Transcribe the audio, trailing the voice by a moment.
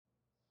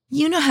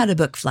You know how to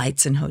book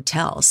flights and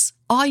hotels.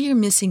 All you're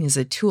missing is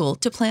a tool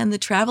to plan the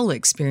travel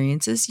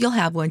experiences you'll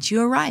have once you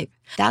arrive.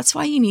 That's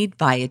why you need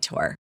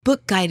Viator.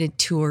 Book guided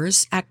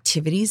tours,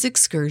 activities,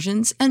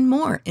 excursions, and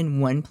more in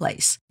one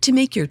place to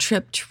make your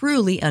trip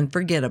truly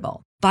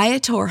unforgettable.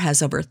 Viator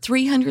has over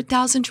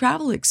 300,000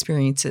 travel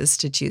experiences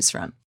to choose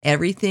from.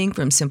 Everything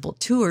from simple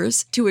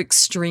tours to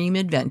extreme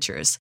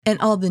adventures and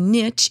all the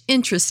niche,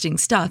 interesting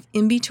stuff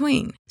in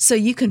between. So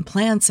you can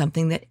plan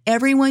something that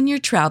everyone you're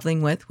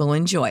traveling with will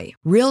enjoy.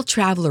 Real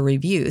traveler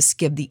reviews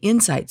give the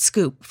inside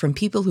scoop from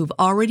people who've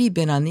already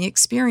been on the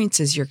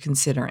experiences you're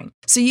considering.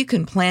 So you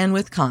can plan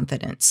with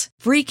confidence.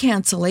 Free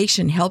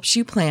cancellation helps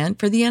you plan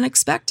for the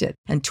unexpected.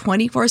 And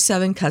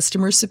 24/7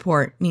 customer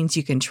support means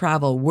you can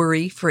travel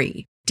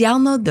worry-free.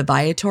 Download the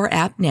Viator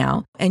app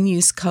now and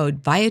use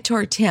code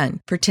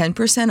Viator10 for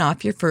 10%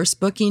 off your first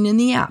booking in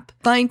the app.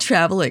 Find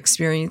travel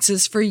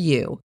experiences for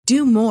you.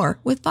 Do more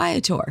with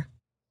Viator.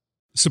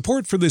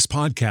 Support for this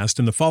podcast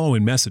and the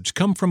following message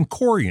come from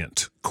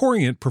Corient.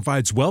 Corient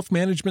provides wealth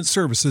management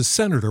services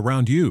centered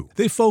around you.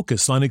 They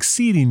focus on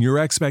exceeding your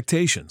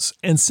expectations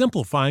and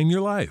simplifying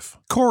your life.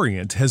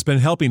 Corient has been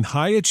helping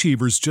high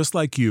achievers just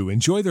like you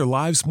enjoy their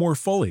lives more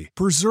fully,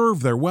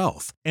 preserve their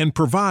wealth, and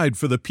provide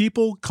for the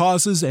people,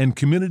 causes, and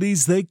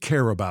communities they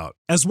care about.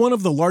 As one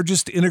of the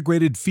largest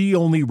integrated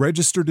fee-only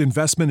registered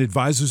investment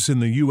advisors in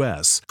the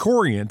U.S.,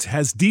 Corient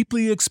has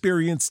deeply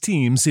experienced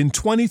teams in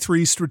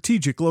 23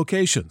 strategic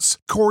locations.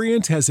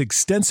 Corient has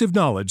extensive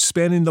knowledge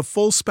spanning the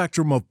full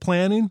spectrum of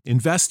planning,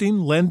 investing,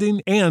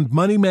 lending, and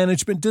money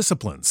management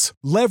disciplines.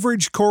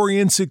 Leverage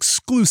Corient's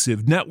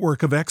exclusive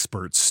network of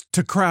experts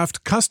to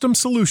craft custom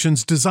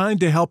solutions designed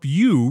to help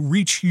you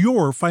reach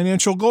your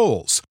financial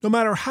goals, no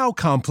matter how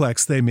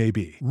complex they may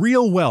be.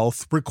 Real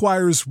wealth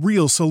requires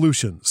real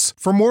solutions.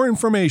 For more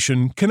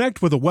information,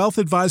 connect with a wealth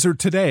advisor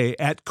today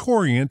at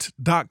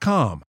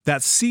Corient.com.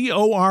 That's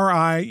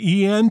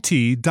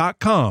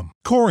Corient.com.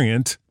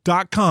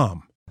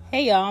 Corient.com.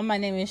 Hey y'all, my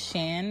name is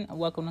Shan.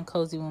 Welcome to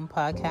Cozy Womb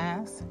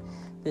Podcast.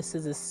 This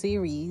is a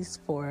series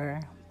for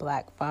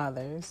Black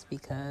fathers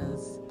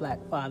because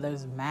Black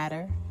fathers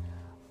matter.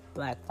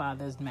 Black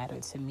fathers matter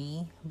to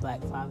me.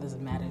 Black fathers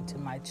matter to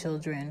my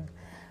children.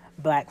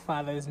 Black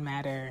fathers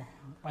matter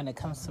when it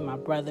comes to my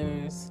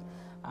brothers,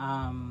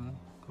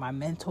 my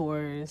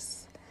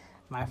mentors,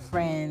 my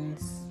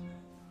friends.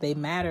 They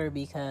matter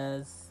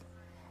because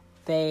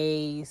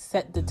they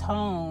set the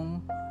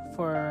tone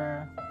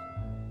for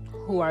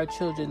who our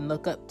children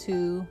look up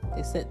to.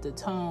 They set the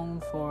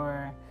tone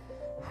for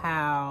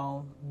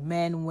how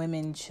men,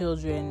 women,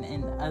 children,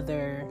 and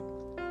other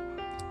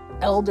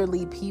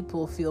elderly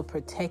people feel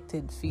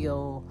protected,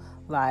 feel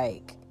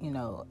like,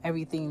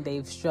 everything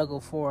they've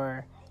struggled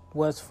for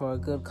was for a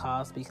good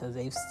cause because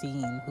they've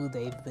seen who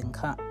they've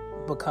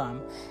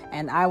become.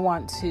 And I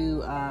want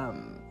to,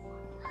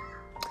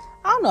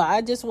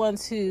 I just want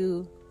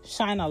to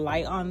shine a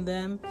light on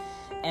them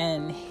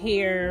and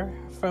hear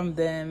from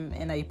them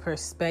in a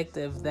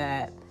perspective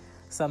that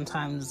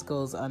sometimes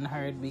goes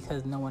unheard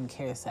because no one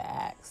cares to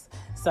ask.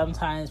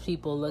 Sometimes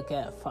people look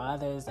at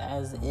fathers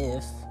as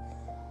if,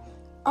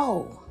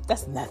 oh,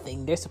 that's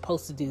nothing. They're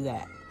supposed to do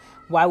that.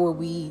 Why would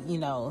we,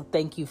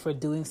 thank you for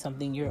doing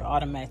something you're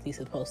automatically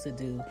supposed to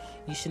do?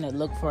 You shouldn't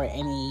look for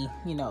any,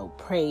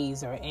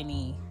 praise or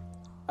any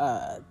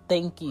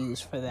thank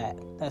yous for that.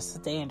 That's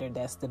standard.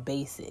 That's the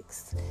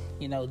basics.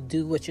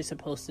 Do what you're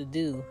supposed to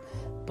do.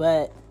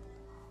 But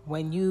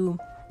when you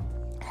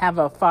have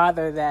a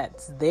father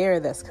that's there,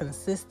 that's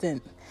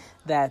consistent,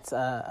 that's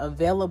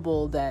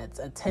available, that's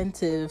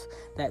attentive,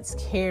 that's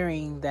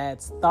caring,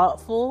 that's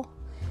thoughtful,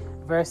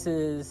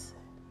 versus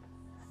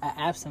an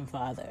absent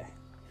father,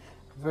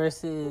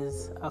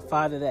 versus a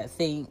father that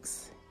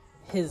thinks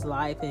his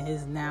life and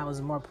his now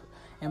is more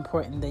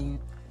important than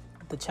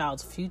the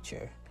child's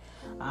future.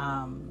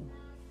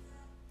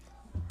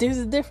 There's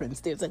a difference.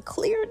 There's a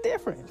clear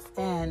difference.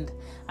 And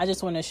I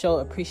just want to show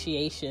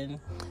appreciation.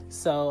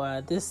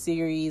 So this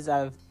series,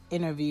 I've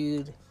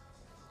interviewed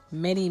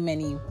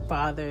many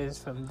fathers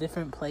from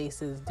different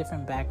places,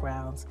 different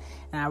backgrounds.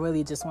 And I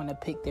really just want to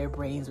pick their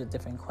brains with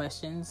different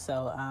questions.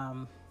 So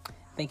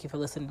thank you for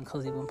listening to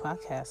Cozy Womb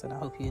Podcast, and I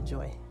hope you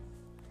enjoy.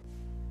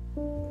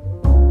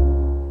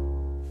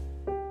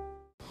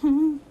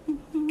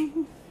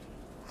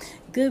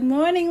 Good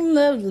morning,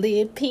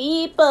 lovely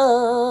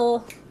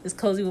people. It's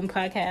Cozy Womb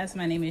Podcast.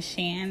 My name is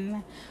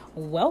Shan.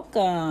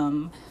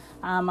 Welcome.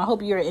 I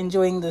hope you're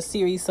enjoying the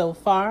series so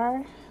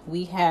far.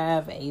 We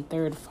have a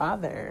third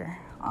father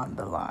on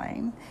the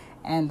line,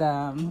 and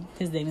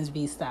his name is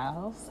B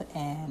Styles,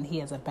 and he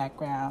has a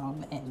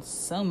background in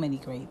so many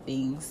great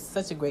things.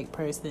 Such a great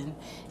person,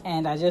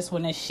 and I just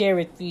want to share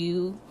with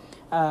you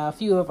a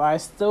few of our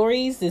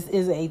stories. This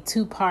is a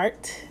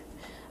two-part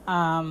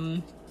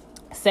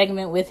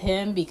segment with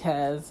him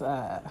because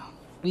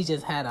we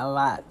just had a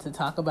lot to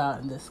talk about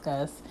and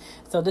discuss.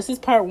 So this is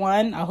part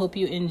one. I hope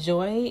you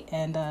enjoy,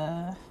 and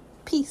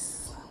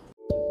peace.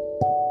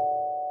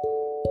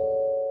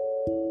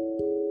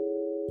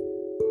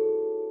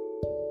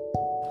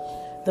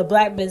 The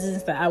Black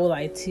business that I would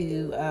like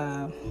to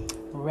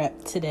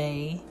rep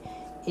today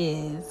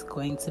is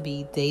going to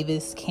be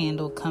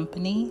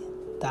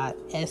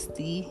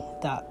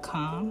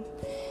daviscandlecompany.sd.com.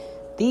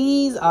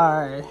 These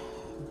are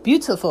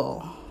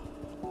beautiful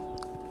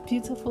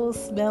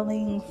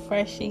smelling,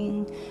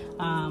 freshing,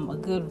 a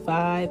good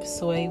vibe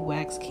soy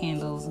wax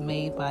candles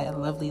made by a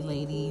lovely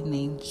lady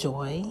named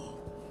Joy,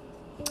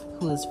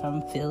 who is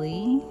from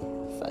Philly.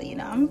 So,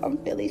 I'm from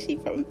Philly, she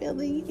from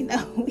Philly,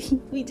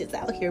 we just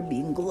out here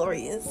being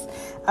glorious.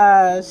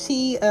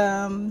 She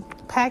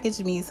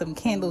packaged me some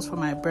candles for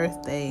my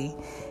birthday,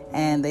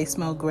 and they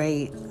smell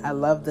great. I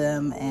love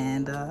them.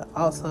 And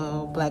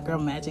also Black Girl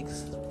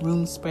Magic's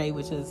room spray,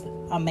 which is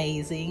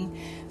amazing.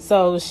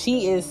 So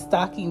she is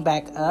stocking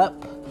back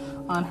up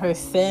on her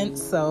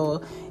scents.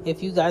 So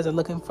if you guys are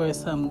looking for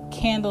some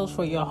candles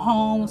for your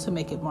home to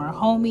make it more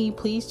homey,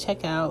 please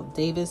check out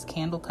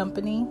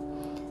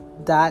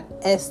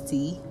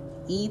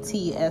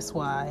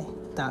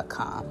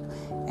daviscandlecompany.sdy.com,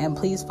 and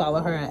please follow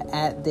her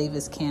at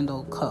Davis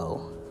Candle Co.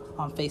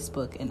 on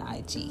Facebook and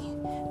IG.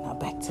 Now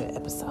back to the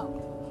episode.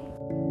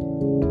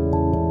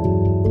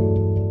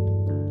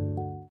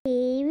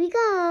 Here we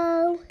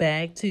go.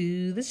 Back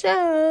to the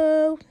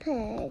show.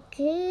 Back to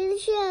the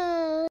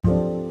show.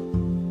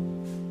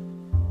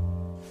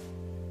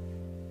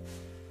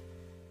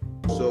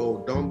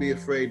 So don't be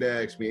afraid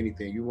to ask me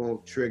anything. You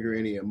won't trigger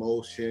any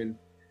emotion.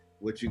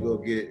 What you go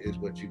get is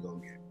what you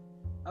gonna get.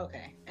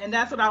 Okay, and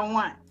that's what I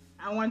want.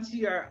 I want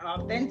your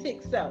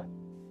authentic self.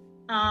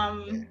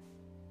 All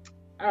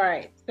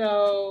right,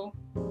 so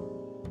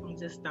let me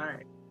just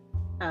start.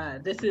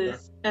 This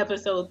is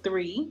episode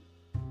 3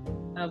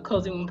 of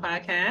Cozy Womb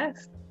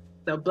Podcast,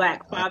 the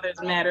Black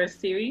Fathers Matter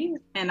series,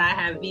 and I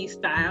have V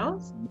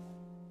Styles,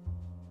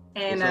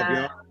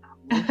 and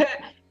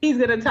he's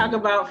gonna talk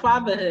about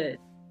fatherhood.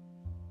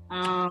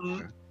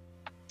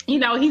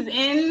 He's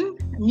in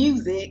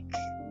music,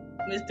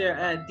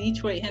 Mr.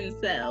 Detroit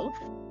himself,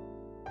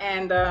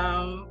 and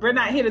we're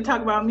not here to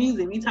talk about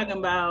music. We're talking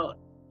about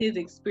his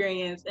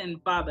experience in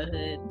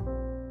fatherhood.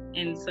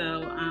 And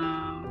so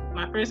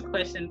my first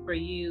question for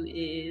you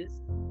is,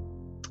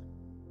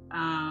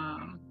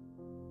 how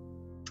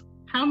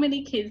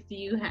many kids do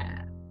you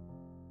have?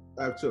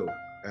 I have 2.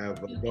 I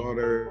have a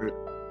daughter.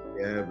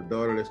 I have a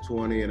daughter that's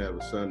 20, and I have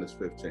a son that's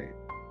 15.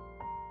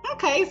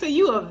 Okay, so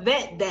you a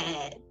vet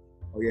dad.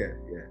 Oh yeah.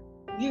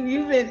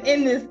 You've been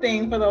in this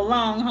thing for the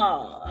long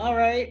haul. All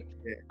right.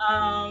 Yeah.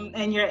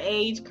 And your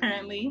age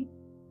currently?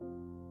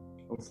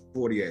 I'm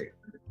 48.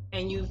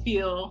 And you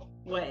feel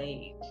what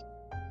age?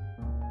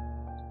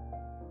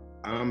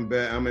 I'm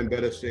in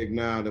better shape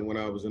now than when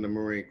I was in the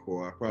Marine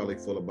Corps. I probably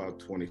feel about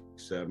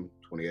 27,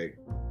 28.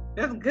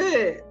 That's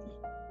good.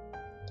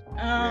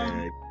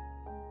 Yeah.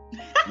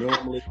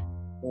 Normally,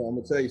 I'm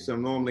gonna tell you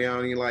something. Normally, I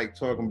don't even like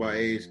talking about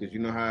age because you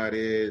know how it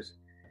is.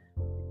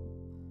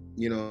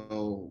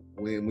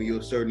 When you're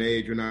a certain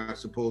age, you're not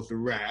supposed to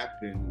rap,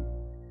 and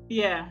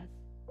yeah.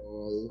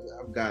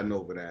 I've gotten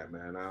over that,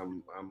 man.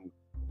 I'm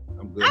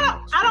good.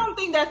 I don't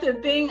think that's a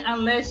thing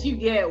unless you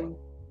get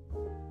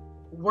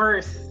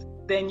worse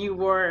than you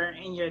were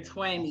in your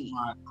 20s.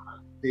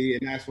 See,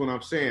 and that's what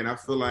I'm saying. I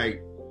feel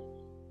like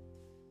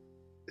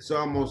it's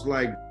almost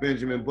like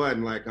Benjamin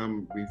Button, like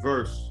I'm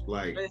reversed.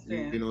 Like,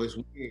 listen. It's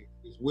weird.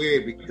 It's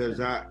weird because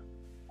I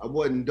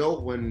wasn't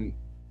dope when,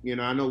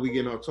 I know we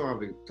get on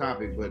topic,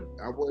 but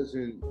I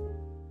wasn't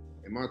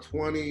in my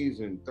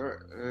 20s and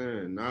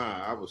 30s.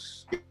 I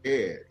was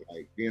scared.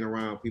 Like being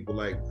around people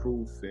like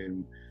Proof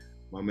and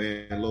my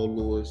man Lo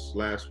Lewis,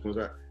 last ones.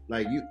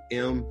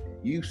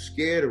 You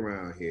scared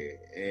around here,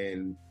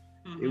 and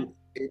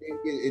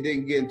it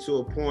didn't get into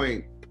a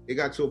point. It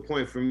got to a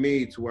point for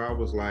me to where I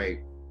was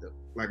like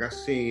I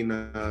seen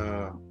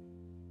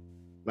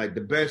like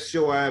the best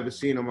show I ever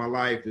seen in my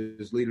life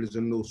is Leaders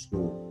in New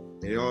School.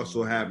 And it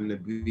also happened to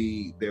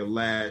be their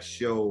last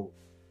show.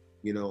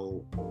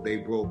 They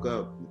broke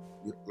up.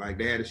 Like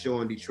they had a show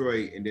in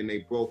Detroit, and then they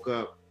broke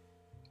up,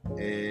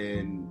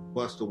 and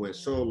Busta went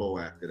solo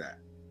after that.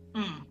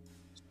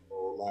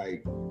 So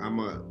like I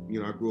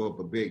grew up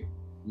a big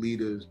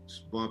Leaders,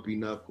 Bumpy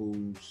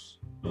Knuckles,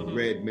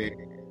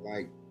 Redman,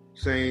 like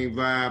same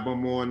vibe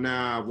I'm on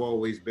now. I've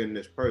always been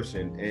this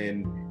person,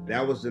 and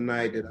that was the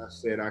night that I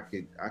said I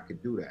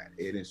could do that.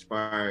 It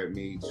inspired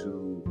me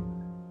to,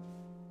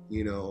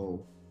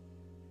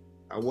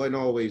 I wasn't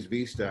always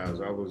V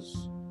Styles. I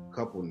was a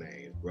couple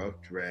names, Rough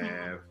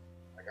Draft.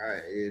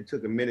 It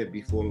took a minute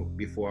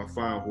before I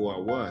found who I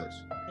was.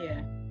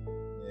 Yeah.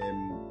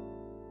 And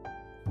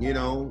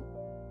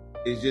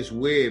it's just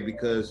weird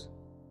because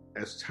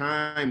as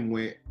time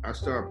went, I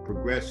started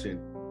progressing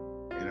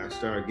and I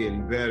started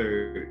getting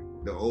better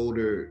the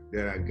older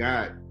that I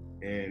got,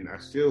 and I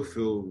still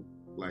feel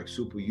like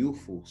super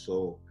youthful.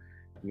 So,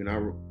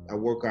 I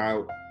work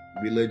out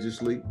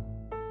religiously.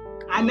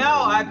 I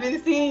know, I've been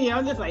seeing you.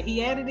 I'm just like,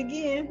 he at it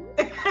again.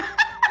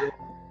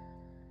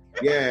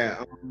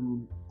 Yeah,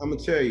 I'm gonna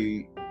tell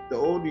you, the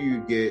older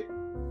you get,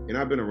 and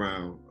I've been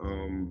around,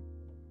 I'm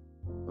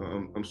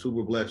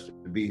super blessed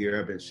to be here.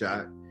 I've been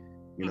shot,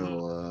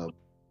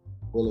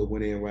 bullet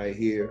went in right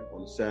here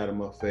on the side of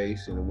my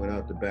face, and it went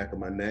out the back of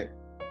my neck.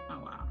 Oh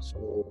wow.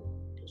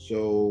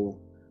 So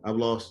I've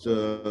lost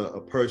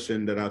a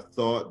person that I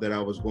thought that I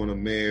was going to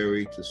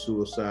marry to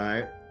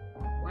suicide.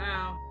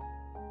 Wow.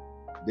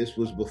 This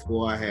was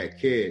before I had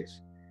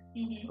kids.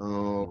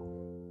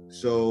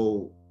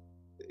 So,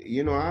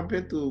 you know, I've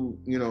been through,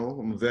 you know,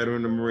 I'm a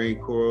veteran of the Marine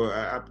Corps.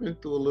 I've been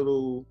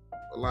through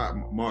a lot,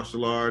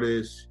 martial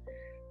artists.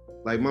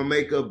 Like, my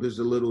makeup is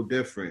a little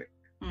different.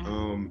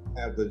 I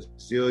have a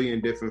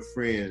zillion different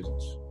friends,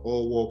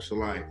 all walks of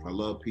life. I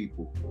love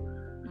people.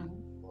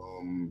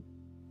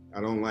 I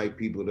don't like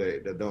people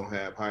that don't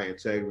have high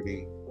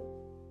integrity.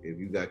 If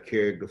you got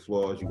character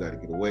flaws, you got to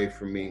get away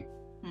from me.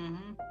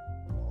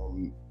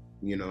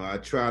 You know,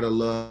 I've tried to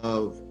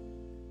love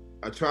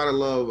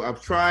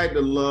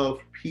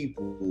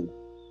people,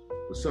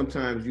 but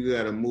sometimes you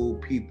got to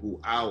move people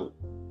out,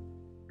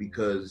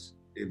 because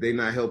if they're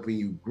not helping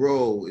you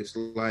grow, it's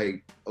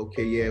like,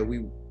 okay, yeah,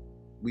 we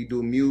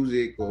do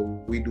music or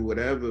we do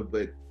whatever,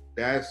 but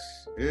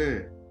that's,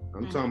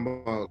 I'm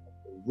talking about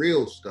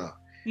real stuff.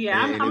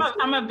 Yeah,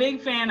 I'm a big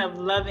fan of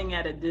loving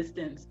at a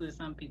distance with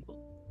some people.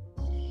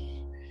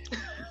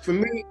 For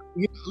me,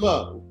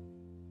 look,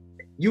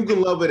 you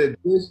can love at a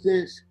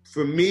distance.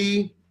 For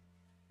me,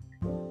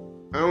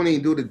 I don't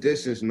even do the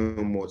distance no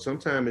more.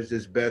 Sometimes it's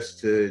just best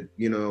to,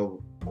 you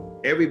know,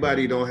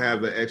 everybody don't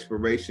have an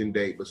expiration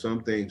date, but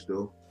some things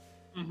do.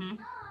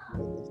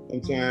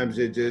 Sometimes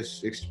it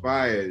just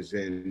expires,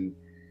 and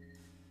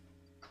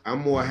I'm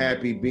more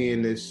happy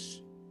being this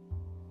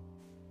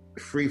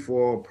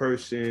free-for-all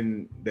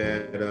person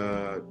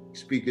that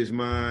speak his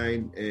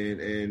mind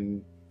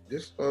and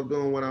just love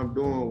doing what I'm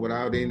doing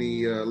without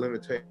any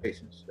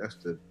limitations. That's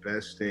the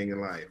best thing in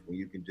life, when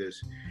you can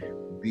just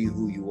be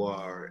who you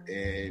are,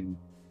 and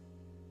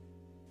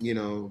you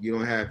know, you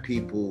don't have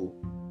people,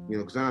 you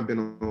know, because I've been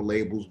on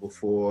labels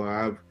before.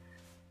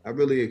 I've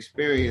really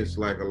experienced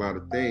like a lot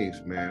of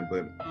things, man.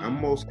 But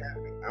I'm most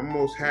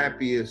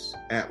happiest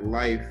at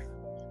life,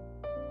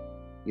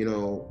 you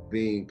know,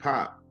 being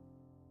Pop.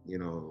 You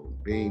know,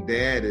 being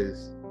dad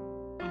is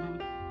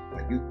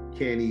like, you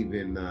can't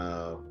even.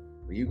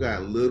 You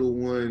got little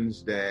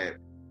ones that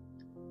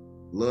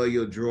love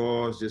your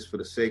drawers just for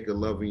the sake of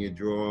loving your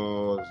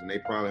drawers, and they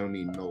probably don't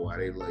even know why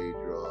they love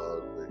your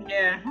drawers. But,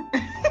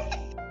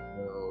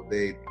 you know,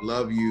 they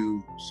love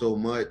you so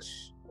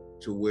much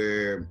to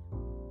where,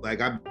 like,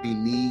 I've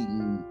been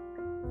needing,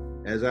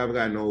 as I've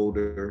gotten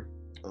older.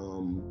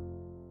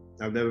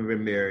 I've never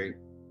been married.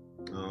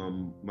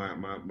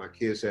 My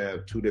kids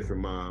have two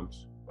different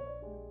moms.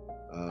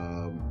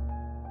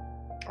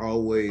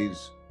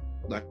 Always,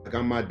 like,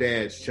 I'm my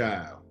dad's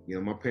child. You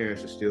know, my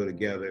parents are still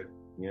together.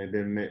 You know, they've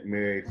been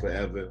married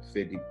forever,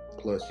 50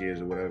 plus years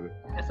or whatever.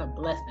 That's a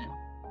blessing.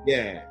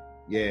 Yeah.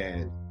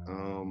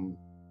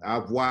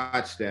 I've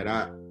watched that.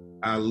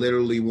 I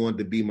literally wanted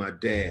to be my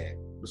dad,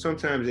 but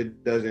sometimes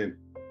it doesn't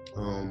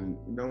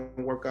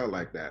work out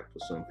like that for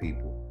some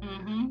people.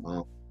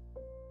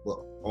 But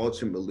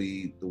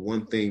ultimately, the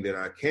one thing that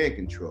I can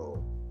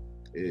control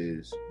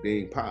is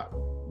being Pop,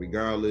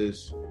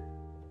 regardless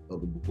of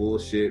the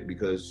bullshit,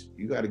 because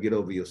you got to get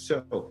over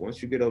yourself.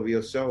 Once you get over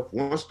yourself,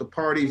 once the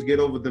parties get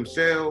over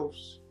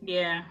themselves,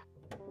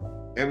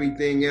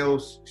 everything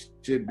else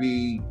should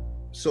be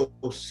so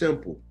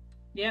simple.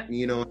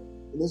 You know,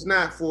 it's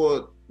not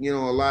for, you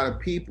know, a lot of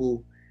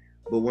people,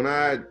 but when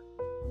I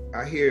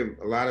hear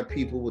a lot of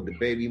people with the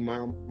baby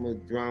mama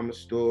drama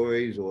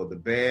stories, or the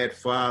bad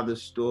father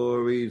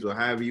stories, or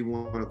however you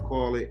want to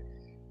call it,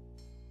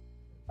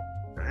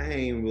 I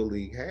ain't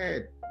really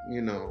had,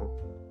 you know,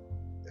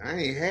 I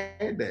ain't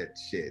had that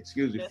shit.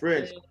 Excuse me,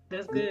 French.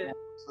 That's good.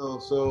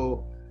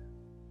 So,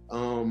 I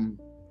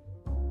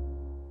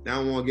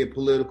don't want to get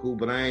political,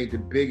 but I ain't the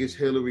biggest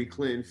Hillary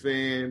Clinton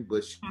fan.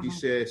 But she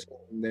said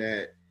something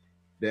that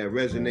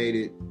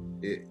resonated.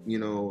 It, you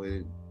know,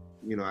 and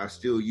you know, I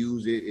still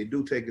use it. It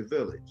do take a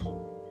village.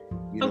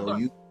 You know,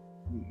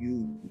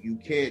 you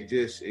can't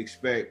just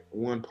expect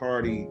one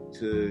party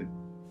to,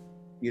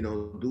 you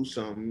know, do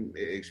something,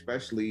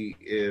 especially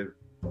if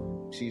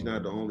she's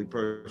not the only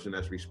person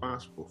that's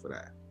responsible for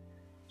that.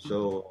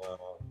 So,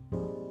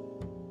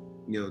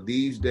 you know,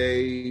 these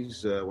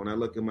days, when I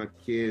look at my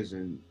kids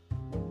and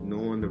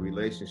knowing the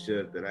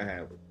relationship that I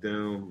have with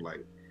them,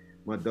 like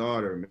my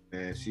daughter,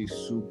 man, she's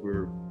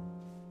super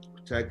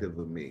protective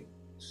of me.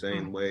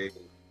 Same way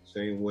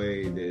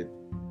that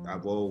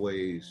I've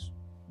always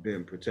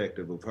been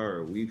protective of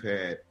her. We've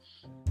had,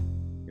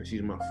 and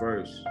she's my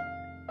first,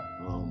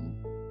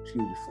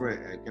 excuse me,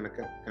 friend. Can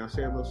I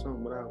say a little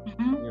something without,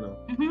 you know?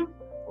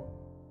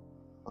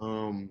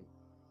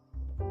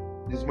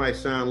 This might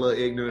sound a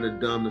little ignorant or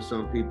dumb to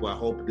some people. I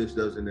hope this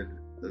doesn't,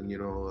 you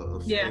know,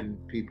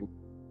 offend people.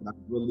 I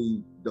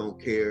really don't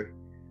care.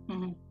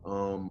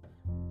 I'm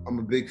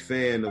a big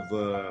fan of,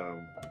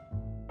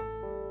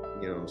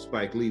 you know,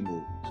 Spike Lee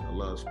movies. I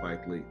love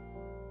Spike Lee.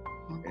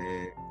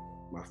 And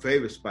my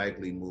favorite Spike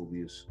Lee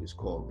movie is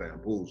called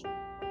Bamboozle.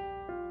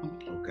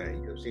 Okay,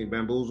 you ever seen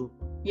Bamboozle?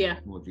 Yeah.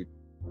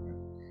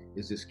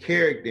 There's this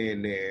character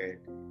in there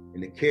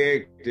And the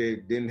character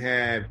didn't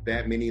have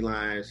that many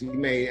lines. He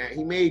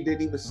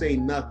didn't even say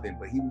nothing,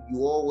 but you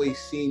always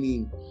seen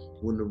him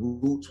when the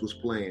Roots was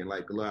playing,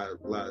 like a lot,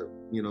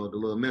 you know, the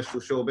little minstrel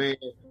show band.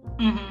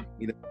 Mm-hmm.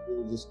 You know,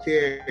 there was this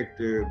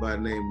character by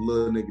the name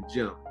Lil Nigga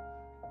Jump.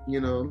 You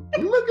know,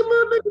 look at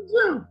Lil Nigga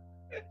Jump.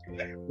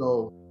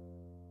 So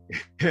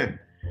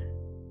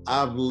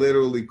I've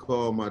literally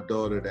called my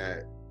daughter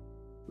that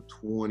for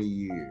 20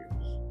 years.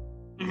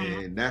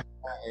 Mm-hmm.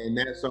 And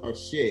that's our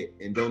shit,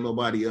 and don't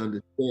nobody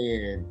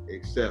understand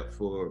except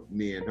for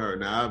me and her.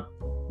 Now,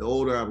 the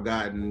older I've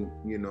gotten,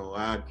 you know,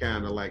 I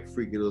kind of like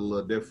freak it a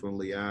little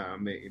differently.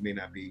 It may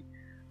not be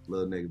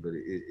little nigga, but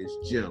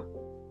it's Jim.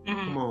 Mm-hmm.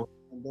 Come on,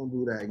 don't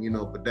do that, you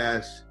know. But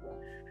that's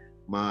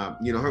my,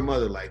 you know, her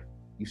mother, like,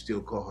 you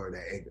still call her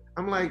that.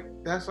 I'm like,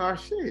 that's our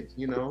shit,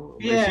 you know.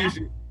 Yeah.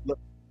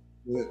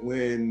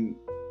 When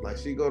like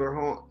she go to her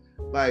home,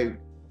 like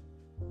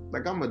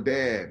I'm a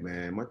dad,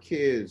 man. My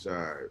kids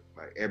are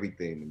like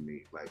everything to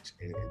me. Like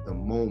in the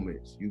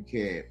moments, you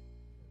can't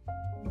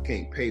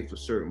pay for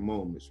certain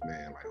moments,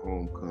 man. Like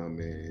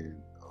homecoming,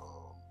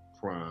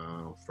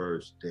 prom,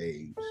 first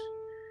dates.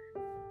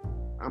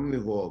 I'm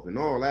involved in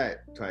all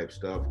that type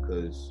stuff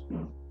because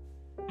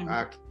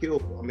I kill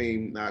for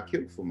mine.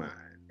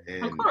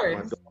 And of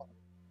course.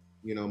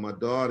 My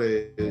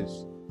daughter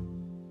is.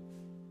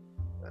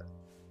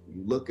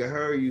 You look at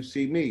her, you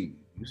see me.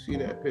 You see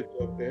that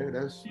picture up there?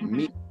 That's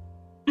me.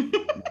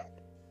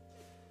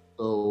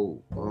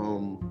 So,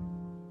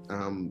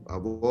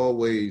 I've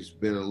always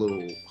been a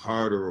little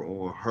harder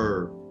on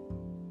her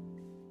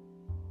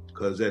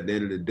because at the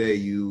end of the day,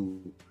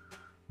 you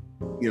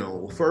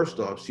know, first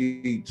off,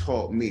 she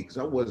taught me because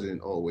I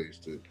wasn't always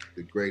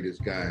the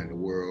greatest guy in the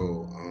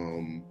world.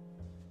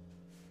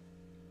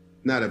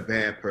 Not a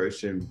bad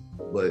person,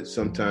 but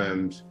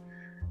sometimes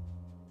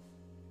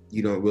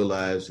you don't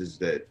realize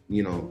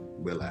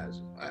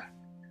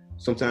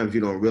sometimes you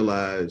don't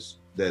realize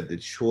that the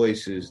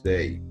choices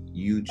that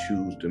you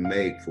choose to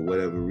make for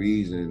whatever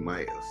reason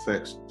might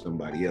affect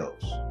somebody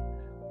else.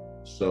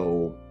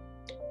 So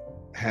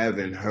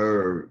having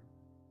her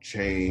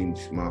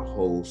change my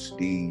whole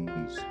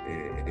steez,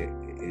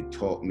 it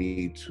taught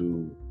me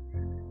to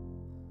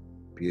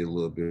be a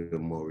little bit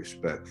more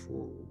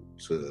respectful.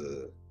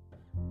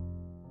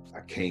 I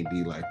can't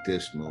be like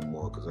this no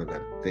more because I got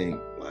to think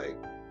like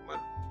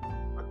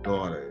my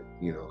daughter,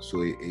 you know,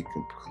 so it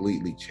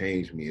completely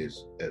changed me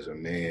as a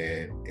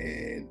man,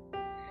 and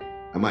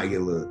I might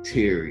get a little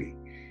teary,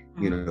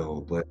 you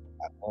know, but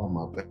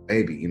my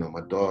baby, you know,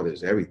 my daughter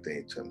is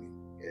everything to me,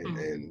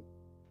 and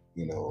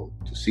you know,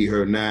 to see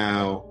her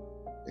now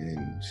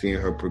and seeing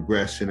her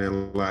progression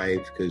in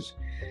life, because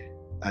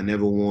I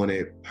never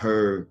wanted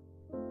her,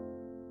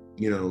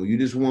 you know, you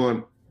just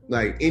want,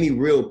 like any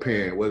real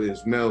parent, whether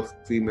it's male,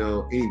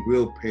 female, any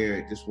real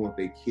parent just want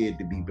their kid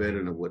to be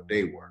better than what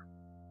they were.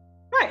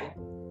 Right.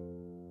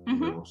 You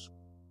know?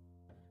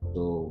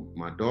 So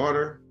my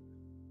daughter,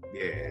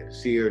 yeah,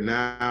 see her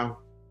now,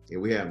 yeah,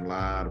 we having a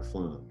lot of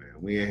fun, man.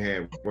 We ain't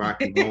had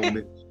rocky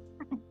moments,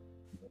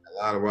 a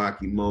lot of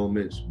rocky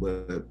moments,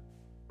 but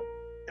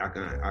I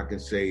can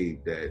say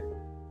that,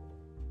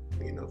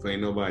 you know, if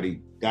ain't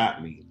nobody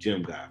got me,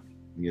 Jim got me,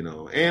 you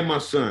know, and my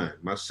son,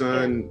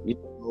 you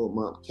know,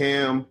 my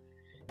Cam,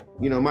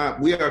 you know,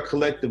 we are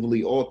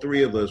collectively, all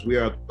three of us, we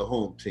are the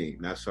home team.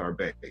 That's our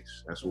base.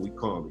 That's what we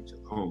call each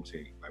other, home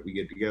team. Like we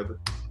get together,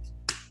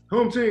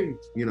 home team.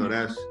 You know,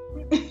 that's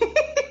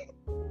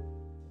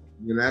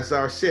you know, that's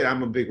our shit.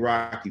 I'm a big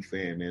Rocky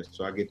fan, man.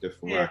 So I get that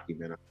from Rocky,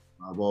 man.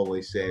 I've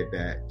always said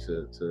that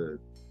to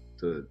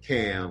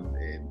Cam,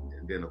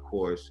 and then of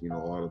course, you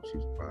know, Autumn,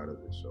 she's proud of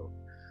it. So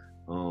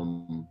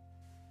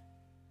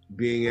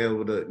being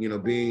able to, you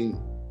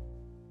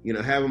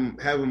know,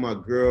 having my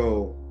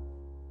girl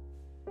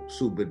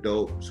super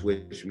dope,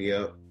 switch me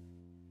up,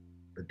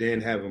 but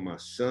then having my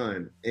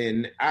son,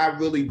 and I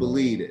really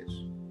believe this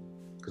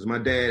because my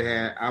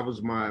dad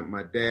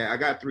I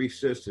got three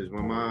sisters.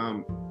 My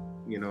mom,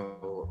 you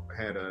know,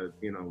 had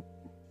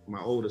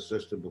my older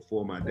sister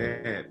before my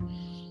dad.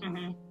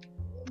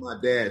 My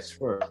dad's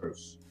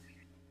first,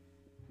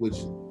 which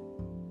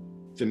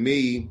to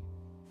me,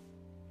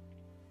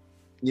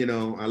 you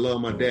know, I love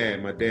my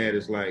dad. My dad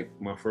is like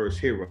my first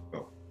hero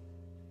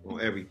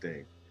on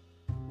everything.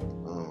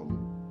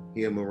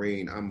 He a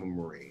Marine, I'm a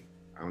Marine.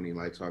 I don't even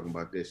like talking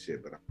about this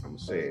shit, but I'm gonna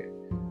say it.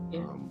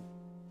 Yeah.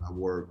 I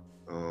work,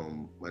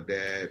 my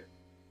dad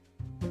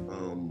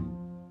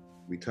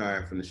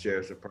retired from the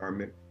Sheriff's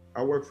Department.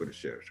 I worked for the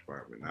Sheriff's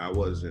Department. I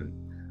wasn't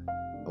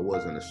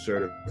a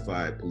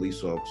certified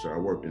police officer. I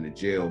worked in the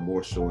jail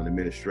more so in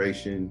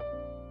administration.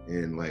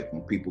 And like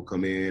when people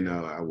come in,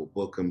 I will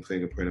book them,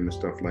 fingerprint them and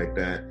stuff like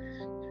that.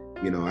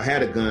 You know, I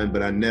had a gun,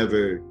 but I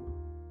never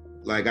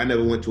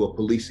went to a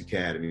police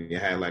academy. I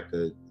had like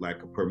a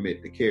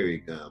permit to carry a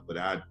gun, but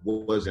I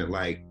wasn't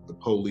like the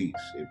police,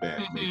 if that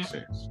makes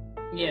sense.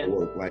 Yeah.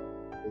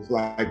 It's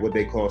like what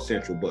they call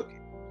central booking.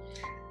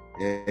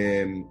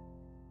 And,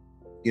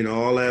 you know,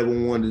 all I ever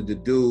wanted to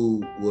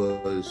do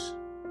was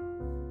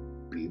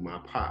be my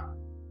pop.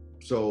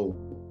 So,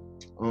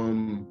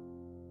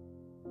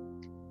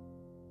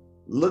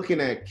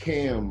 looking at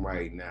Cam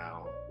right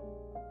now,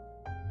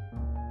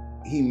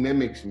 he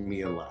mimics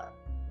me a lot,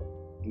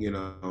 you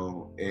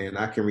know, and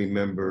I can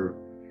remember,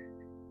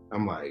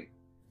 I'm like,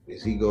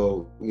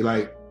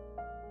 like,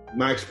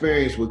 my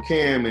experience with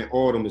Cam and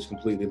Autumn is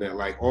completely that.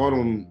 Like,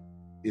 Autumn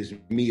is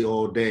me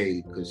all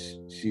day because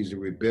she's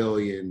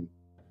rebellious,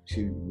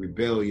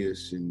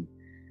 and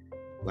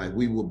like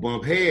we would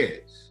bump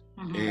heads,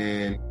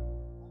 and I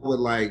would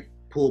like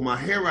pull my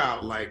hair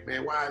out, like,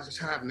 man, why is this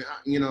happening?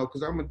 You know,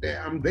 because I'm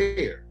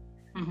there.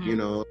 You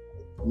know,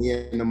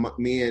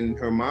 me and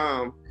her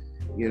mom,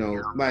 you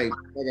know, like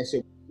I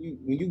said,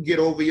 when you get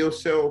over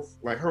yourself,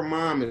 like her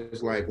mom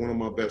is like one of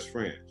my best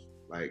friends.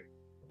 Like,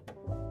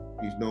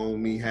 she's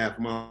known me half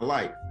my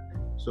life,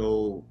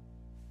 so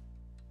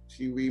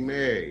she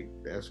remarried.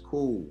 That's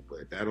cool,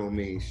 but that don't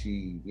mean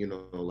she, you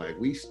know, like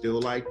we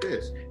still like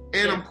this.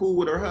 And I'm cool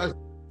with her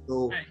husband,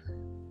 so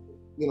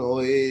you know,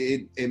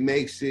 it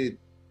makes it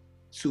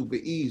super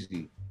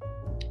easy.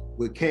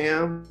 With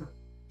Cam,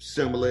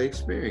 similar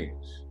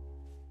experience.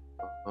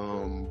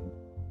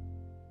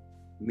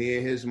 Me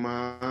and his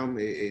mom,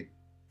 it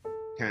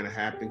kind of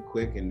happened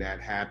quick, and that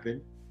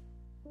happened.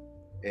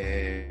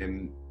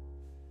 And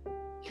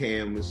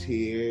Cam was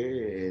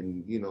here,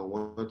 and you know,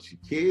 once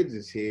your kids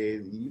is here,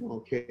 you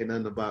don't care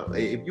nothing about.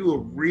 If you're a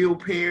real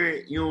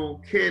parent, you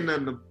don't care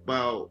nothing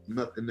about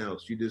nothing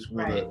else. You just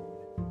want to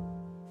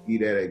be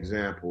that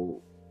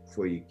example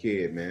for your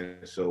kid, man.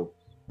 So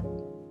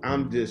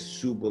I'm just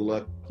super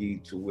lucky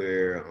to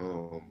where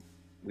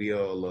we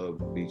all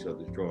love each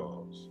other's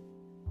draws.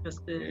 That's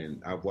good.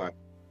 And I've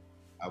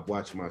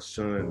watched my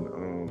son.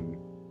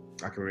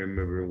 I can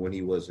remember when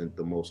he wasn't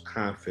the most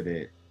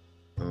confident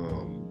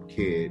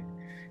kid.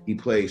 He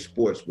played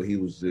sports, but he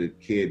was the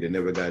kid that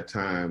never got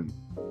time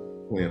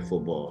playing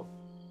football.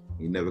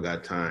 He never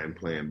got time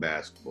playing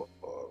basketball.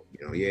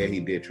 You know, yeah, he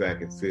did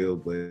track and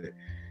field, but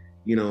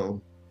you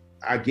know,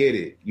 I get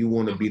it. You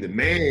want to be the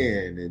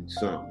man in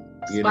something,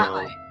 you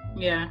Spotlight. know.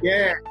 Yeah,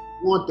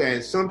 you want that.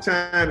 And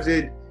sometimes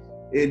it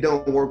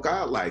don't work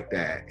out like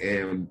that.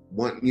 And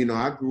you know,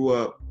 I grew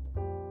up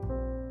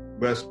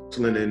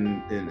wrestling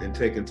and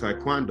taking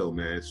taekwondo,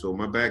 man. So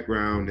my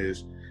background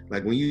is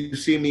like, when you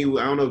see me,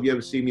 I don't know if you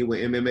ever see me with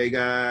MMA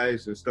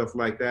guys and stuff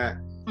like that.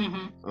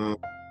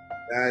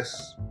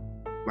 That's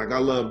like, I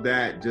love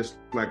that just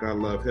like I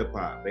love hip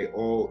hop. They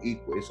all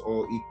equal. It's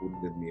all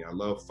equal to me. I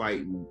love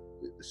fighting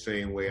the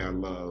same way I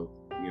love,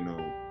 you know,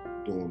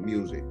 doing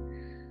music.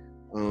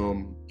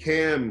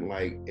 Cam,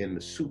 like in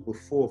the super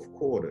fourth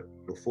quarter,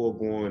 before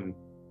going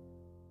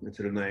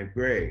into the 9th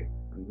grade,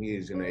 and he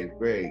is in 8th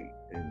grade,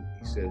 and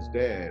he says,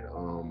 Dad,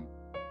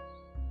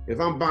 if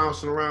I'm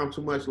bouncing around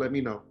too much, let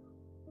me know.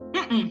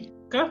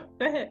 Go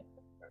ahead.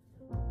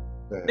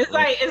 It's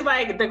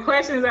like the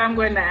questions I'm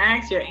going to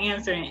ask, you're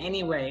answering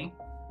anyway,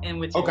 and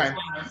which is fine,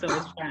 so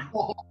it's fine.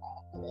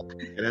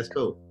 Yeah, that's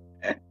cool.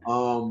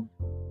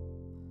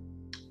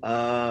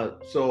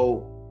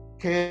 So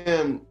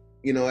Cam,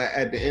 you know,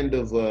 at the end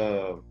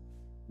of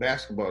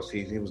basketball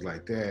season, he was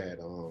like, Dad,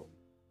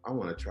 I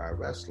want to try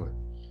wrestling.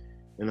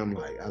 And I'm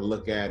like, I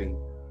look at him,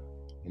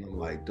 and I'm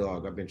like,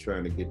 dog, I've been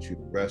trying to get you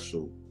to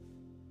wrestle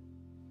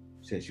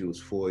since you was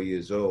 4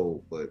 years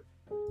old, but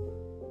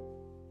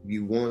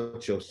you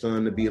want your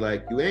son to be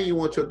like you, and you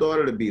want your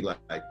daughter to be like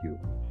you.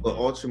 But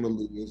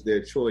ultimately, it's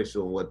their choice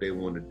on what they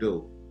want to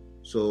do.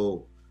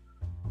 So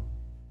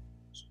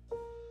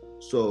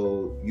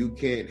you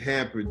can't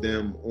hamper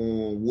them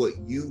on what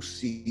you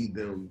see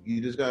them.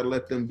 You just gotta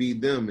let them be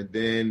them, and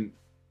then,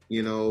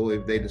 you know,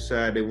 if they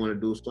decide they want to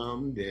do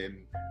something,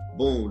 then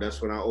boom,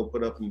 that's when I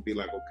open up and be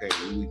like, okay,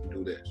 well, we can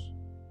do this.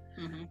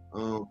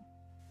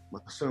 My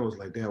son was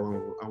like, Dad, I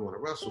want to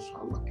wrestle. So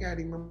I look at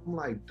him, I'm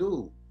like,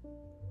 dude.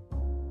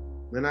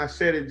 And I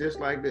said it just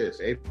like this,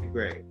 8th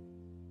grade.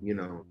 You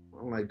know,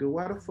 I'm like, dude,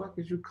 why the fuck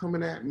is you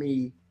coming at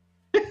me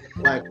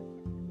like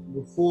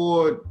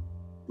before,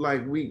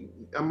 like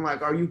I'm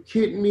like, are you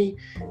kidding me?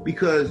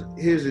 Because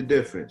here's the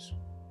difference.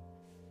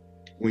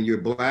 When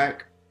you're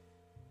black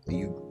and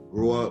you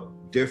grow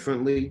up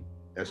differently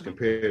as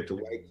compared to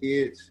white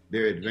kids,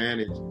 their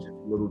advantage is a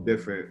little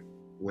different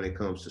when it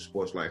comes to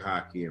sports like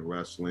hockey and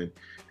wrestling,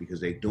 because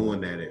they're doing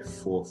that at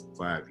 4 or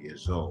 5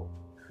 years old.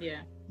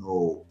 Yeah.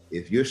 So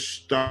if you're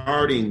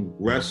starting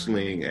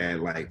wrestling at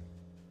like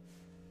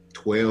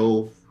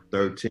 12,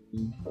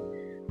 13,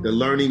 the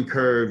learning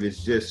curve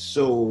is just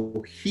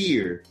so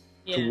here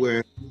to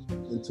where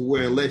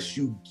unless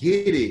you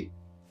get it,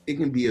 it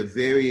can be a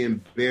very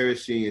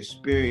embarrassing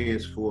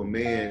experience for a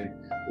man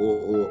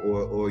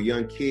or a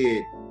young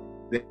kid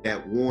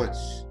that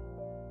wants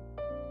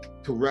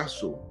to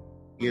wrestle.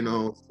 You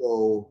know,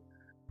 so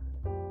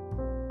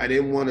I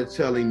didn't want to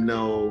tell him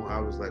no.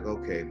 I was like,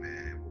 okay,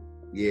 man,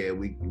 yeah,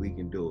 we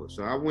can do it.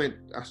 So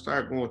I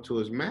started going to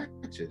his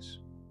matches.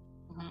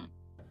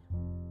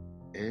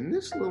 And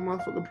this little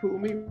motherfucker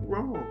proved me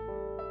wrong.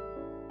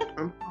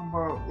 I'm talking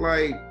about,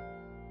 like,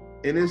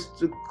 and it's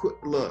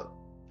look,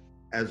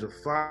 as a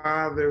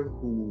father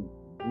who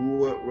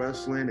grew up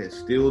wrestling and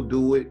still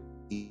do it,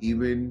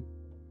 even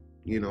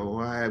You know,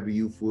 I have a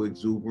youthful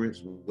exuberance,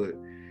 but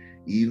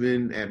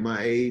even at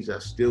my age, I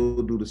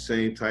still do the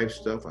same type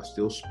stuff. I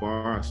still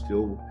spar. I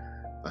still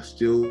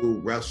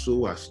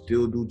wrestle. I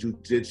still do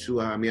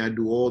jujitsu. I mean, I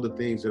do all the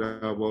things that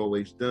I've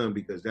always done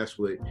because that's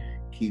what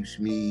keeps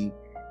me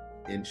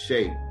in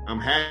shape. I'm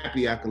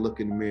happy I can look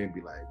in the mirror and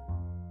be like,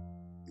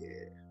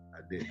 yeah, I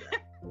did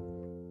that.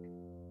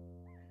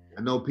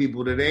 I know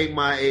people that ain't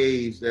my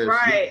age that's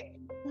right.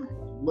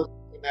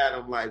 looking at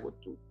them like, what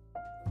the,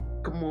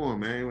 come on,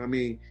 man. I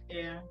mean,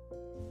 yeah.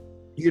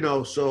 You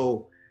know,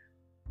 so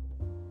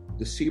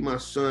to see my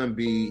son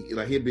be,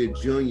 like, he'll be a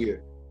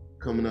junior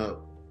coming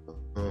up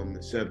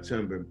in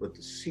September, but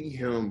to see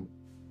him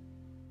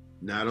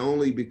not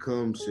only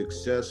become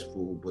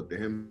successful, but to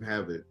him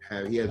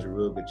he has a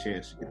real good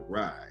chance to get a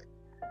ride.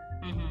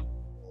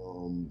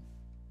 Mm-hmm.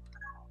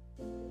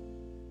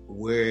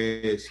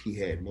 Whereas he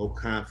had no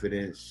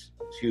confidence.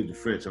 Excuse the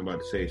French, I'm about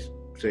to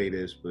say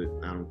this, but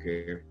I don't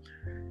care.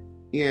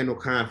 He had no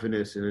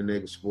confidence in the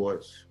nigga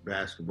sports,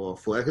 basketball,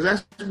 football, because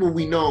that's what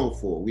we known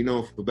for. We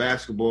known for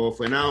basketball,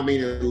 and I don't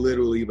mean it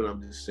literally, but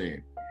I'm just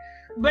saying.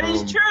 But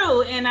it's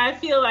true, and I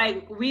feel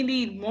like we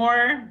need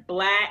more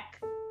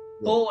black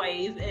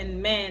boys and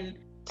men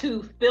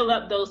to fill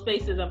up those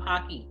spaces of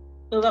hockey,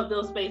 fill up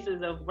those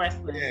spaces of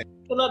wrestling,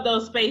 fill up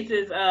those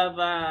spaces of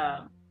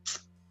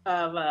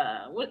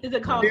what is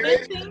it called?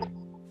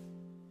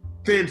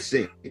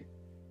 Fencing.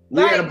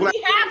 We have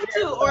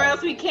to, or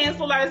else we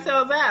cancel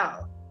ourselves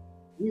out.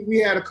 We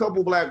had a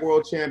couple black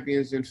world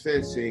champions in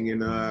fencing,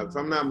 and if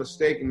I'm not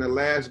mistaken, the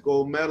last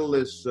gold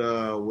medalist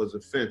was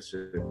a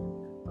fencer.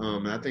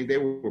 I think they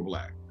were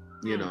black.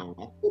 You know,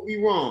 I could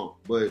be wrong,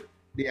 but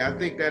yeah, I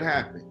think that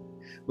happened.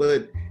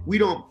 But we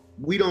don't.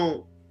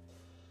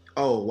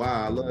 Oh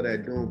wow, I love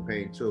that Doom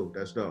paint too.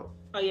 That's dope.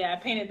 Oh yeah, I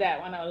painted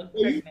that when I was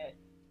pregnant.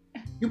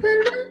 You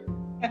painted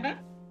it?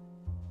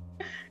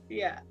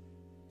 Yeah.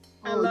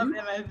 I love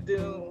MF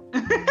Doom.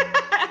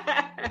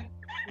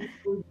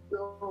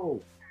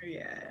 Dope.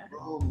 Yeah.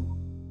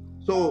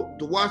 So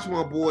to watch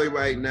my boy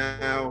right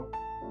now,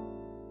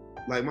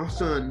 like my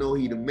son know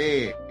he the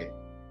man,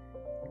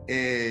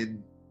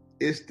 and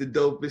it's the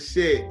dopest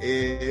shit,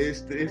 and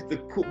it's the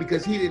cool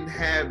because he didn't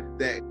have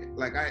that.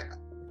 Like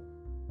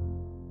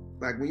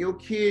when your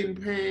kid in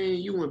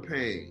pain, you in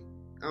pain.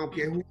 I don't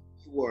care who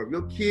you are. If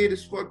your kid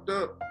is fucked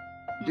up,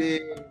 then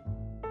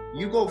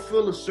you go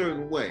feel a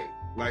certain way.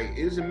 Like,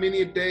 isn't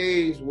many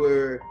days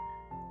where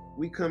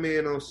we come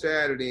in on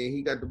Saturday and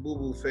he got the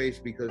boo-boo face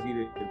because he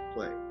didn't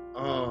play.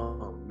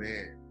 Oh,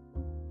 man.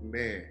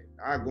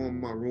 I go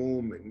in my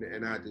room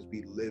and I just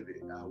be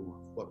livid. I want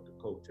to fuck the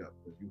coach up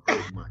because you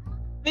hurt my...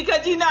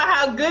 Because you know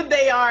how good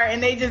they are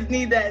and they just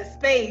need that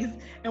space.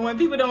 And when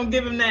people don't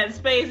give them that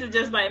space, it's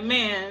just like,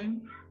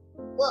 man.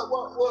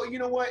 Well, you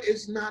know what?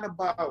 It's not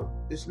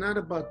about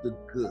the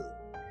good.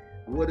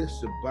 What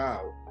it's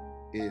about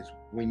is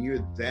when you're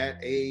that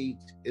age,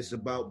 it's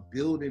about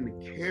building the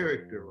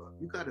character up.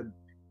 You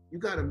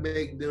gotta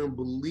make them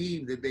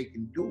believe that they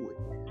can do it.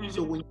 Mm-hmm.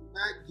 So when you're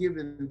not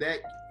giving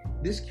that,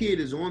 this kid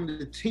is on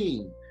the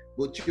team,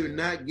 but you're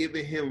not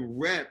giving him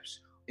reps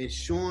and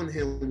showing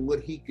him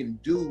what he can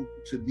do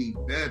to be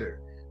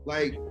better.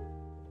 Like,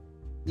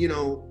 you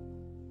know,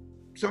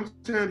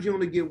 sometimes you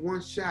only get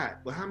one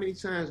shot, but how many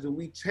times do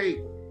we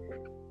take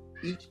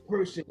each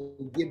person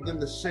and give them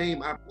the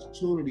same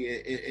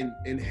opportunity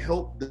and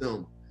help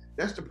them?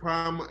 That's the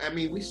problem. I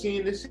mean, we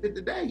seeing this shit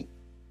today.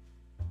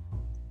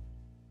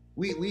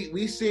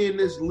 We seeing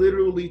this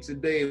literally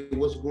today,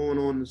 what's going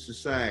on in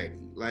society.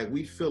 Like,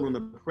 we feeling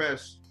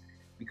oppressed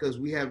because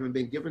we haven't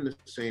been given the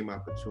same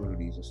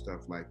opportunities and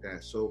stuff like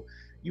that. So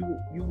you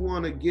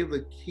want to give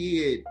a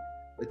kid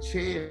a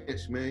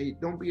chance, man.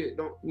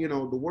 You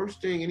know, the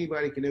worst thing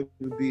anybody can ever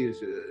be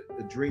is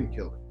a dream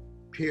killer,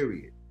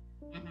 period.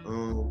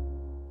 Mm-hmm.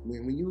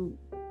 When you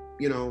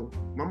know,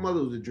 my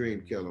mother was a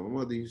dream killer. My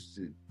mother used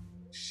to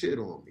shit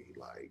on me,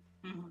 like,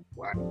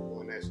 why are you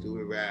doing that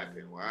stupid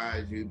rapping? Why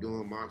are you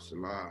doing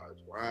martial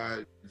arts? Why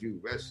are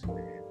you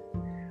wrestling?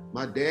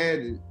 My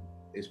dad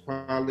is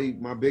probably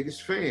my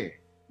biggest fan,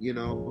 you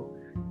know,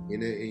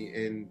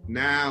 and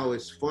now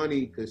it's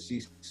funny because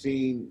she's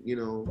seen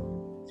I've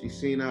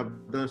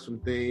done some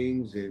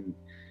things, and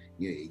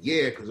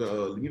because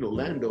you know,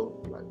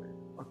 Lando, like, man,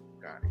 fuck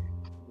out of here.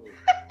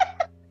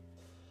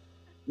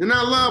 And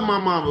I love my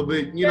mama,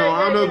 but you know,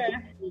 I don't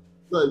know.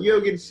 Look, you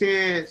ever get a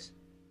chance,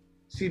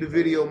 see the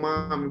video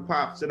Mom and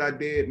Pops that I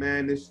did,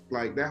 man, it's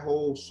like that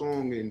whole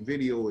song and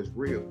video is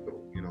real,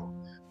 you know.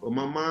 But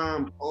my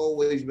mom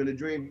always been a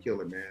dream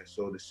killer, man.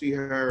 So to see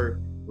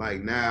her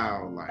like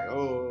now, like,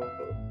 oh,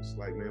 it's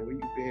like, man, where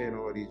you been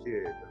all these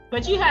years?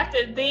 But you have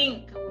to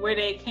think where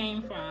they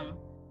came from.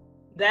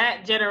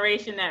 That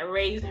generation that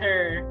raised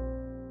her,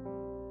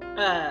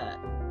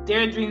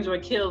 their dreams were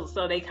killed,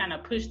 so they kind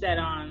of pushed that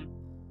on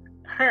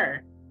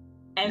her.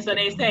 And so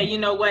they say, you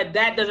know what,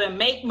 that doesn't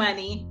make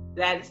money,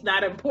 that's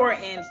not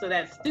important, so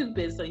that's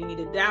stupid, so you need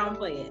to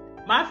downplay it.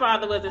 My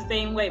father was the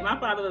same way. My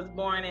father was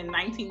born in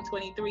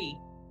 1923.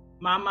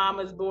 My mom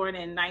was born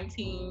in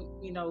 53.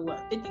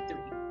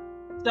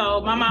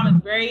 So my mom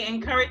is very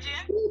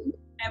encouraging,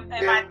 and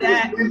my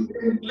dad,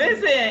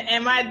 listen,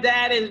 and my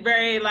dad is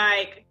very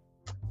like,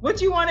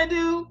 what you want to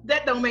do?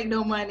 That don't make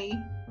no money.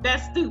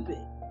 That's stupid.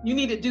 You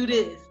need to do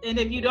this. And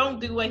if you don't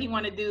do what he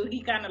want to do,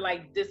 he kind of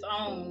like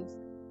disowns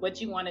what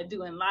you want to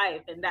do in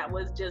life. And that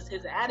was just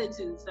his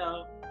attitude.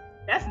 So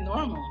that's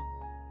normal.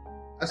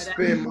 I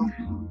spent my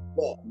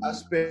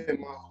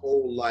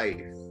whole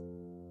life,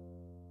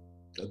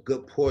 a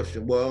good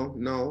portion. Well,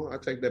 no, I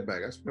take that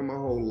back. I spent my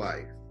whole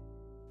life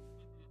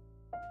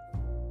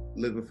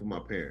living for my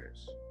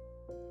parents.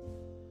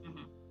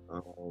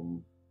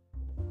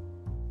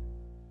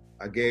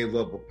 I gave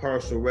up a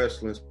partial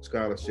wrestling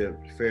scholarship,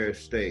 Fair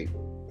State,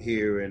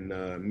 here in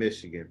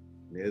Michigan.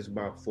 It's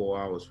about 4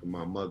 hours from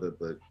my mother,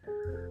 but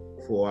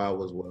 4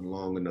 hours wasn't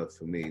long enough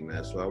for me,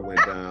 man. So I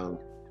went down.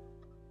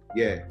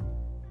 Yeah,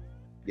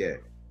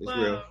 it's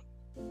real.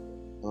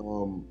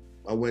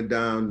 I went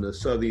down to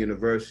Southern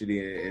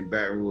University in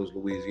Baton Rouge,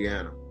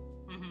 Louisiana.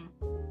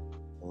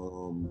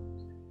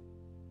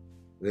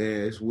 Yeah,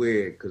 it's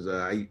weird because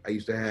I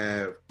used to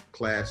have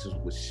classes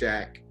with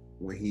Shaq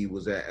when he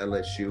was at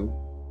LSU.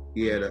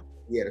 He had a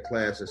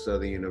class at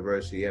Southern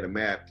University. He had a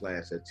math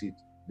class at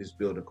this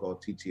building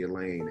called T.T.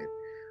 Lane, and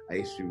I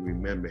used to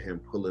remember him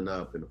pulling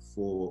up in a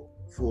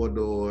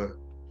four-door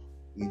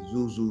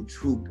Isuzu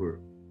Trooper,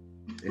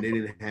 and they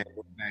didn't have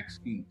no back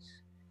seats.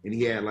 And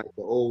he had like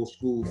the old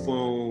school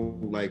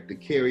phone, like the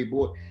carry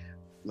board,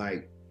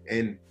 like.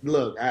 And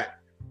look,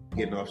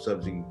 getting off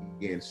subject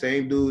again.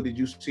 Same dude that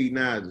you see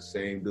now is the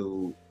same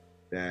dude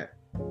that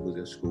was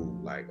in school.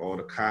 Like all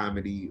the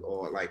comedy,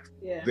 or like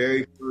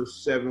very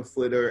first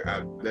 7-footer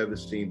I've ever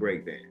seen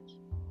breakdance.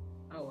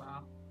 Oh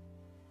wow.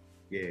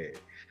 Yeah,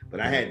 but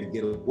I had to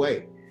get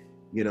away,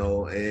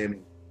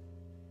 and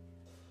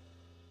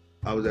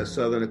I was at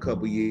Southern a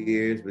couple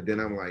years, but then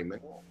I'm like, man,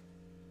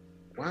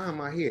 why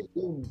am I here?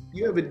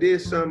 You ever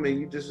did something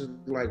and you just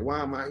like, why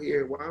am I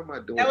here? Why am I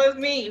doing that? Was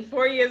me.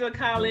 4 years of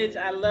college.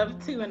 I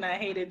loved 2 and I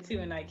hated 2,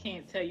 and I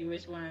can't tell you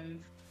which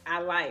ones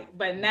I like.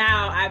 But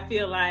now I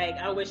feel like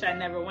I wish I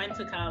never went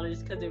to college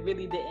because it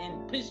really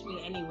didn't push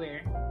me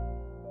anywhere.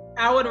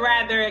 I would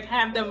rather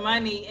have the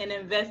money and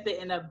invest it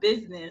in a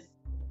business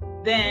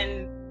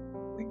than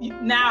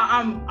now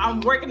I'm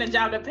working a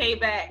job to pay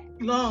back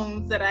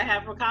loans that I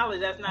have for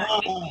college. That's not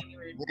getting me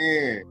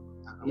anywhere.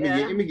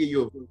 Man, let me give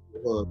you a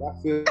hug. I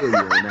feel you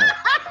on that.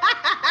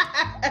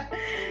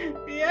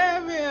 Yeah,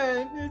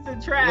 man, it's a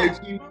trap.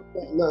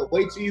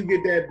 Wait till you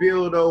get that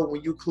bill though.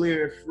 When you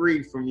clearing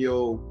free from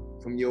your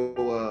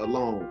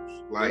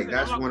loans, like Listen,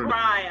 that's I'm one of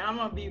I'm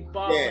gonna be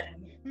balling.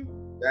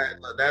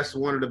 That's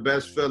one of the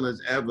best feelings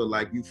ever.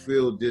 Like you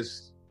feel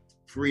just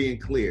free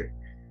and clear.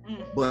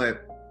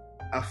 But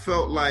I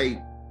felt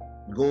like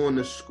going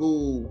to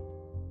school.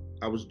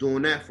 I was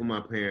doing that for my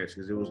parents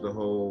because it was the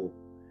whole.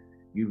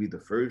 You be the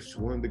first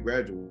one to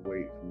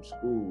graduate from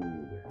school,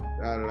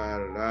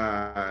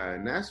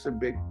 and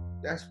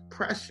that's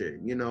pressure.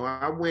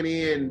 I went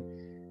in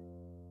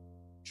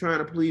trying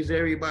to please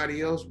everybody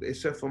else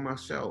except for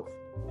myself.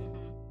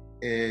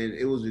 And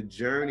it was a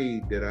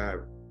journey that I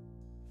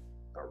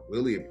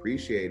really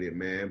appreciated,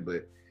 man.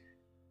 But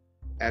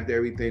after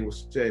everything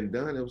was said and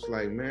done, it was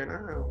like, man,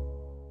 I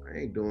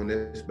ain't doing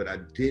this. But I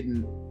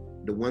didn't.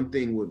 The one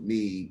thing with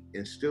me,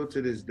 and still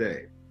to this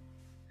day,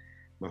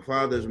 my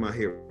father's my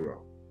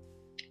hero.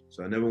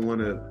 So I never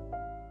want to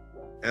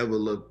ever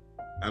look.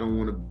 I don't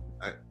want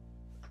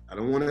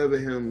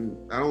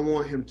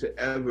him to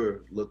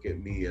ever look at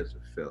me as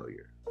a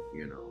failure.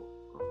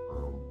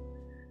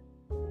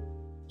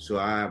 So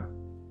I,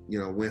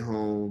 went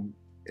home,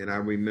 and I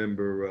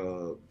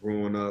remember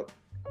growing up,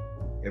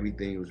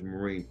 everything was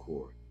Marine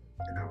Corps,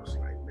 and I was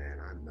like,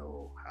 man, I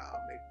know how to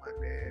make my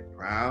dad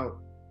proud.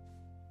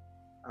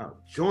 I'll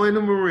join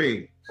the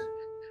Marines.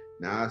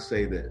 Now I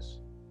say this.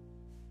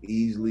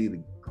 Easily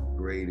the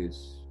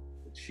greatest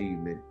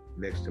achievement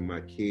next to my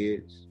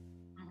kids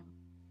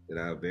that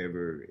I've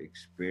ever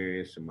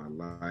experienced in my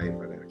life.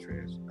 I got a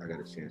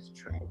chance to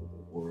travel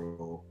the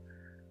world,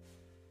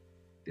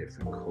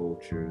 different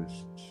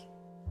cultures.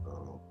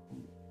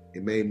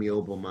 It made me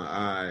open my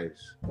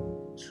eyes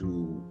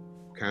to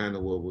kind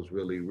of what was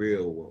really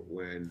real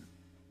when,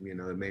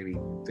 it made me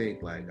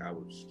think like I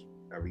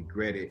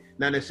regretted,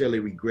 not necessarily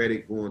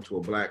regretted going to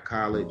a black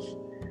college,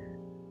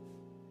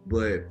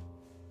 but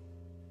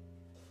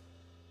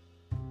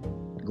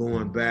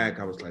going back,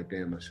 I was like,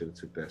 damn, I should have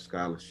took that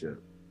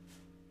scholarship.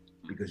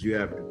 Because you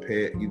got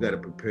to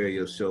prepare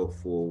yourself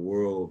for a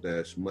world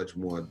that's much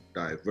more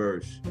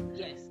diverse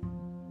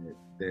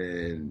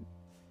than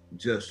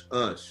just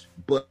us,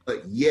 but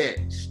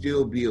yet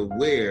still be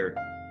aware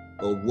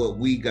of what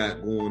we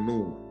got going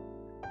on.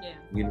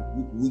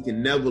 We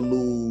can never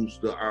lose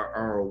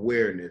our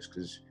awareness,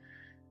 because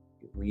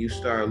when you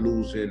start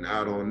losing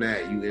out on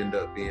that, you end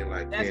up being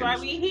like. That's why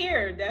we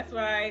here. That's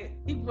why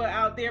people are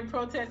out there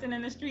protesting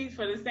in the streets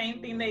for the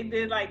same thing they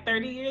did like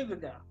 30 years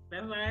ago.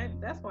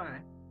 That's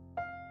why.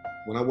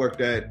 When I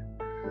worked in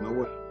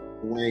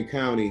Wayne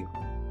County,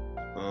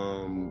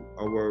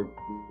 I worked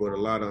with a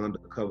lot of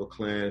undercover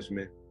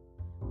Klansmen.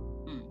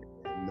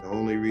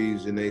 only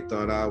reason they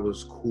thought I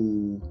was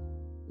cool,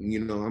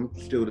 I'm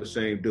still the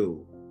same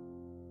dude.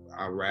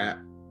 I rap.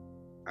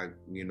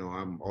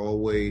 I'm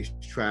always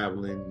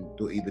traveling,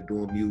 either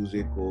doing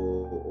music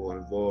or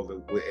involved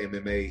with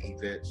MMA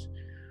events.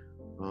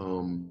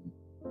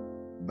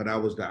 But I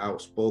was the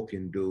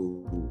outspoken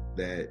dude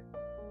that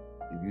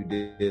if you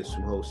did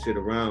some whole shit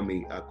around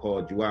me, I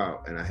called you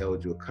out and I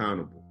held you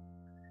accountable.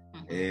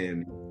 Mm-hmm.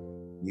 And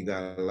you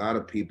got a lot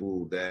of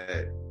people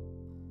that,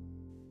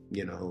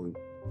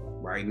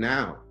 right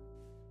now,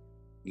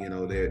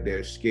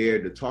 they're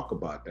scared to talk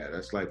about that.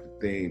 That's like the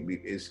thing.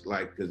 It's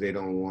like because they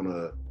don't want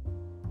to,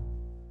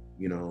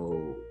 they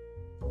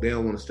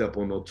don't want to step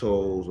on no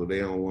toes or they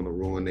don't want to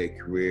ruin their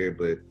career.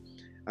 But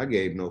I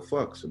gave no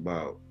fucks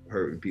about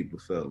hurting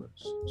people's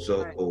feelings.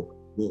 So right.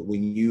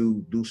 When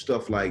you do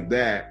stuff like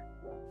that,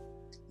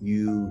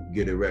 you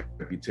get a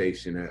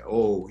reputation that,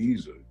 oh,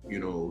 he's an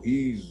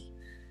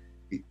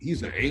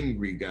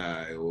angry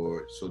guy,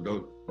 or so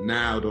don't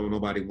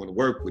nobody want to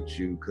work with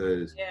you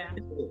because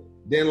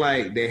then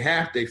like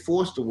they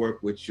forced to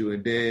work with you,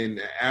 and then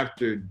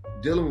after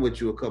dealing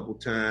with you a couple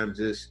times,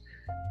 it's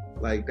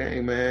like,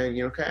 dang man,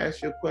 can I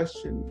ask you a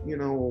question?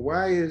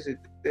 Why is it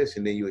this?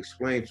 And then you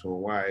explain to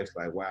them why. It's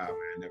like, wow,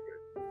 man,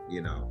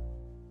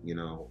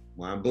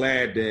 well, I'm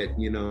glad that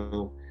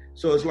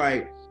So it's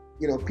like,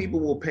 people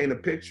will paint a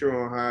picture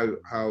on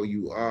how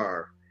you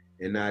are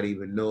and not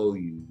even know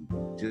you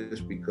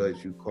just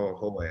because you call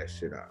whole ass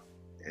shit out.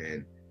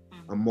 And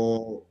I'm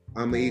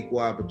an equal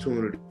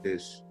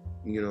opportunist,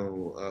 I'm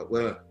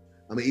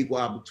an equal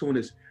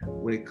opportunist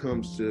when it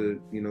comes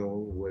to,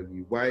 whether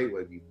you white,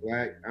 whether you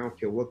black, I don't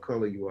care what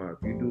color you are.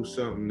 If you do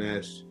something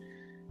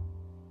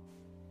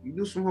you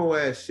do some whole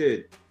ass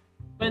shit.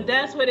 But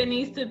that's what it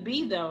needs to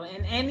be though.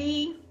 In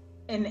any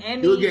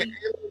You'll get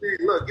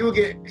alienated. Look, you'll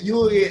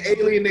get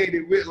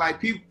alienated with like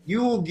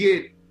people.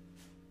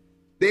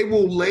 They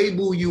will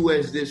label you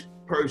as this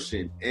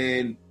person,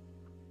 and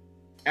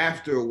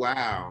after a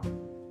while,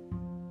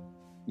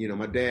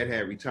 my dad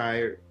had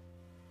retired,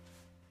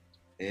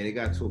 and it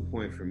got to a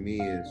point for me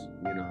is,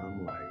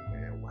 I'm like,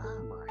 man, why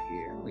am I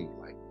here? I ain't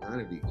like none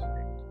of these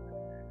things,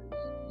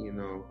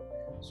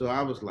 So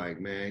I was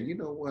like, man, you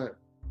know what?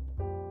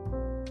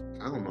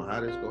 I don't know how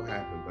this gonna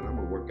happen, but I'm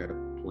gonna work out a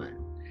plan.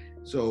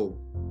 So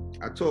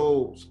I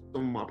told some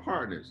of my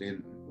partners,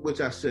 and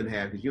which I shouldn't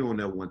have, because you don't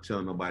ever want to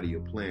tell nobody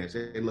your plans.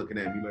 They're looking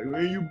at me like,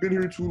 man, you've been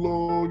here too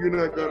long. You're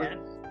not gonna. Yeah.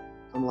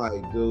 I'm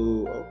like,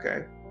 dude,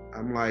 okay.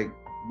 I'm like,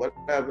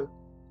 whatever.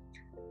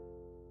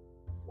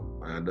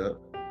 Wind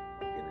up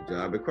getting a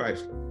job at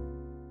Chrysler.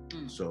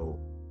 So,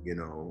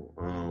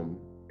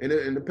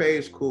 and the pay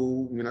is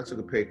cool. I took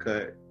a pay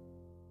cut,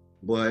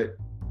 but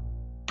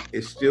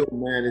it still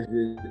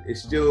manages. It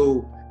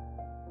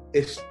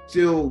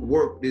still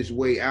worked its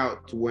way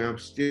out to where I'm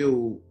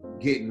still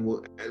getting.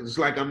 It's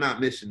like I'm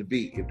not missing the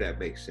beat, if that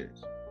makes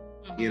sense.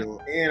 Mm-hmm.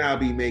 And I'll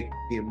be making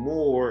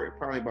more,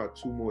 probably about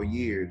 2 more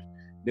years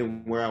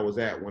than where I was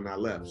at when I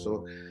left.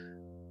 So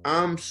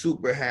I'm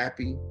super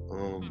happy.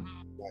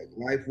 Like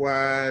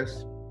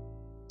life-wise,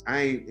 I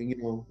ain't,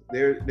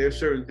 there's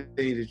certain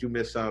things that you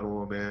miss out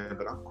on, man,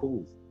 but I'm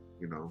cool,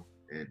 and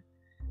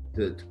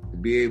to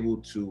be able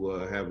to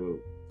have a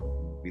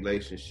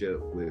relationship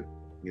with,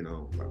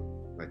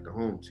 like the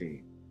home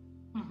team.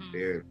 Mm-hmm.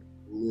 They're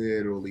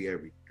literally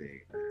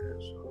everything, man.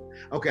 So,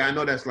 okay, I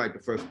know that's like the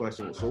first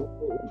question. So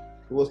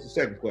what's the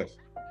second question?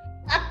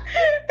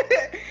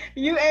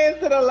 You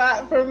answered a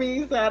lot for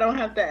me, so I don't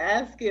have to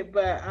ask it,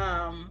 but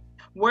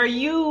were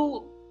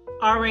you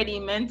already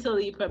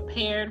mentally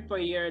prepared for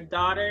your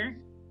daughter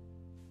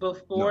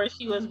before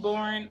she was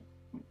born?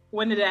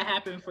 When did that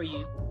happen for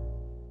you?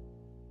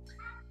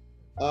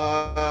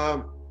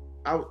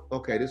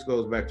 Okay, this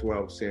goes back to what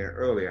I was saying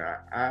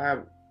earlier. I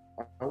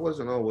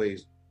wasn't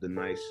always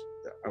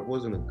I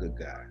wasn't a good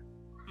guy.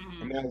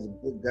 Mm-hmm. I mean, I was a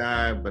good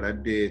guy, but I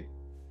did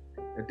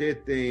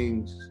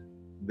things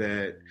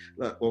that,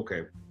 look,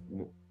 okay,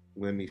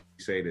 let me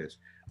say this.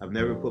 I've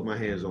never put my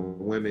hands on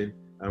women.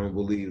 I don't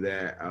believe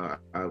that.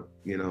 I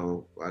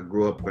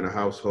grew up in a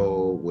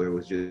household where it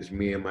was just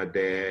me and my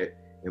dad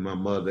and my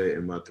mother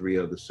and my 3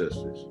 other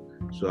sisters.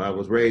 So I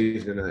was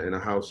raised in a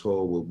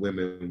household with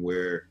women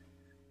where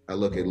I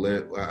look at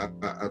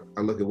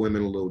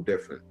women a little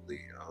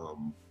differently.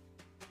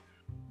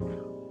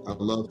 I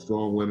love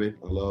strong women.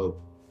 I love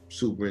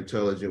super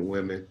intelligent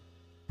women.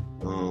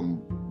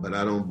 But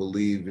I don't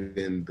believe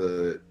in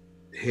the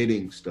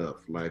hitting stuff.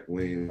 Like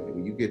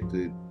when you get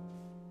to,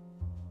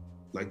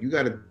 like, you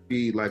got to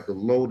be like a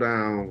low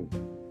down,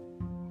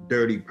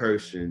 dirty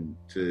person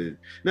to.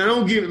 Now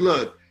don't give it.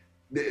 Look,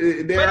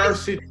 there are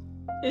situations.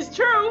 It's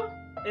true.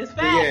 It's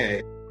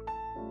fact.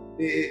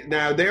 Yeah.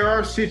 Now there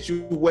are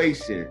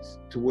situations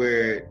to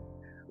where,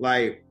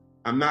 like,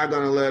 I'm not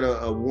gonna let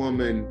a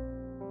woman,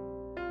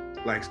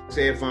 like,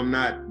 say if I'm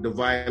not the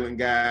violent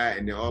guy,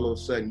 and then all of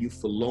a sudden you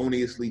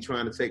feloniously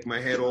trying to take my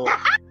head off.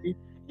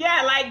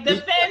 Yeah, like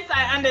defense,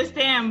 I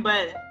understand,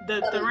 but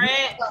the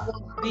threat,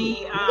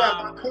 you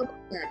gotta come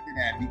back to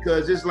that,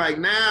 because it's like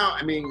now.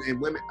 I mean, and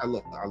women,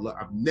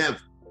 I've never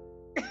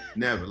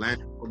Never.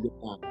 Lando don't get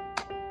on.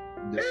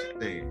 I'm just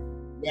saying.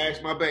 You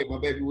ask my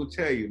baby will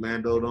tell you,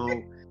 Lando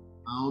I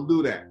don't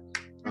do that.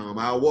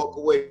 I'll walk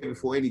away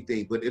before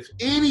anything. But if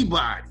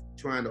anybody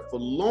trying to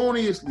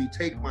feloniously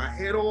take my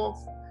head off,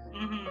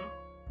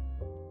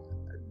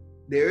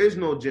 there is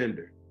no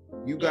gender.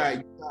 You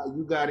got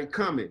it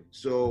coming.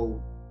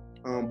 So,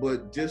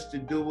 but just to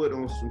do it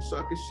on some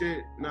sucker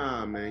shit,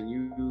 nah, man.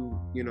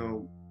 You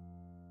know,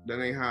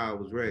 that ain't how I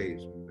was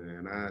raised,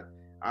 man.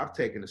 I've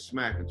taken a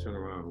smack and turned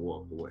around and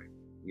walked away.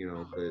 You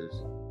know,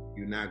 because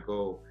you're not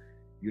go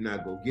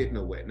get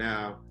nowhere.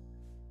 Now,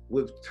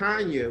 with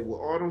Tanya, with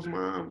Autumn's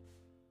mom,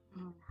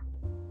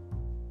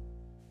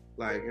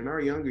 like in our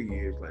younger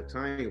years, like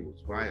Tanya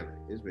was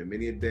violent. There's been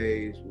many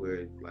days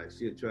where like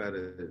she'd try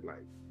to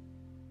like,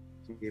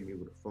 she hit me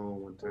with a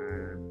phone one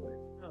time. Like,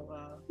 oh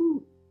wow.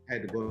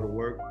 Had to go to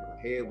work. My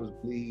head was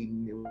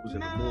bleeding. It was in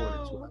the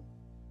morning, so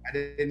I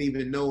didn't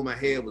even know my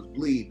head was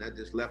bleeding. I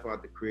just left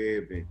out the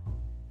crib and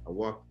I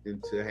walked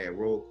into, I had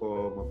roll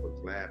call.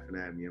 Motherfuckers laughing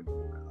at me. I'm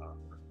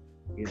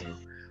like, you know.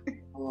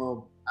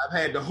 I've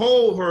had to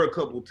hold her a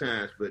couple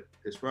times, but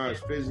as far as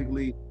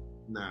physically,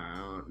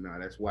 nah,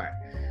 that's whack.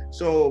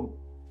 So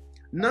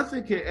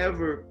nothing can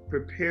ever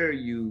prepare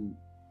you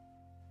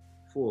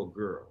for a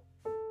girl.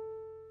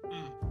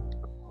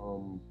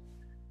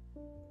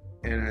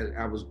 And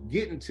I was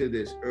getting to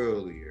this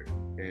earlier,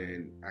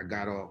 and I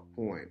got off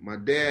point. My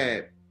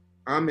dad,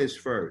 I'm his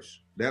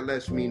first. That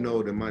lets me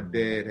know that my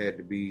dad had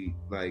to be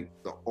like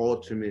the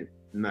ultimate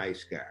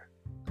nice guy.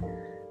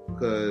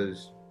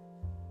 Because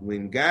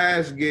when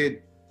guys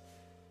get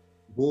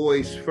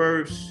boys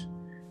first,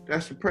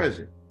 that's a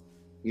present.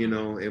 You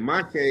know, in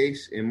my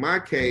case, and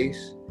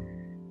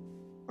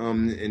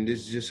this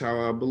is just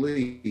how I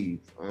believe,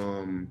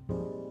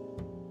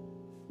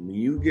 when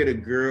you get a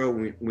girl,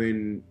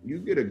 when you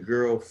get a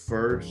girl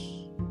first,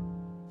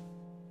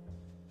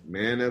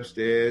 man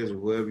upstairs or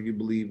whoever you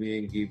believe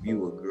in give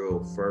you a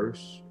girl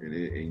first, and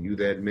you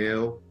that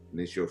male, and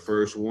it's your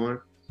first one,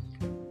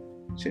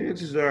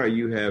 chances are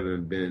you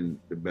haven't been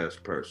the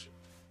best person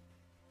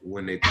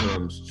when it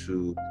comes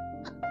to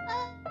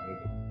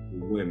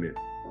women.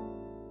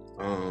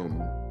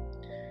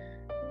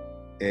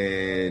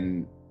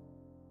 And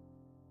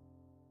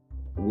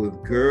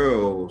with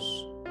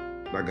girls,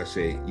 like I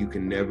said, you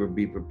can never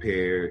be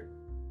prepared.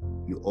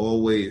 You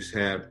always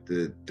have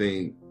to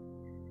think,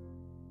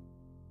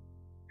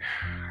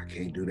 I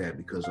can't do that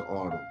because of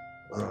Autumn.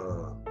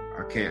 I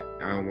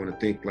don't want to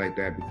think like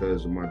that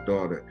because of my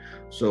daughter.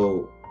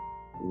 So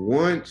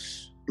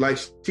once, like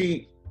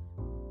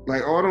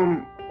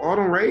Autumn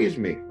raised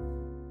me.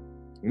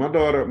 My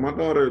daughter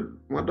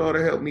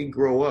helped me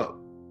grow up.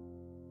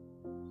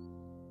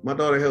 My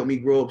daughter helped me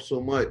grow up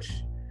so much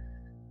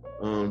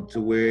to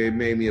where it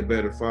made me a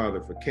better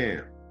father for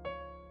Cam.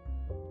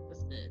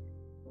 That's good.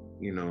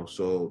 You know,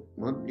 so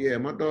my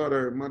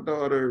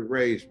daughter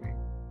raised me.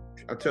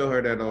 I tell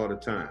her that all the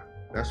time.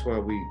 That's why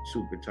we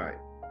super tight.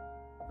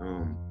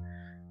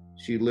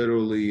 She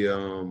literally,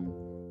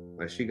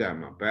 like she got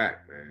my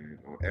back, man,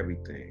 on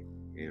everything.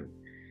 And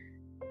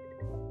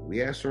we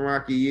had some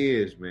rocky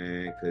years,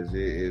 man, because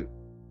it,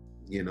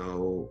 you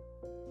know,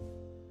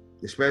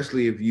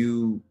 especially if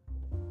you,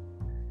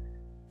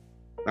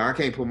 I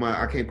can't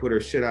put her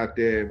shit out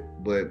there,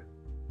 but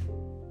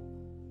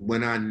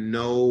when I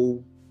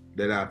know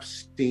that I've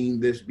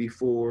seen this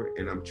before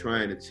and I'm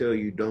trying to tell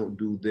you don't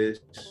do this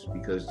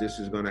because this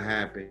is gonna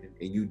happen,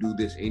 and you do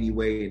this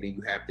anyway, and then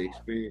you have to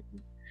experience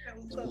it.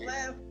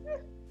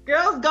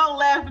 Girls gonna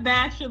laugh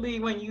naturally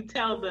when you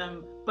tell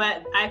them,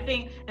 but I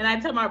think, and I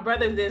tell my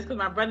brother this because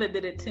my brother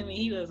did it to me.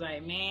 He was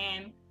like,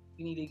 "Man,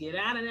 you need to get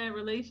out of that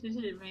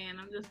relationship, man."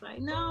 I'm just like,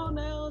 no.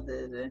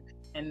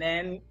 And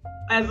then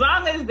as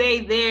long as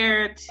they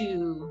there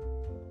to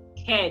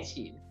catch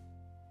you,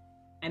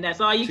 and that's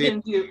all you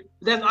can do.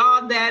 That's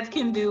all dads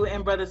can do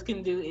and brothers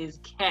can do is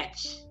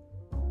catch,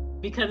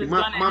 because it's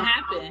gonna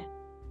happen.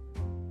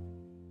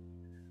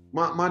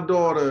 My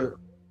daughter,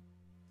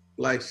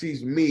 like,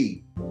 she's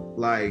me.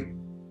 Like,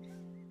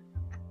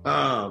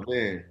 oh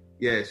man,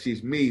 yeah,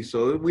 she's me.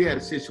 So we had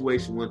a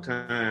situation one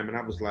time, and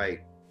I was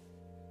like,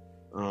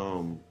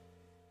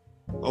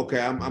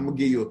 okay, I'm gonna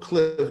give you a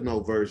Cliff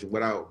Note version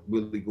without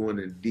really going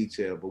into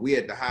detail. But we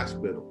at the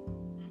hospital,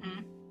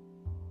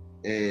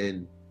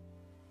 and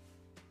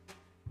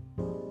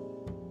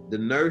the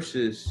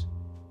nurses,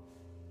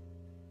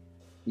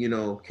 you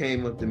know,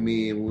 came up to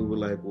me and we were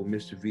like, "Well,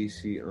 Mr.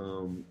 VC,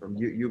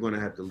 you're gonna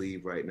have to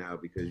leave right now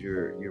because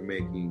you're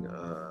making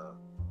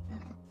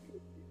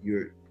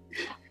you're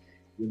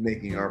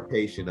making our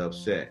patient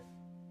upset."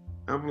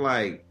 I'm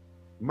like,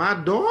 "My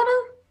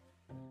daughter?"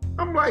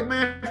 I'm like,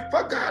 "Man,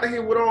 fuck out of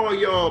here with all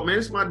y'all, man.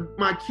 It's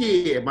my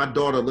kid." My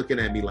daughter looking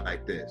at me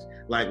like this.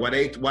 Like, while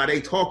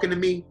they talking to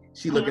me,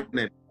 she looking at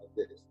me like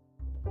this.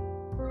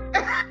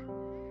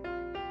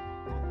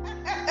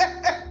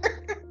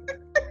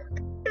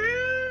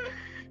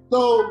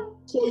 So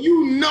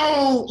you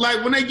know,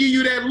 like, when they give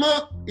you that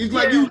look, it's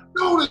like, you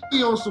know that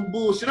she on some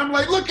bullshit. I'm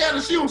like, look at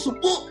her, she on some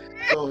bull.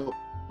 So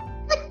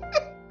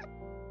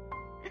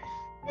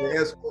They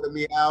escorted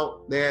me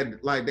out. They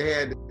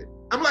had.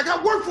 I'm like,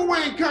 I work for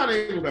Wayne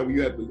County. He was like, well,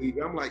 you have to leave.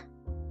 I'm like,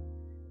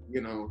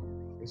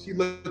 and she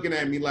looking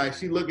at me like,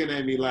 she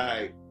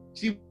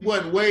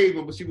wasn't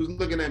waving, but she was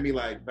looking at me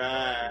like,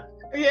 bye.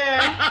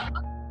 Yeah.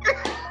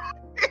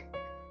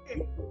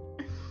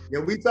 Yeah,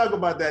 we talk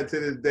about that to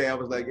this day. I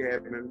was like, yeah,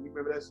 man, you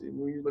remember that shit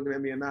when you looking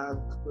at me in the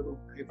hospital?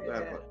 I ain't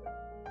forgot about that.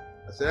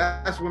 I said,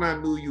 that's when I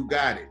knew you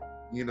got it.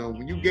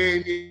 When you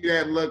gave me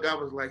that look, I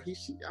was like,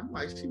 I'm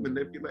like, she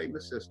manipulating the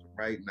system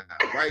right now,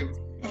 right?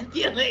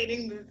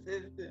 Manipulating the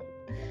system.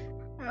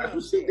 That's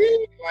what she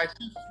did. Like,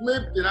 she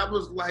flipped it. I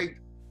was like,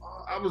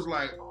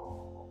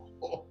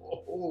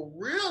 oh,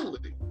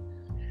 really?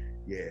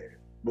 Yeah.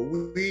 But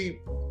me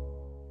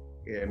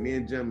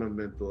and Jim have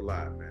been through a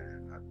lot,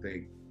 man. I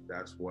think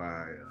that's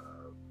why,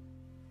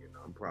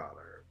 I'm proud of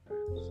her,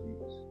 man.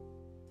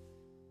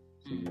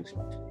 She's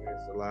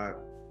experienced a lot,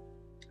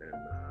 and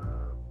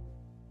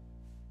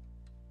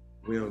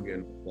we don't get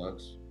no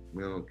fucks.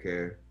 We don't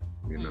care,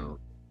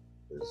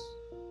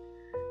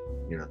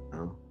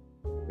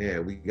 yeah,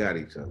 we got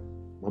each other.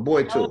 My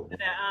boy too.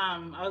 I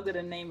was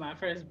gonna name my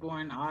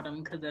firstborn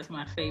Autumn because that's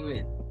my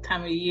favorite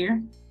time of year.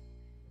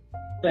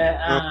 But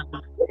I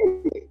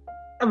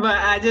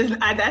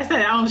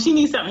said, she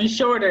needs something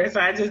shorter, so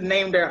I just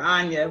named her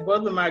Anya.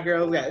 Both of my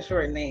girls got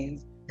short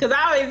names because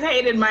I always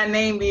hated my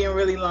name being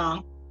really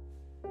long.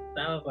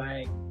 So I was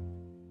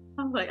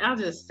like, I'll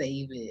just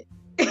save it.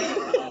 But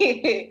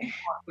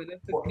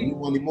it's okay. You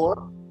want any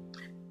more?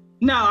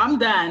 No, I'm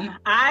done.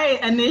 I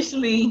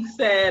initially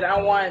said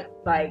I want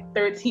like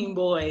 13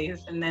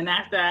 boys, and then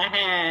after I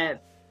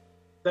had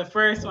the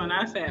first one,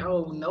 I said,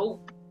 oh,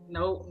 nope.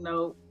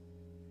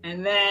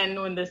 And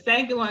then when the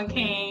second one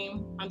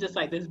came, I'm just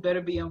like, this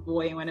better be a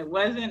boy. And when it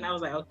wasn't, I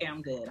was like, okay,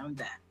 I'm good. I'm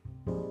done.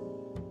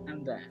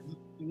 I'm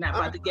not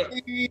about to get...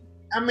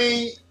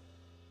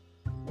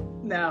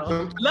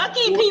 No.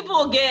 Lucky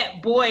people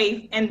get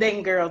boys and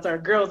then girls, or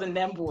girls and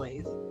then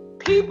boys.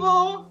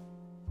 People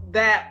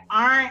that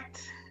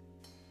aren't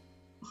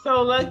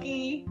so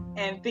lucky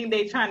and think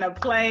they trying to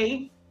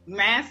play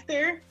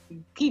master,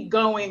 keep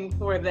going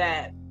for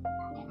that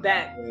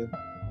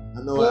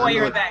boy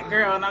or that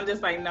girl, and I'm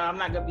just like, no, I'm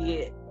not gonna be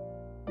it.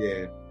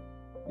 Yeah.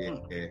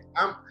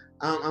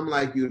 I'm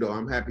like you though.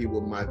 I'm happy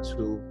with my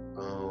two.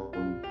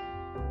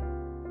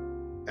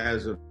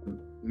 As a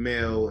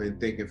male and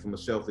thinking from a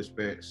selfish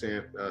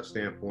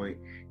standpoint,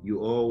 you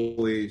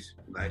always,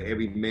 like,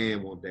 every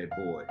man want that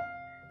boy.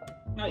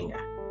 Oh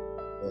yeah.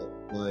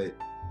 But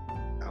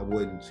I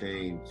wouldn't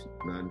change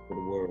nothing for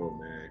the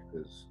world, man,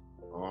 because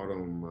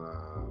Autumn,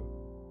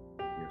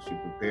 she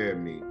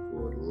prepared me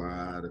for a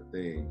lot of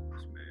things,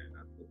 man.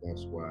 I think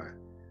that's why.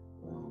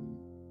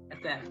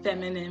 That's that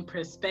feminine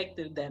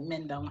perspective that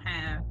men don't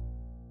have.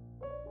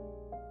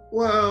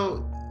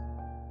 Well,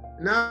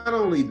 not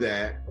only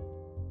that,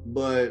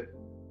 but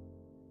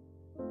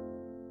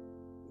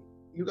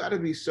you got to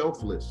be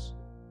selfless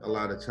a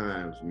lot of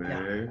times,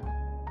 man.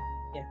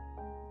 Yeah.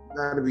 You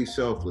got to be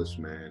selfless,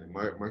 man.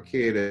 My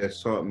kid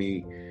has taught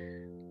me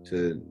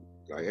to,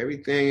 like,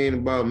 everything ain't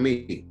about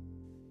me.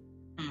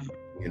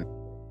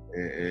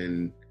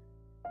 And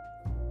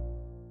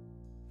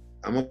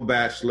I'm a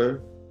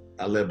bachelor.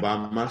 I live by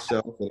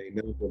myself, and they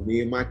know for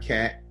me and my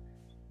cat.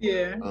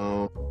 Yeah.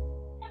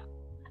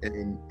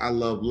 And I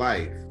love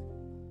life,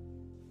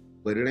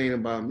 but it ain't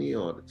about me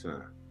all the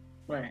time.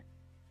 Right.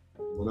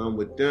 When I'm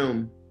with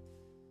them,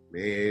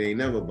 man, it ain't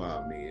never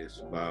about me. It's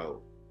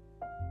about,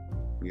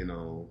 you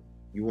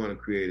want to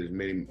create as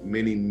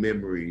many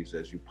memories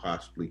as you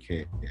possibly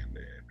can,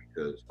 man,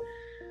 because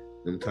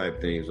them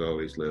type things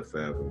always live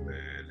forever,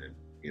 man. And,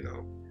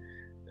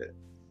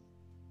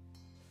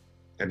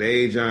 at the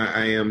age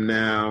I am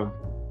now,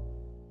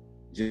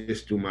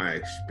 just through my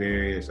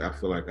experience, I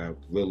feel like I've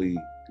really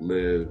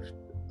lived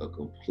a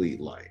complete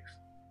life.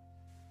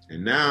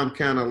 And now I'm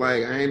kind of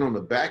like, I ain't on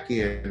the back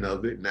end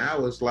of it.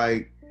 Now it's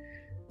like,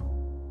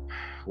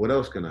 what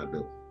else can I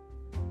do?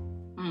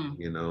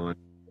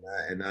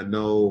 And I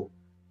know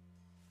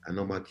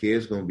my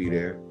kid's gonna be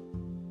there.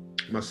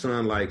 My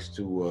son likes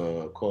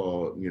to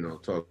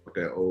talk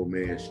that old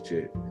man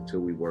shit until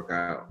we work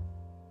out.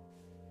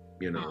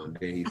 And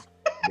then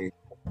he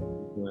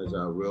runs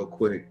out real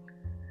quick.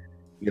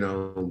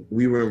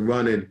 We were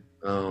running.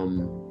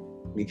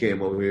 He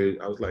came over here.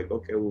 I was like,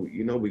 okay, well,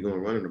 we're gonna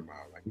run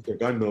tomorrow. Like, he's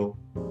like, I know,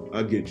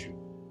 I'll get you.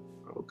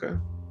 Okay,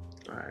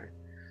 all right.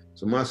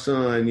 So my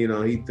son,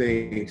 he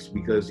thinks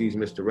because he's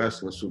Mr.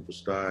 Wrestling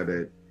Superstar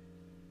that,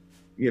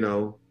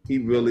 he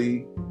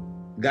really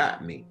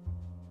got me.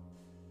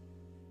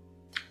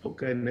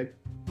 Okay, Nick.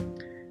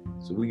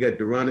 So we get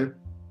to running,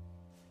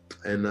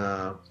 and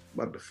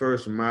about the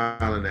first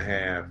mile and a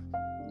half,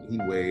 he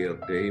way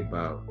up there,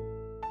 about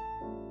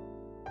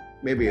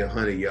maybe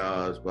 100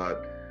 yards,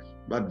 about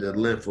the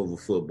length of a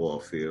football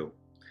field.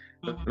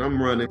 And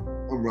I'm running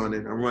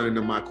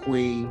to my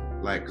Queen,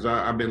 like, because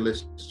I've been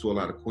listening to a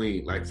lot of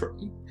Queen, like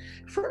Freddie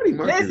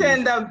Mercury.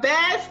 Listen, the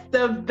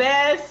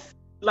best,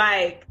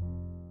 like,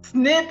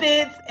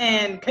 snippets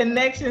and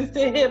connections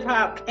to hip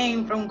hop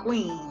came from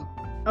Queen.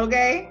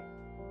 Okay?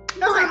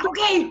 I was like,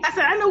 okay. I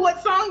said, I know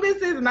what song this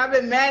is, and I've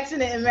been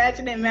matching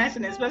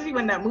it, especially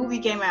when that movie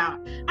came out.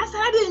 I said,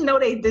 I didn't know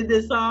they did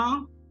this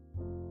song.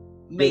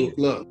 Amazing.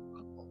 Look,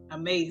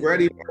 amazing.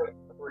 Freddie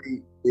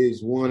Mercury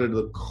is one of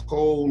the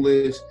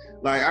coolest.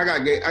 Like I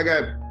got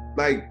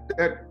like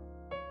that.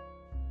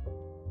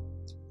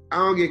 I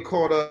don't get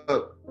caught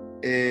up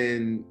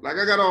in, like,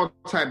 I got all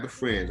type of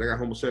friends. I got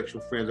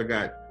homosexual friends. I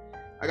got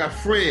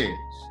friends.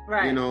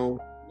 Right. You know,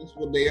 that's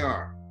what they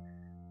are.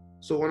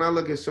 So when I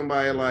look at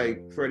somebody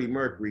like Freddie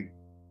Mercury,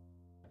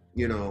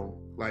 you know,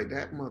 like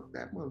that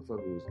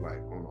motherfucker was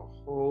like on a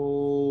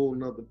whole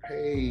nother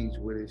page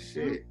with his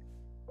shit,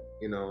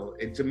 you know,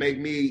 and to make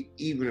me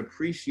even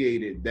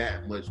appreciate it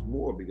that much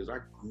more because I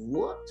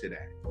grew up to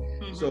that.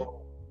 Mm-hmm.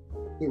 So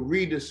to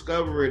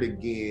rediscover it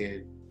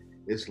again,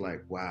 it's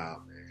like,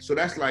 wow, man. So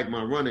that's like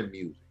my running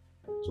music.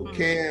 So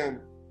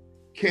Cam,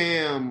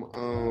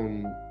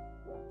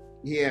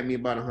 he had me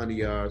about 100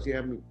 yards. He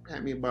had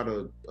me about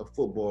a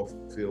football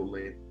field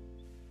length.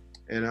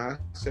 And I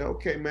said,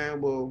 okay, man,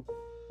 well,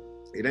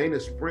 it ain't a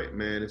sprint,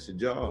 man. It's a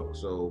jog.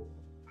 So,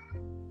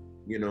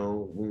 you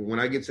know, when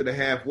I get to the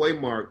halfway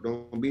mark,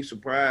 don't be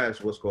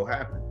surprised what's going to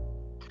happen.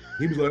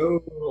 He was like,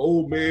 oh,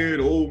 old man.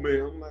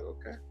 I'm like,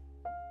 okay.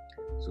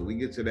 So we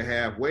get to the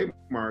halfway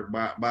mark.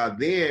 By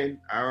then,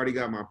 I already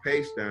got my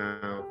pace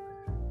down.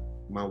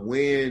 My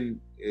wind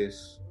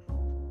is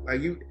I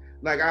don't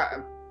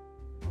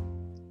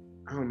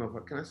know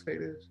can I say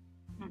this?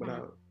 Mm-hmm.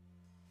 But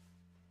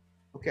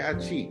I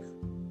chief.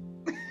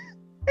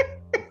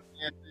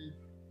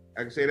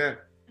 I can say that?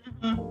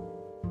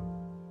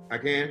 Mm-hmm. I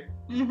can?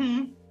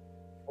 Mm-hmm.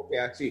 Okay,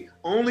 I chief.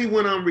 Only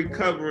when I'm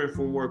recovering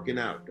from working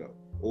out though.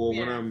 Or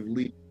when I'm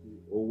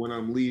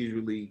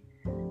leisurely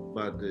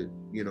about to,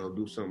 you know,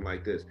 do something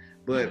like this.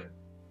 But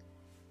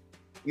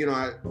you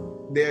know,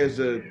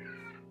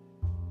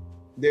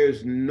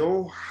 there's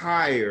no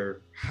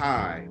higher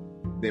high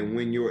than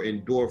when your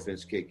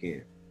endorphins kick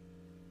in.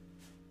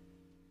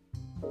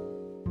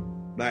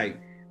 Like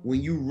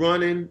when you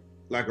running,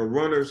 like a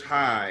runner's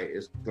high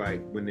is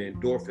like when the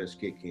endorphins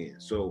kick in.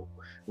 So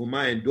when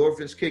my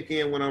endorphins kick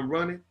in when I'm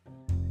running,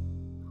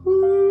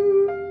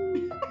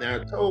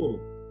 now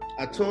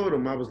I told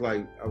him, I was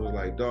like,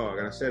 dog,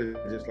 and I said it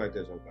just like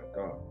this. I was like,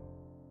 dog.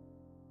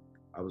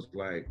 I was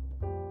like,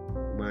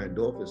 my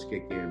endorphins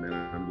kick in, man.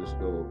 I'm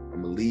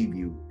gonna leave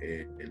you,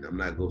 and I'm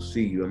not gonna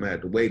see you. I'm gonna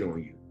have to wait on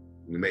you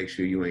to make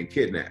sure you ain't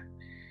kidnapped.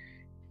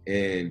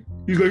 And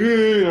he's like,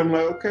 yeah. I'm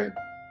like, okay.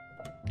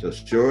 So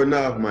sure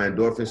enough, my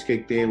endorphins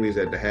kicked in. We was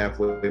at the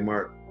halfway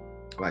mark,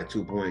 like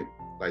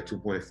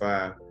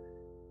 2.5,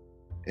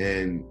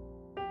 and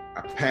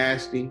I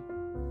passed him.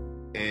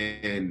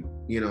 And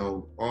you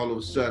know, all of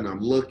a sudden I'm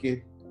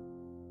looking,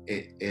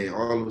 and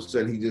all of a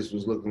sudden he just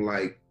was looking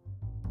like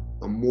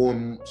a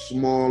more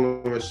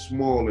smaller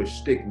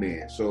stick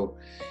man. So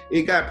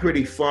it got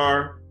pretty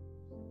far,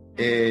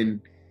 and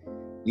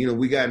you know,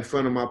 we got in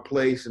front of my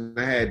place, and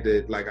I had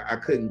to, like, I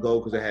couldn't go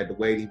because I had to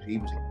wait. He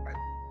was like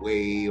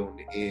way on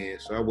the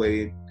end, so I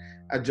waited.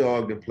 I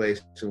jogged in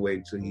place and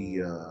waited till he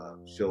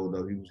showed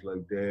up. He was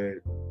like, Dad,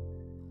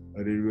 I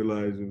didn't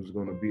realize it was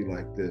gonna be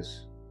like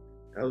this.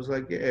 I was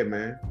like, yeah,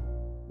 man,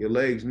 your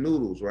legs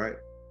noodles, right?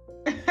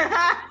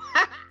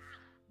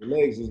 Your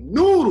legs is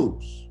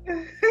noodles.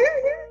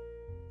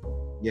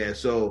 Yeah,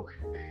 so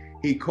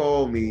he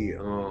called me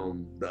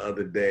the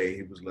other day.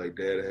 He was like,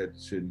 Dad, I had to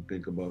sit and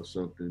think about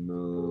something.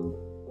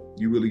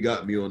 You really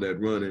got me on that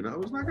run. And I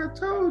was like, I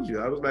told you.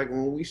 I was like,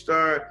 when we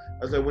start,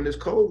 I was like, when this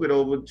COVID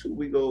over too,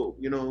 we go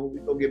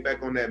get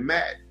back on that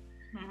mat.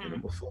 Mm-hmm. And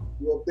I'm gonna fuck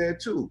you up there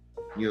too.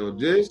 You know,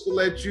 just to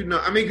let you know.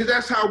 I mean, because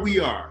that's how we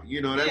are.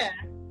 You know, that's,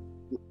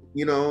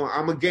 you know,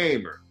 I'm a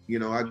gamer. You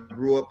know, I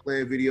grew up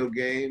playing video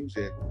games,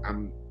 and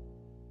I'm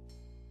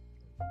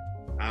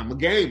a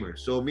gamer.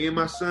 So me and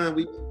my son,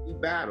 we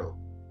battle,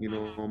 you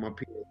know, on my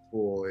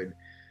PS4, and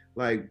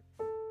like,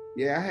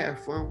 yeah, I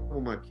have fun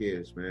with my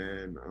kids,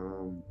 man.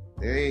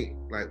 They ain't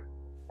like,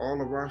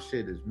 all of our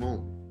shit is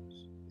moments,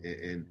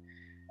 and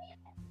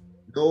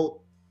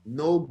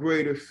no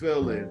greater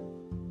feeling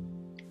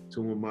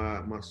to when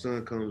my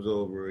son comes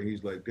over and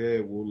he's like,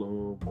 Dad,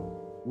 well,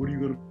 what are you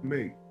gonna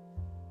make?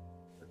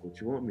 Like, what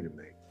you want me to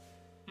make?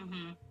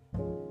 Mm-hmm.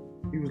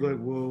 He was like,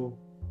 well,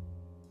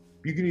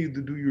 you can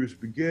either do your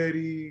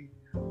spaghetti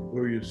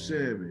or your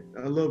salmon.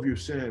 I love your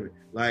salmon.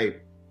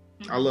 Like,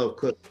 I love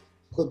cooking.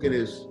 Cooking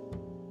is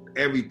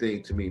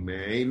everything to me,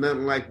 man. Ain't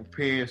nothing like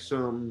preparing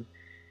something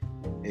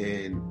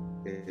and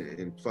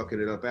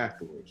fucking it up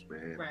afterwards,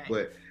 man. Right.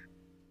 But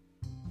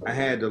I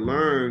had to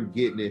learn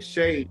getting in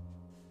shape,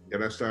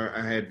 and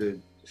I had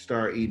to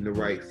start eating the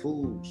right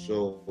food.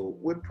 So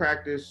with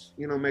practice,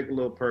 you know, make a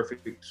little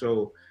perfect.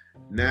 So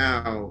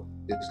now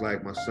it's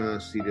like my son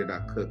see that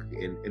I cook,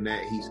 and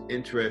that he's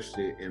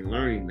interested in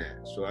learning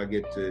that. So I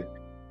get to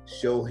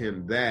show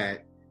him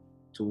that,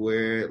 to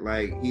where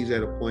like he's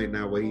at a point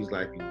now where he's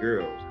liking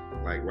girls.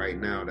 Like right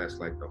now, that's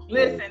like the whole.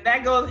 Listen,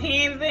 that goes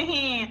hands in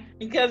hand,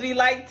 because we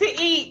like to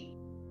eat.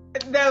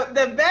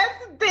 The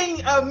best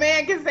thing a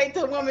man can say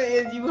to a woman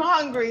is, "You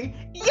hungry?"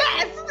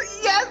 Yes,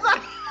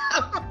 I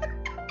am.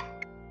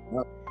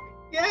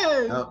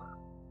 Yes.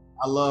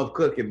 I love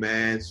cooking,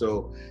 man.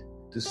 So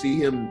to see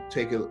him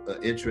take an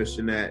interest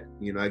in that,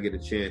 I get a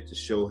chance to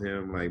show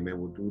him, like, man,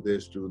 we'll do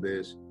this,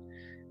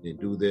 and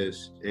do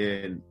this,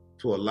 and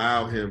to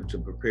allow him to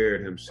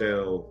prepare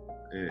himself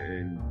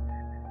and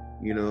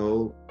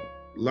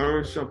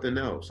learn something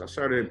else. I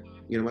started,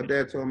 my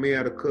dad taught me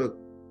how to cook.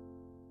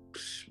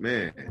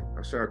 Man,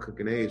 I started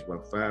cooking eggs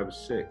about 5 or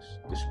 6,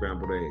 just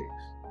scrambled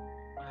eggs.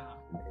 Wow.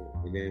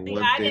 And then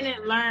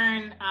didn't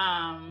learn,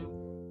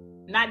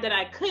 not that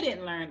I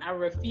couldn't learn, I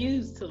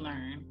refused to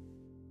learn,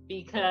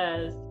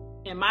 because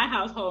in my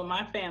household,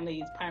 my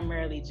family is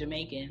primarily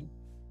Jamaican.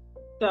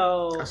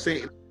 So I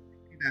see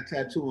that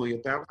tattoo on your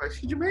thigh. I was like,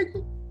 she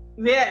Jamaican?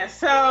 Yeah,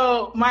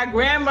 so my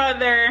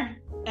grandmother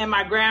and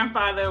my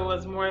grandfather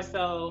was more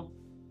so,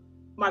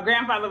 my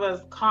grandfather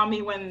was call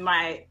me when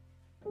my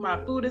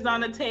food is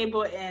on the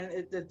table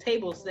and the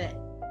table set.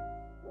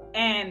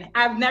 And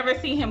I've never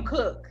seen him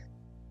cook.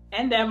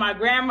 And then my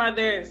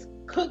grandmother's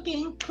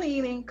cooking,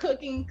 cleaning.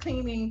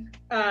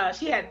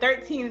 She had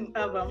 13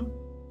 of them.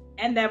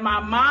 And then my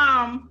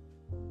mom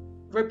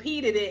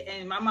repeated it,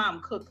 and my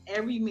mom cooked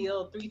every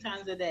meal 3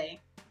 times a day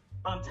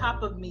on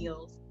top of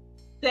meals,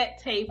 set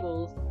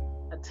tables,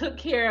 took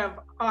care of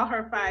all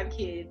her 5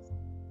 kids.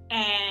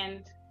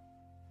 And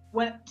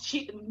when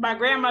my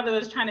grandmother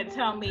was trying to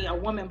tell me a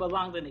woman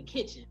belongs in the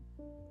kitchen.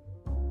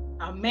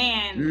 A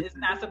man is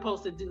not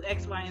supposed to do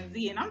X, Y, and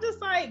Z. And I'm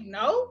just like,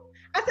 no.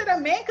 I said a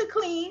man could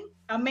clean.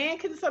 A man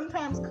can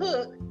sometimes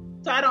cook.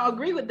 So I don't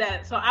agree with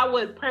that. So I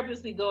would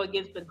purposely go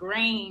against the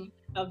grain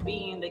of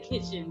being in the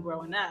kitchen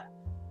growing up.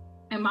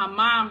 And my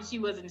mom, she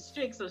wasn't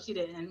strict, so she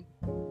didn't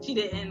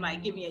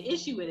like give me an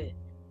issue with it.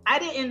 I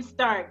didn't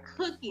start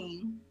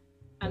cooking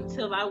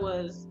until I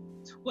was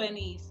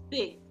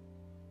 26,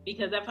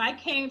 because if I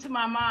came to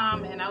my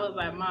mom and I was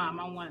like, Mom,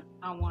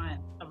 I want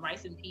some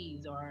rice and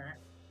peas, or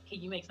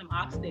can you make some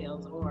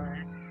oxtails,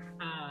 or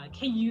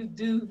can you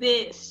do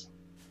this?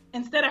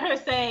 Instead of her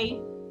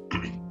say,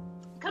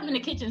 come in the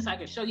kitchen so I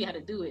can show you how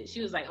to do it, she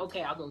was like,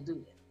 okay, I'll go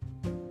do it.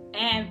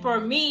 And for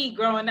me,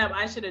 growing up,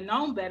 I should have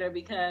known better,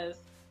 because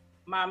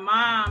my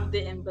mom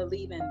didn't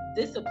believe in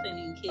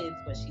disciplining kids,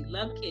 but she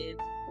loved kids.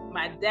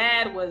 My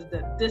dad was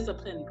the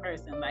disciplined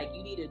person. Like,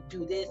 you need to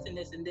do this and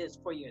this and this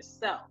for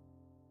yourself.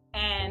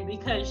 And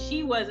because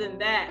she wasn't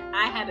that,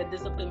 I had to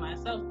discipline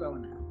myself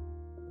growing up.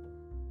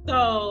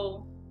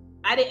 So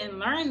I didn't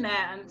learn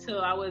that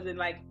until I was in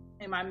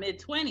my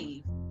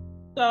mid-20s.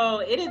 So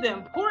it is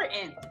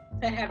important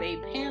to have a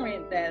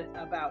parent that's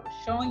about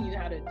showing you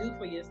how to do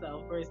for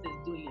yourself versus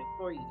doing it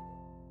for you.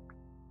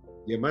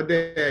 Yeah, my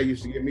dad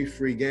used to give me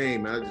free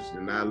game. I just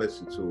did not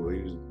listen to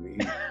it.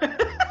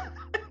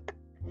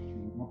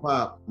 My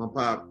pop,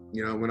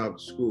 I went off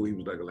to school. He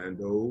was like,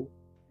 Orlando,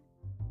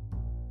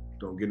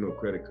 don't get no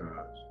credit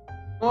cards.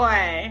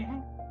 Boy.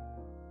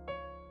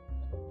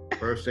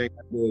 First thing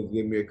I did was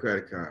give me a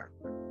credit card.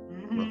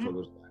 Motherfucker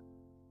was like,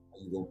 how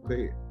you gonna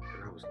pay it?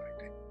 And I was like,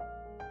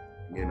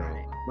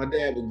 my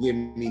dad would give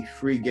me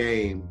free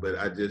game, but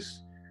I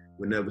just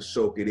would never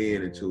soak it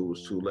in until it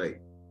was too late.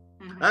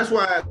 That's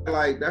why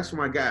that's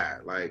my guy.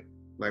 Like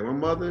my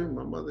mother,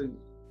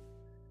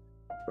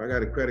 if I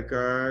got a credit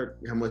card,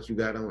 how much you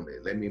got on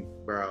it? Let me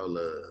borrow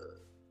love.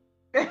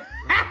 Get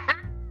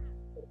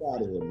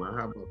out of here, man.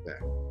 How about that?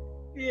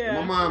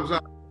 Yeah. My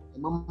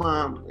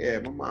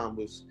mom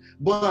was,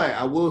 but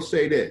I will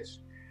say this.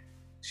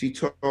 She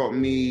taught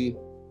me,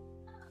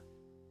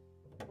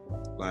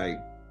 I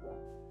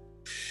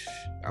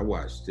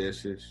washed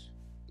dishes.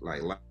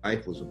 Like,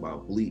 life was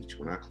about bleach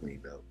when I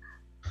cleaned up.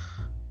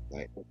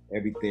 Like,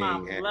 everything.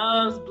 Mom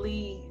loves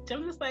bleach.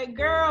 I'm just like,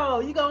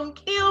 girl, you gonna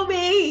kill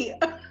me.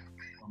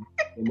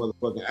 The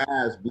motherfucking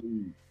eyes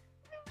bleed.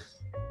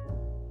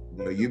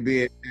 You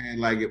being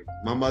like,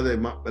 my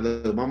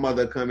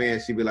mother come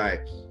in, she be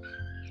like,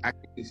 I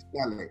can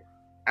smell it.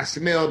 I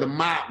smell the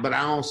mop, but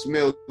I don't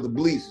smell the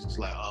bleach. It's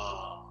like,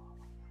 oh.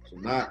 So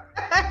now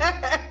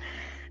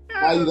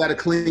you gotta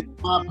clean the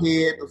mop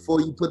head before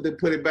you put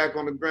it back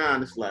on the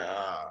ground. It's like,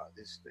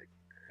 this thing.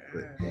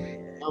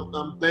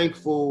 I'm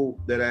thankful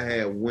that I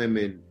had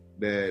women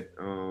that,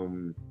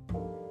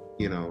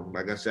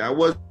 like I said, I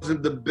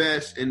wasn't the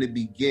best in the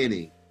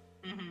beginning.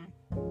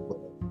 But,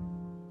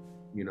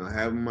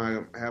 having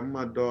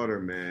my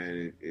daughter,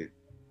 man,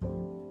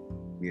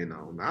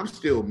 I'm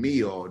still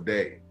me all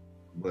day,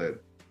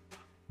 but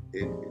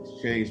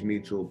it's changed me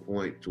to a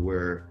point to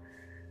where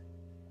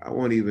I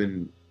won't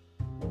even,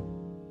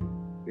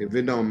 if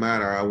it don't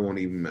matter, I won't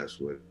even mess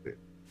with it.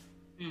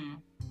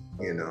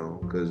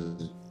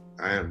 Because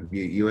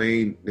you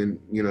ain't in,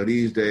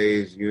 these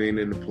days, you ain't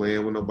into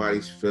playing with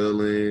nobody's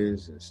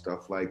feelings and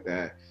stuff like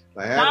that.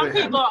 Some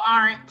people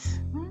aren't.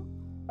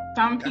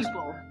 Some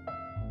people.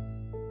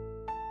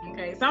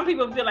 Okay. Some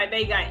people feel like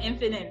they got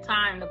infinite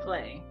time to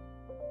play.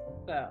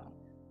 So.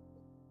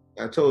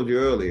 I told you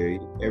earlier,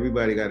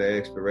 everybody got an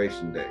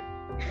expiration date.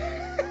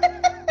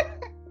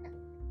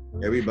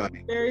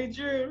 Everybody. Very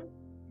true.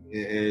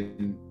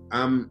 And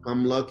I'm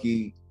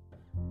lucky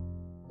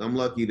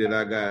that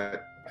I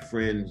got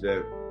friends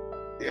that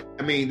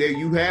I mean,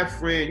 you have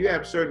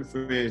certain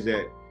friends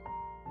that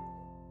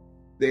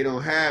they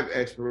don't have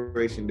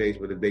expiration dates,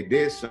 but if they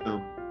did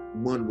something,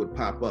 one would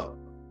pop up.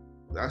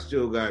 I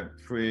still got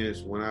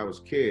friends when I was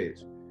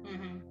kids,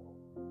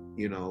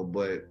 you know,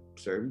 but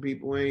certain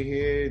people ain't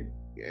here.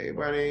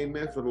 Everybody ain't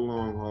meant for the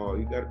long haul.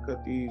 You gotta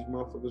cut these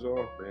motherfuckers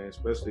off, man.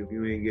 Especially if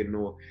you ain't getting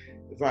on.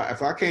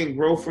 If I can't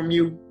grow from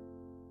you,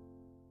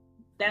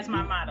 that's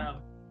my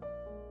motto.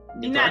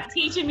 You're not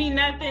teaching me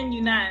nothing.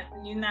 You're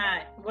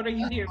not. What are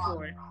you here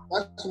for?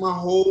 That's my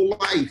whole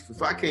life.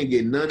 If I can't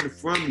get nothing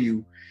from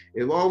you,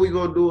 if all we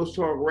gonna do is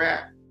talk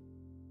rap.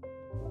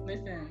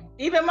 Listen,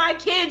 even my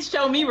kids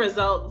show me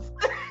results.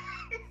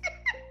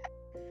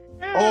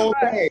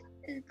 Okay.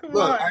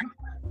 Look,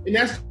 and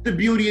that's the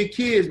beauty of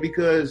kids,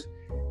 because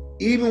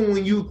even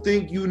when you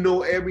think you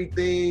know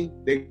everything,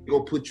 they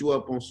go put you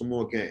up on some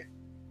more game.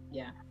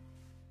 Yeah.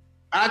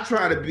 I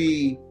try to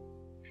be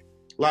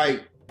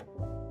like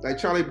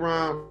Charlie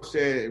Brown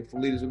said for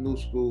Leaders of New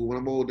School, when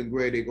I'm old and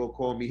gray, they go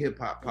call me hip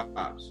hop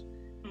pops.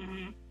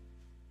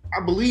 I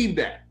believe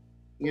that.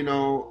 You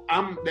know,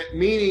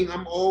 meaning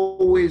I'm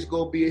always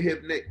gonna be a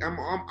hip nick. I'm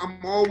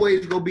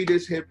always gonna be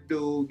this hip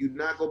dude. You're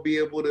not gonna be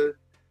able to,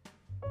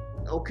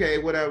 okay,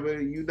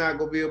 whatever. You're not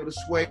gonna be able to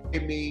sway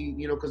me,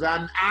 you know, because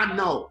I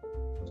know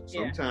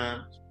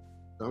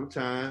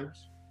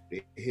sometimes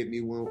they hit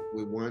me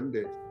with one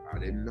that I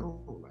didn't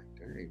know. Like,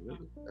 dang,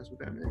 really? That's what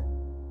that meant.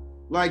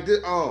 Like this.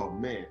 Oh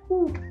man,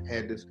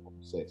 had this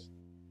conversation.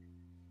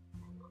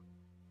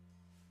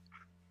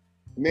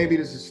 Maybe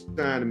this is a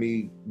sign of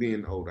me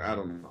being older. I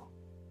don't know.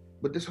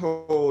 But this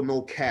whole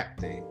no cap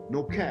thing,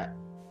 no cap.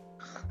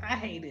 I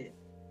hate it.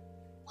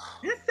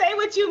 Just say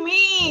what you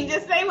mean.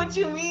 Just say what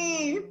you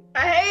mean.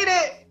 I hate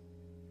it.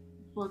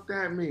 What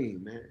that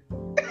mean, man?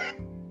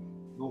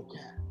 No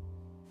cap.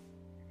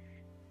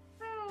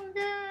 Oh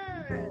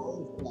God.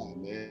 Oh,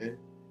 man.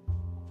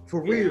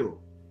 For real.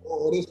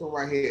 Oh, this one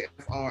right here,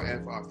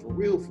 FR. For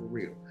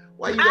real.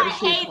 Why you gotta I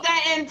hate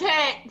that in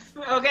text.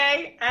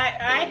 Okay,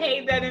 I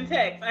hate that in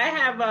text. I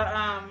have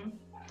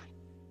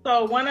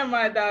So one of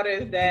my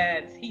daughter's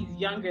dads, he's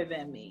younger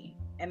than me,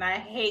 and I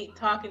hate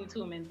talking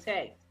to him in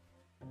text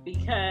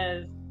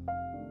because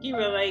he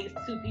relates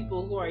to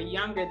people who are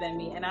younger than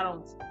me, and I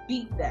don't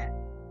speak that.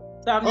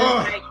 So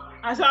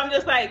I'm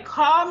just like,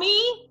 call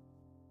me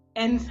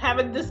and have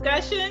a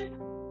discussion,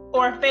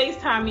 or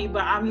FaceTime me,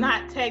 but I'm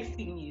not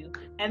texting you.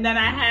 And then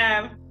I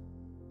have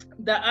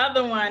the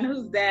other one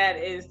whose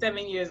dad is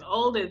 7 years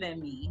older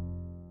than me,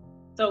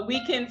 so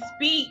we can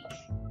speak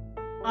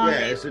on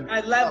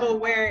a level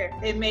where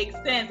it makes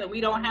sense and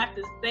we don't have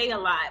to say a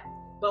lot,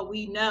 but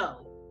we know.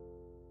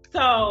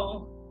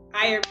 So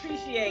I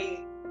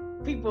appreciate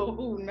people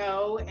who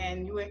know,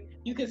 and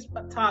you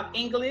can talk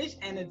English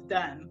and it's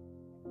done.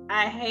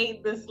 I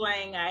hate the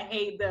slang. I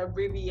hate the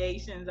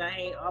abbreviations. I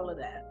hate all of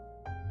that.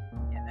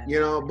 Yeah, you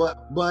know,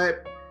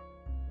 but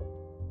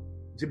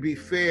to be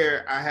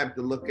fair, I have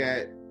to look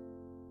at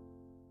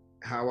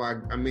how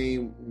I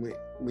mean,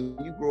 when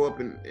you grow up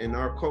in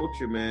our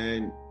culture,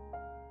 man,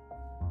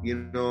 you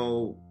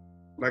know,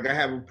 like I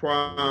have a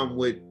problem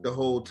with the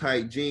whole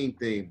tight jean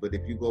thing, but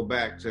if you go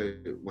back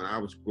to when I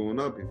was growing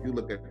up, if you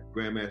look at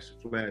Grandmaster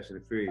Flash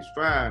and the Furious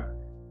Five,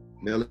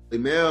 Melly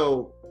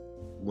Mel,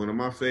 one of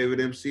my favorite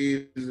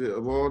MCs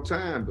of all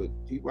time, but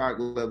he rocked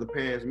leather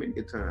pants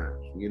many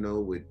times, you know,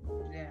 with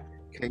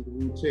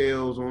kangaroo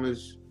tails on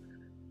his,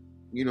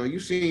 you know, you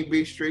seen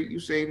Beat Street, you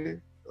seen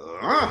it.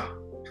 Right.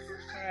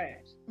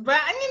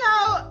 But, you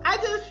know, I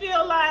just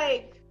feel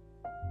like...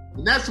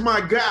 And that's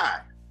my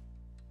guy.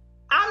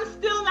 I'm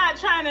still not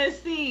trying to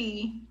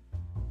see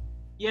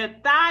your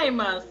thigh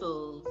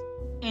muscles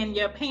in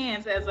your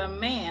pants as a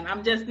man.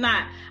 I'm just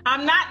not.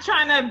 I'm not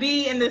trying to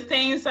be in the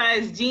same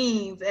size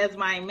jeans as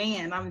my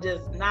man. I'm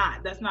just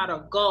not. That's not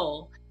a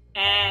goal.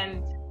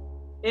 And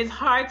it's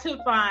hard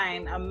to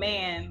find a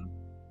man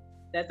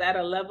that's at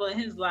a level in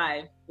his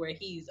life where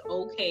he's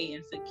okay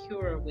and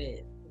secure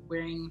with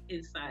wearing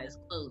his size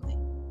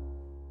clothing.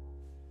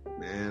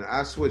 Man,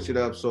 I switch it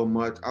up so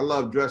much. I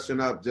love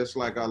dressing up just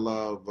like I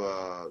love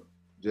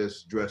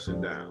just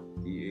dressing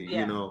down.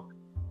 You know,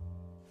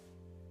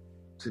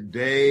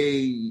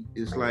 today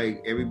it's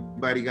like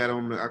everybody got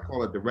on I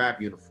call it the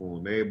rap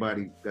uniform.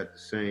 Everybody got the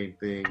same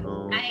thing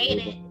on. I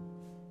hate it.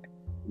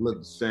 Look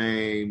the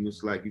same.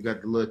 It's like you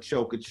got the little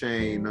choker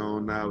chain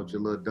on now with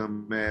your little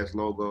dumbass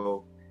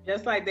logo.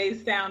 Just like they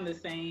sound the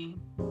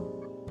same.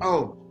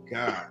 Oh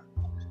God.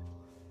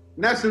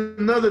 And that's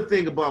another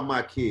thing about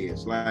my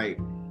kids. Like,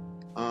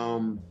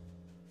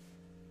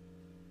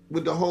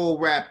 with the whole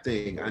rap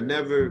thing, I'm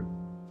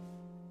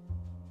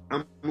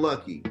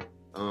lucky.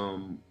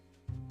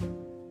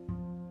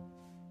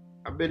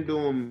 I've been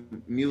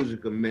doing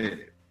music a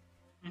minute.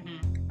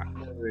 Mm-hmm. I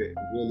never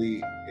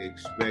really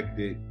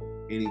expected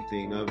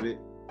anything of it.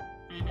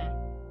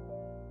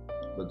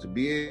 Mm-hmm. But to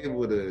be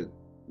able to,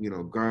 you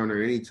know,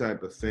 garner any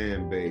type of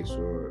fan base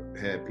or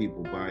have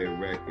people buy your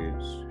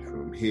records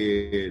from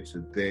here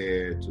to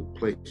there to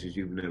places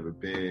you've never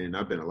been.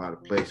 I've been a lot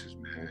of places,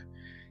 man.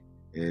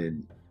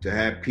 And to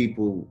have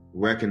people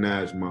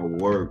recognize my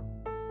work,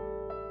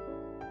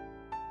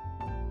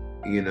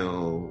 you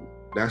know,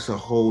 that's a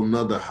whole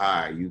nother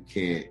high you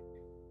can't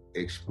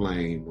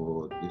explain.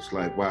 Or it's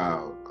like,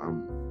 wow,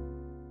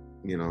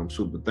 I'm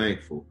super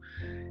thankful.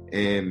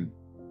 And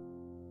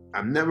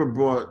I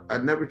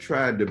never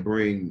tried to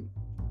bring,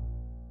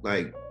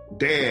 like,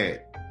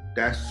 Dad,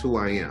 that's who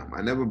I am.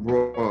 I never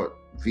brought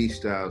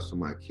V-Styles to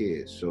my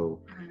kids.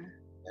 So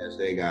as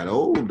they got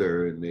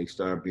older and they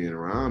started being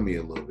around me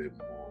a little bit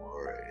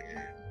more,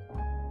 and,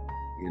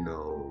 you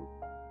know,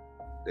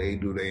 they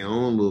do their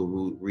own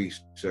little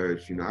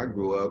research. You know, I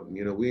grew up,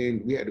 you know,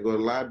 we had to go to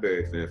the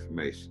library for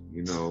information,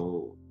 you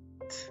know.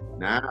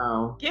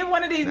 Now, give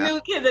one of these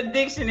new kids a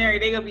dictionary,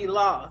 they're gonna be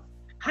lost.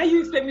 How you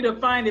expect me to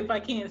find it if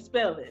I can't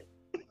spell it?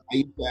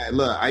 I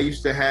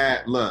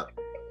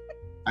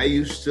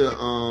used to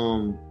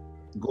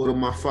go to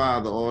my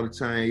father all the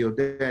time. Yo,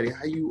 Daddy,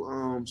 how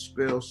you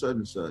spell such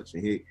and such?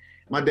 And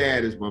my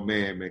dad is my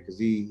man, because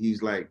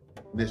he's like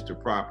Mr.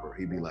 Proper.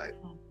 He'd be like,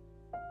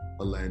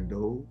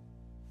 Orlando,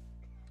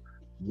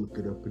 look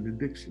it up in the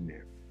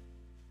dictionary.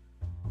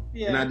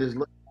 Yeah. And I just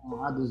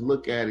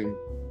look at him,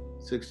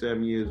 6,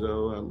 7 years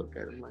old. I look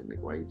at him like, nigga,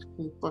 why you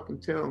can't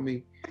fucking tell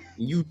me?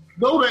 You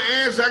know the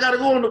answer. I gotta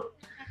go on the,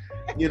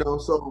 you know.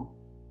 So,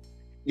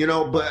 you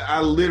know, but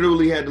I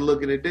literally had to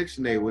look in the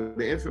dictionary where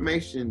the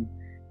information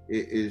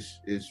is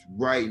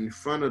right in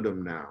front of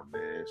them now,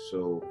 man.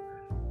 So,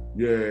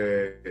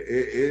 yeah,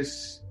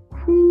 it's.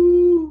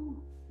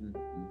 Whoo,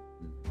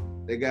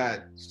 they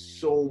got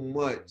so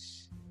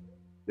much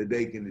that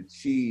they can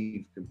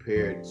achieve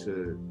compared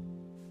to,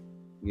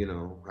 you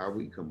know, how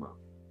we come up.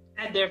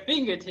 At their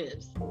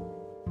fingertips.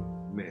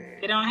 Man.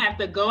 They don't have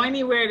to go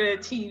anywhere to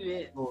achieve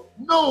it.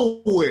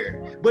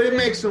 Nowhere. But it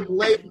makes them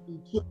lazy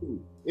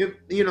too. If,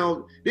 you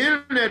know, the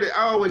internet,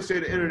 I always say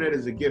the internet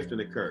is a gift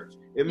and a curse.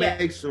 It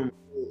makes them.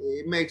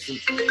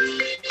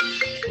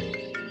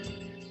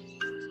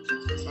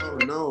 Oh,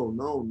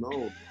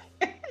 no.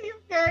 You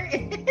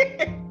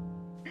okay?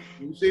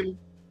 You see me?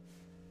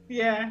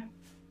 Yeah.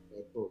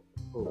 Oh,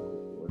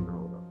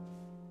 no.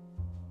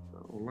 I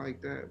don't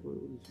like that. What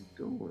is you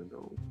doing,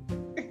 though?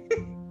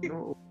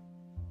 No.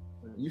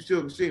 You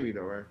still can see me,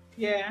 though, right?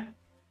 Yeah.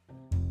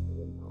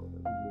 No,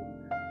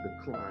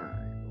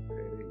 decline.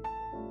 Okay.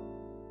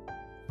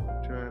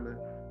 Trying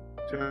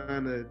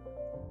to.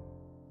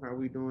 How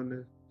we doing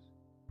this?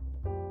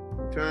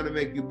 I'm trying to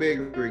make you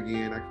bigger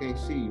again. I can't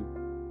see you.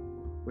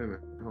 Wait a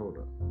minute. Hold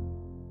up.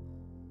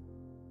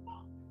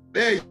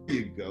 There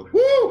you go.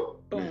 Woo!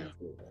 Boom.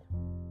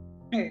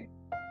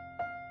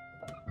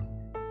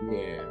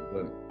 Yeah,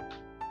 but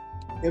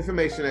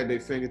information at their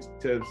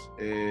fingertips,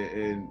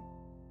 and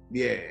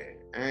yeah,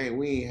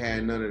 we ain't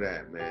had none of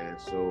that, man.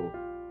 So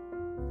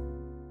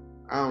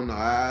I don't know.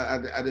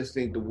 I just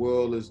think the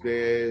world is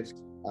theirs.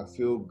 I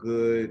feel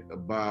good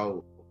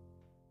about,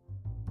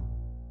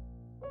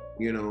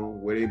 you know,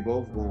 where they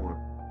both going.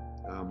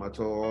 I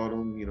told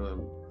Autumn, you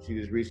know, she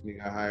just recently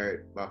got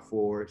hired by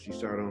Ford. She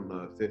started on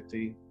the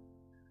 15th.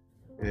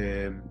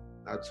 And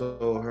I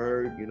told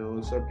her, you know,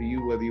 it's up to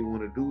you whether you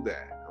want to do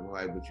that. I'm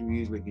like, but you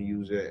easily can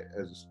use it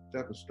as a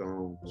stepping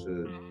stone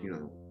to, you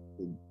know,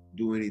 to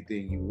do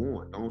anything you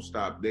want. Don't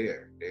stop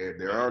there.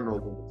 There are no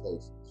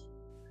limitations.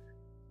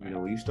 You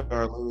know, when you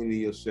start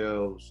limiting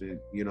yourselves and,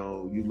 you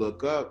know, you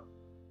look up,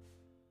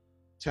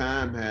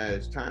 time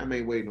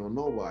ain't waiting on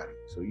nobody.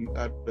 So you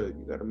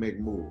gotta make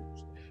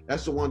moves.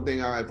 That's the one thing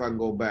if I can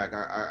go back,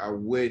 I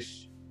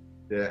wish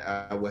that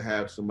I would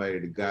have somebody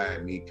to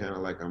guide me, kind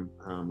of like how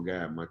I'm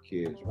guiding my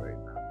kids right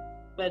now.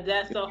 But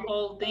that's the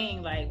whole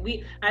thing. Like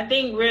I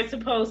think parents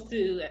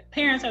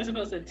are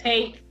supposed to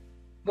take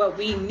what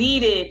we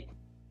needed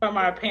from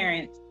our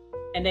parents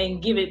and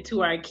then give it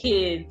to our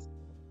kids,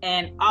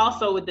 and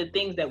also with the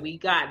things that we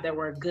got that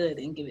were good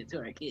and give it to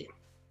our kids.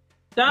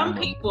 Some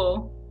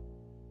people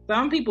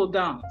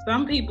don't.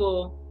 Some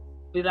people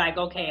be like,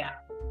 okay,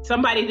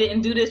 somebody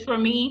didn't do this for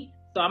me,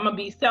 so I'm going to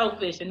be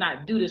selfish and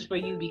not do this for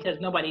you because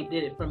nobody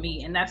did it for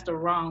me. And that's the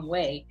wrong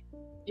way.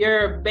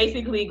 You're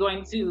basically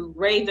going to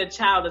raise a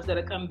child that's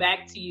going to come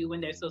back to you when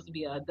they're supposed to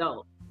be an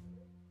adult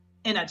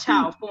in a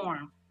child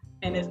form.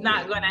 And it's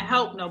not going to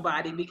help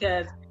nobody,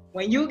 because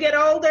when you get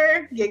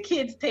older, your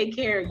kids take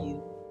care of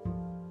you.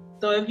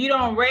 So if you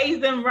don't raise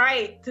them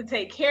right to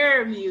take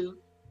care of you,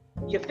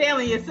 you're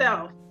failing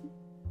yourself.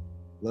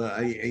 Look,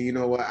 and you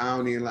know what?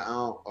 I'm going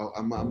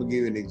to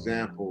give you an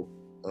example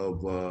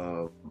of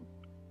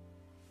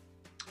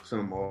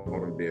something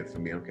Autumn did for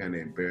me. I'm kind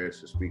of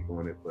embarrassed to speak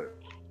on it, but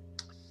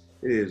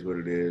it is what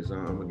it is.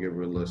 I'm going to give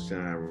her a little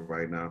shine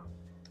right now.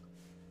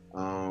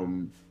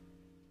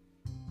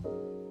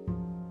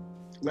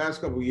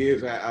 Last couple of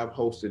years, I've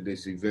hosted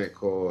this event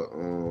called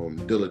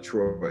Dilla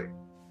Troy.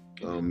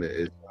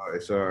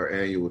 It's our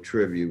annual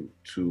tribute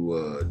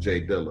to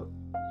Jay Dilla.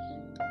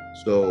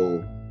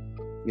 So,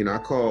 you know, I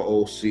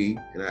called OC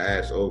and I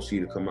asked OC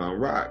to come out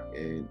and rock,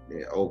 and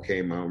O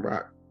came out and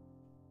rock.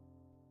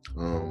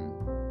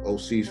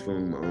 OC's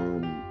from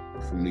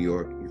New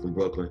York. He's from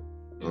Brooklyn.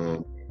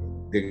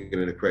 Digging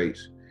in the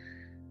crates,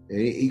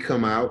 and he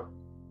come out,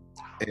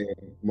 And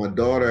my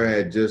daughter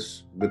had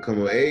just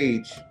become of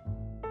age,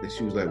 and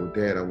she was like, well,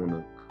 Dad, I want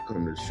to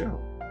come to the show.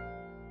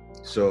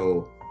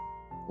 So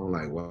I'm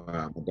like,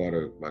 wow, my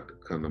daughter about to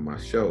come to my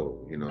show,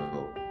 you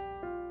know.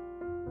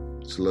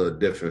 It's a little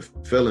different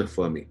feeling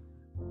for me.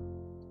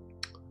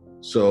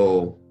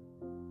 So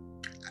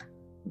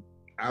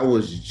I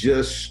was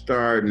just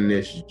starting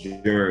this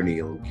journey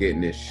on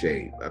getting in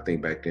shape. I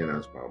think back then I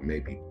was about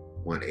maybe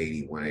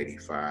 180,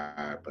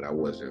 185, but I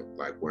wasn't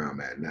like where I'm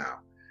at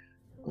now.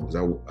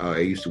 I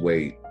used to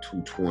weigh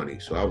 220,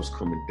 so I was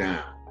coming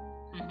down.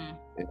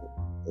 Mm-hmm.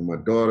 And my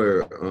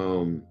daughter,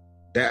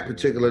 that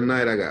particular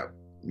night, I got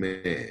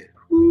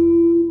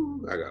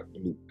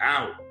blew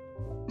out.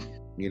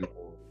 You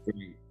know,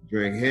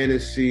 drank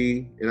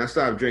Hennessy, and I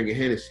stopped drinking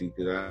Hennessy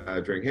because I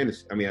drink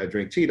Hennessy. I mean, I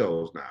drink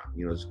Tito's now.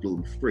 You know, it's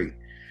gluten free.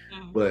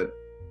 Mm-hmm. But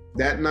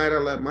that night, I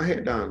let my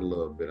head down a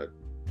little bit.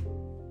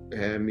 I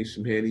had me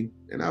some Henny,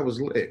 and I was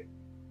lit.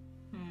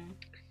 Mm-hmm.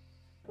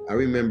 I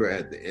remember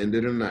at the end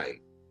of the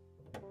night,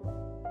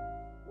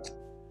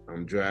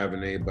 I'm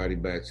driving everybody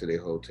back to their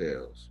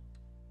hotels.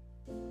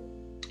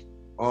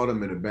 All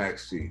them in the back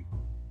seat.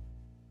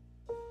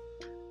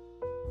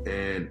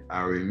 And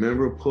I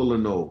remember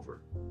pulling over.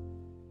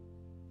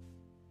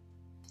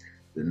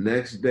 The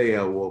next day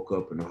I woke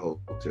up in the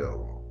hotel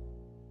room.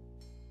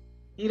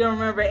 You don't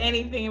remember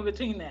anything in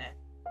between that?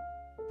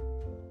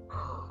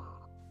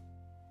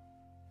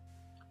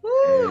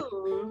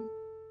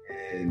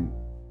 And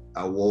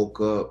I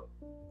woke up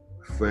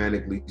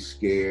frantically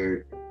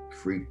scared,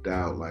 freaked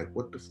out, like,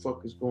 what the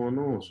fuck is going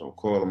on? So I'm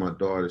calling my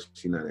daughter,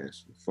 she not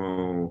answering the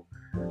phone.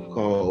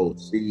 Call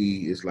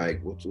C, it's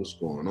like, what's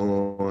going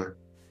on?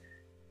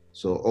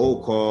 So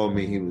O called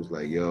me, he was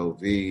like, yo,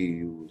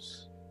 V,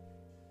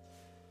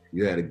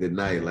 you had a good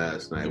night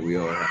last night. We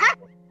all had.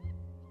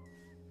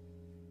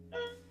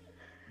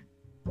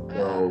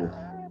 So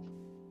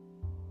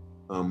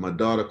my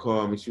daughter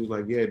called me, she was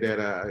like, yeah, Dad,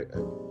 I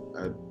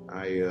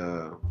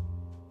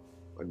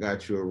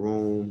got you a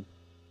room,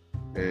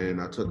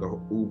 and I took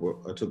an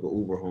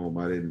Uber home.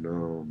 I didn't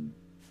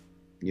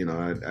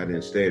I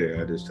didn't stay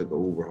there. I just took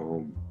an Uber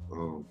home.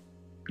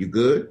 You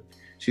good?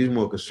 She's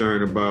more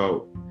concerned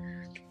about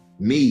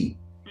me.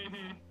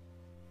 Mm-hmm.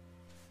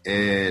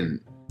 And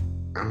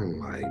I'm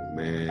like,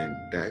 man,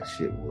 that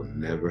shit will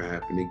never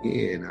happen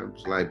again. I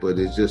was like, but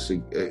it's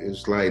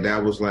like,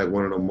 that was like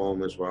one of the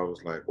moments where I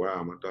was like,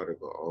 wow, my daughter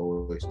will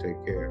always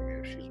take care of me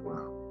if she's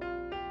around.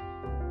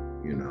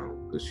 You know,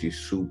 because she's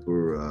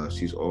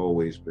she's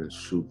always been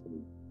super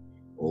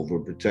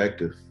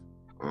overprotective.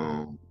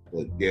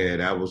 But yeah,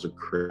 that was a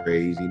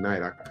crazy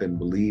night. I couldn't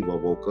believe I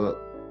woke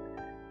up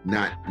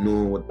not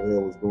knowing what the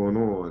hell was going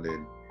on.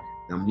 And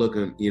I'm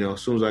looking, you know,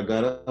 as soon as I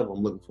got up,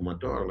 I'm looking for my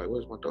daughter. Like,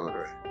 where's my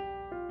daughter at?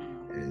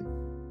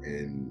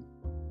 And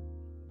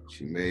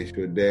she made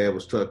sure Dad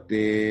was tucked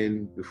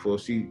in before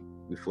she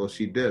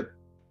dipped.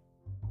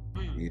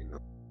 You know,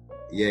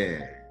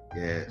 yeah.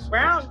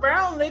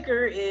 Brown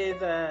liquor is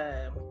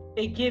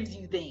it gives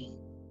you things.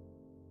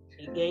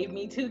 He gave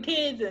me 2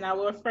 kids, and I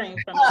will refrain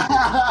from it.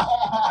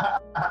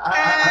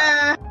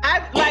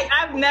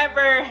 I've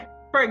never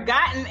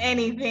forgotten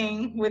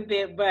anything with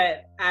it,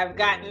 but I've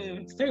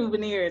gotten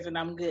souvenirs, and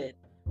I'm good.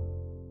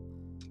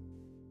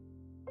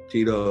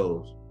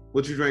 Tito's.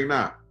 What you drink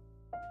now?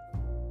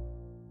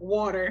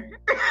 Water.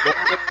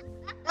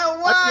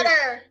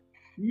 Water.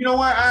 You know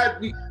what?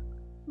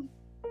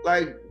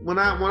 Like when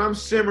I'm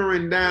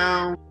simmering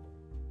down.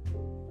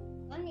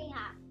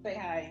 Say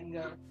hi and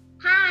go.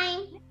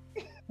 Hi.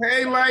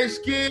 Hey, light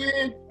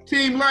skin,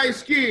 team light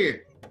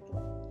skin.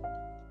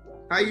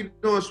 How you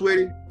doing,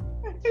 sweetie?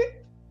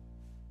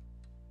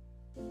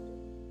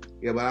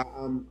 Yeah, but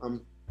I'm,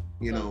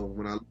 you know,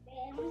 when I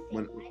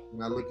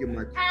look at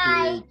my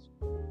kids,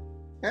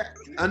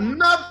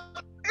 enough.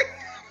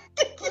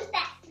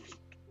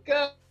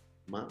 Go.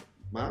 Mom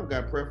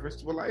got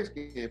preference for light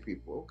skinned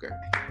people. Okay.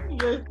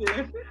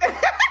 Listen.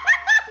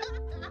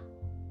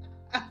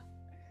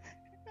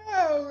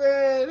 Oh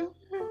man.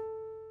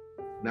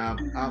 Now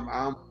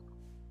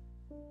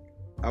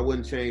I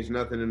wouldn't change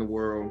nothing in the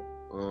world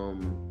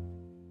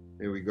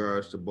in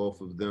regards to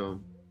both of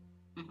them.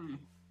 Mm-hmm.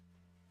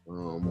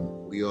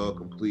 We all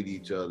complete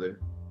each other.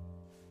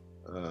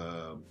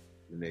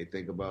 And they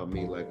think about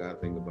me like I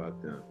think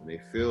about them. And they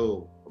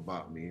feel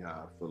about me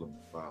how I feel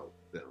about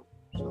them.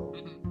 So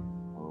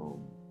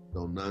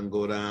don't nothing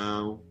go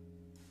down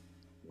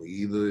with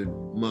either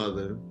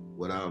mother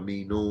without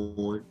me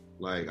knowing.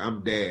 Like,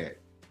 I'm Dad.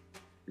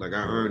 Like,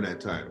 I earned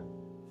that title.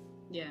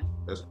 Yeah.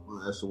 That's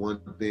the one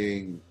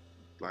thing.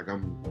 Like,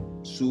 I'm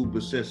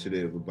super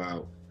sensitive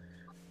about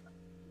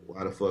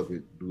why the fuck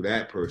do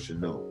that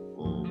person know?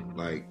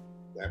 Like,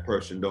 that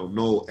person don't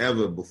know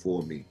ever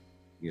before me,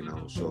 you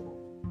know. So,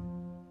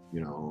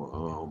 you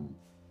know,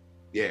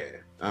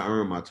 yeah, I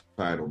earned my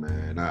title,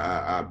 man.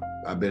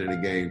 I've been in the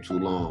game too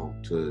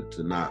long to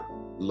not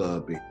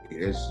love it.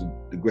 It's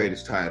the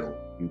greatest title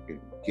you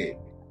can get.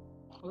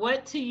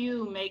 What to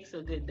you makes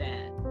a good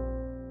dad?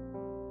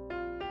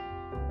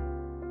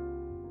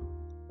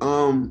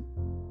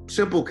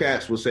 Simple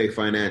cats will say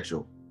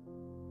financial.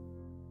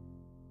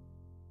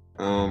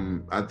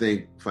 I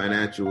think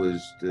financial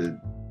is the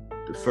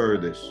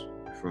furthest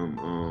from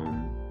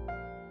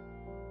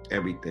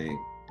everything.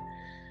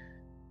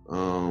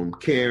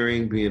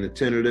 Caring, being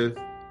attentive,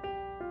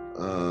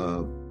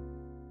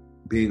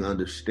 being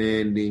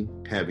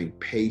understanding, having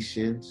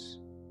patience,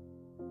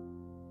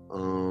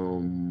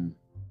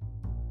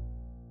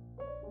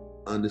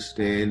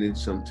 understanding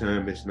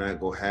sometimes it's not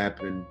gonna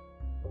happen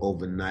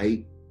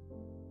overnight.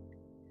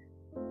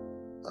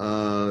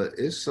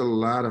 It's a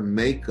lot of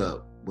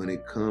makeup when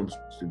it comes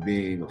to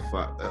being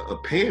a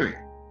parent.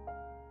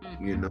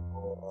 You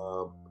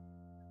know,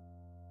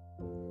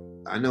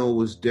 I know it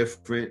was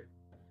different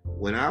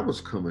when I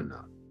was coming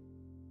up.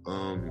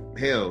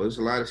 Hell, there's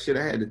a lot of shit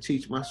I had to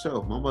teach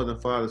myself. My mother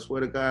and father,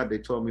 swear to God, they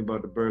taught me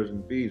about the birds and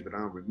the bees, but I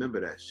don't remember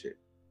that shit.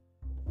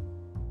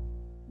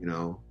 You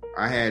know,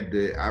 I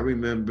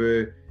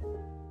remember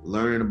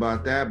learning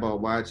about that by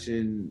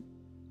watching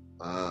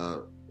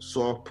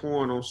soft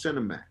porn on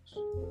Cinemax.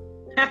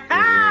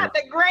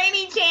 The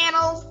grainy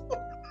channels.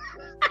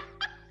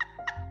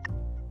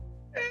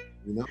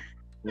 You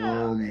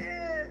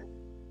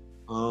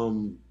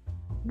know,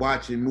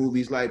 watching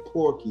movies like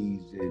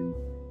Porky's and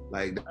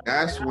like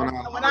that's when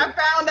I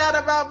found out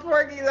about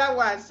Porky's, I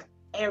watched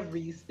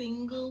every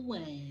single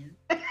one.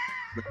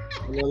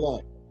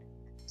 Look,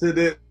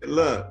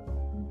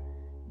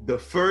 the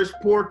first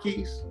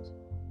Porky's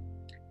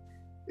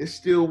is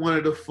still one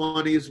of the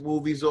funniest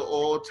movies of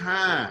all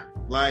time.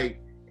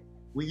 Like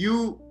when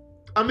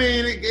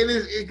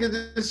because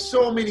there's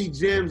so many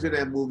gems in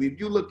that movie. If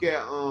you look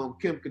at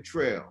Kim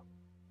Cattrall,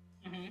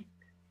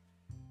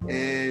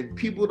 and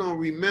people don't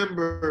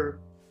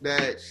remember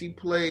that she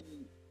played,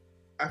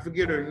 I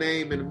forget her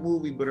name in the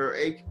movie, but her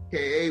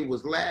AKA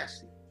was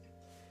Lassie.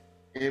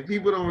 And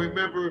people don't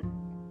remember,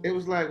 it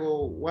was like,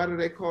 well, why do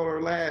they call her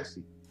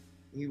Lassie?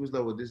 He was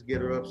like, well, just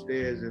get her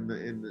upstairs in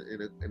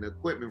the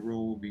equipment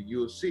room and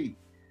you'll see.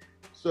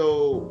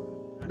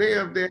 So they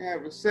up there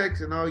having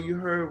sex and all you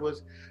heard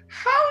was,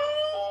 how?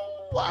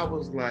 I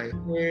was like,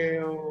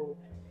 hell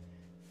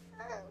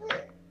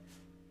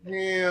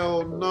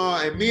no.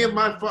 And me and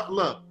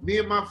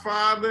my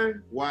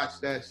father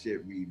watched that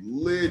shit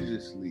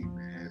religiously,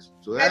 man.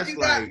 So that's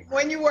like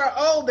when you were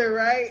older,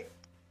 right?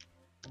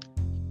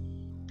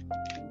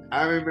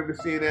 I remember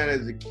seeing that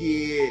as a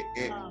kid,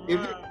 and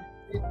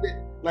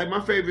like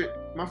my favorite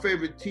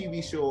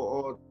TV show of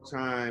all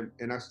time,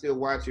 and I still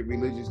watch it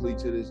religiously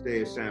to this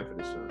day, is Sanford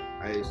and Son.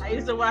 I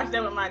used to watch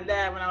that with my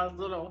dad when I was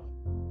little.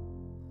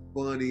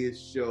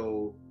 Funniest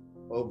show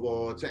of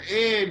all time,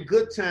 and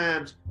Good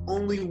Times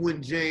only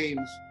when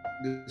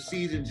the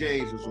season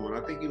James was on.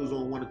 I think he was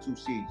on 1 or 2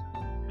 seasons.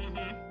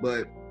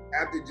 But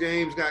after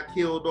James got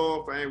killed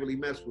off, I ain't really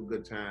messed with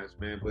Good Times,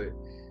 man. But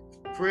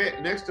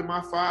Fred, next to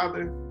my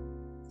father,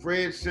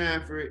 Fred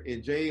Sanford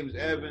and James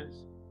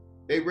Evans,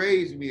 they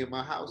raised me in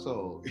my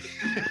household.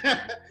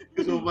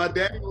 So my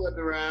dad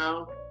wasn't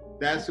around.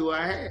 That's who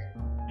I had.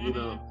 You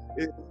know,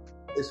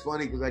 it's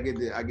funny because I get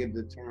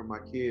to turn my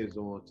kids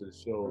on to the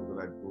shows that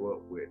I grew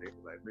up with. They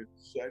be like, man,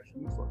 Shaq,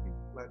 you fucking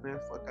like, man,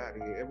 fuck out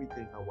of here.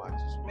 Everything I watch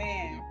is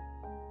funny.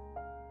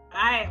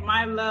 Man,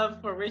 my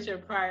love for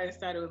Richard Pryor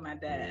started with my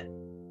dad.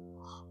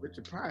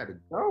 Richard Pryor, the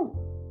GOAT.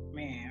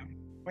 Man,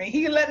 when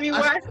he let me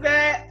watch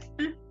that,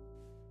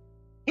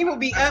 he would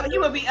be up. He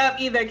would be up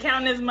either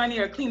counting his money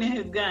or cleaning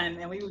his gun,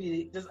 and we would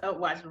be just up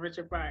watching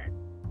Richard Pryor.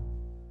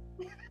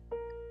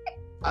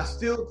 I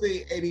still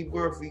think Eddie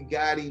Murphy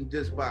got him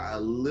just by a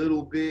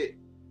little bit.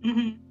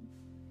 Eddie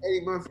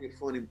Murphy a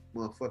funny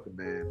motherfucker,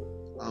 man.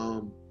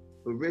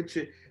 But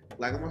Richard,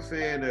 like I'm a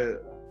fan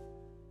of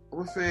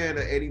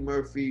Eddie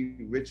Murphy,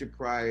 Richard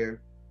Pryor,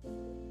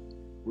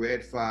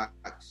 Red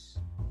Fox,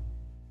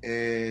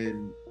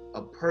 and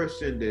a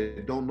person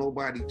that don't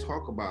nobody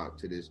talk about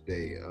to this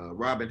day,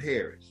 Robin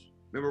Harris.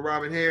 Remember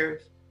Robin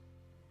Harris?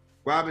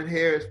 Robin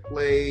Harris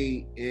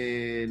played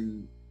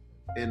in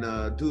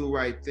Do the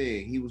Right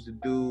Thing. He was the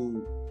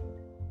dude.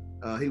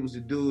 He was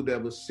the dude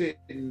that was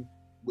sitting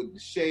with the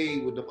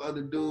shade with the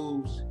other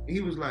dudes.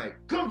 He was like,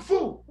 Kung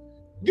Fu,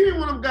 give me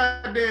one of them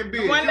goddamn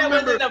beers. The one that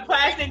was in the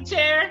plastic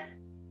chair?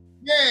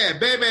 Yeah,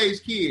 Bebe's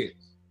kids.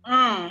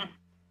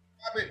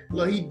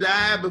 Look, he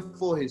died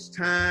before his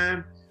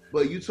time,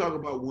 but you talk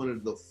about one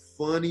of the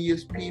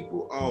funniest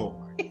people.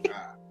 Oh my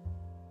God.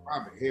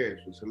 Robin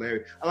Harris was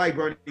hilarious. I like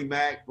Bernie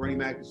Mac. Bernie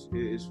Mac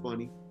is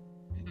funny.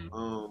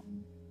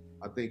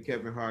 I think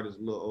Kevin Hart is a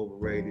little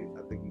overrated.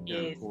 I think he's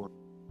down the corner.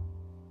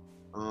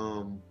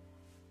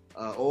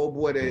 Old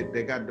boy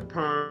that got the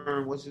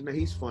perm, what's his name?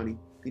 He's funny.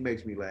 He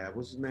makes me laugh.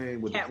 What's his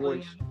name? With Cat the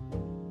voice?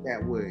 Williams.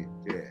 Cat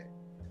Williams, yeah.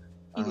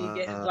 He need to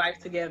get his life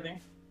together.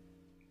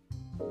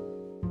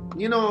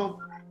 You know,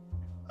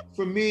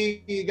 for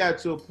me, it got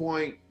to a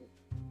point,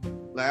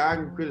 like I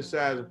can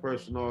criticize a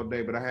person all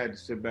day, but I had to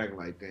sit back and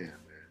like, damn, man.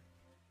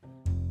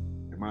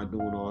 Am I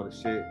doing all the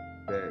shit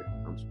that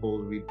I'm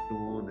supposed to be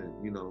doing?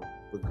 And, you know,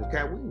 because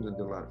Cat Williams did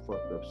a lot of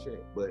fucked up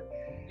shit, but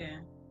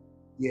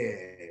yeah,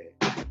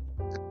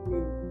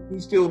 he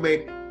still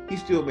made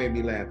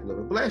me laugh a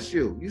little. Bless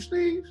you. You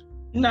sneeze?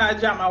 No, I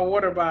dropped my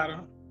water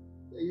bottle.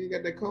 You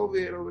got that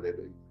COVID over there,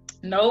 do you?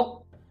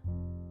 Nope.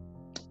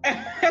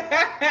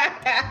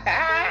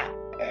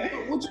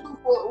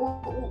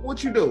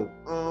 What you do?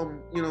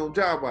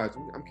 Job wise,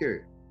 I'm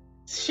curious.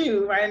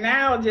 Shoot, right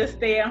now just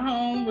stay at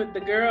home with the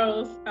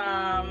girls.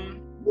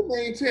 You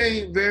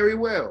maintain very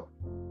well.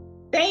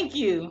 Thank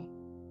you.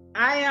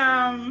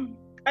 I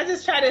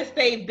just try to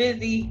stay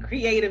busy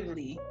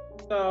creatively.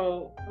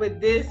 So with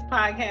this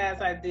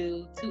podcast, I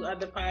do 2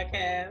 other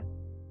podcasts.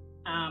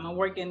 I'm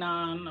working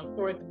on a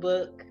 4th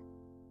book.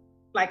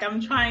 Like,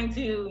 I'm trying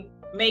to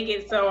make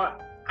it so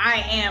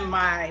I am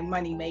my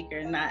money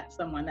maker, not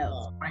someone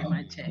else write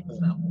my check.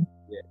 So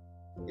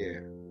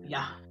yeah.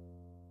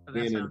 So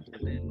that's what I'm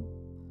doing.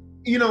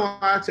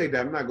 I take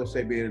that. I'm not gonna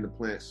say being in the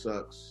plant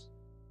sucks.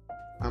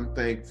 I'm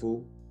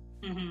thankful.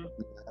 Mm-hmm.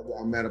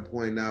 I'm at a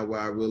point now where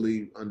I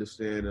really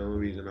understand the only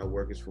reason I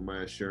work is for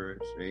my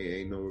insurance.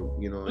 Ain't no.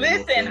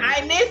 Listen,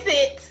 I miss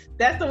it.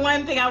 That's the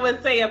one thing I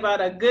would say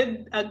about a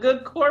good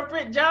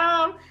corporate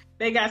job.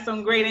 They got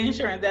some great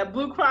insurance. That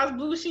Blue Cross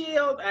Blue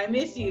Shield, I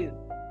miss you.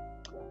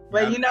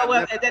 But you know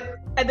what?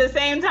 At the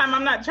same time,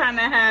 I'm not trying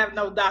to have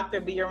no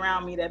doctor be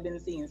around me that been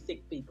seeing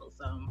sick people.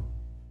 So,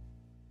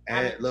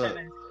 and look,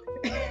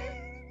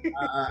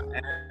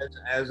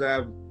 as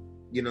I've,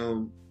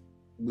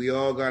 we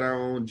all got our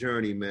own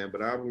journey, man.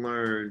 But I've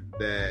learned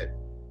that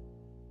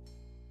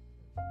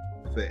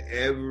for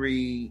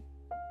every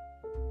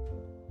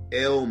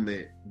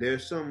ailment,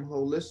 there's something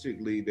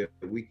holistically that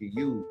we can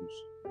use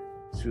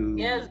to.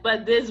 Yes,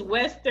 but this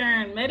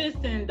Western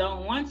medicine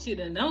don't want you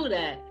to know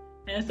that.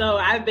 And so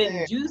I've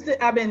been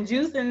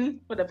juicing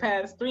for the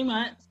past 3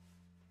 months.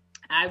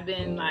 I've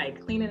been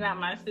like cleaning out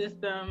my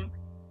system,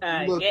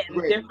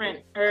 getting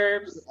different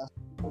herbs.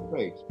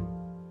 Great.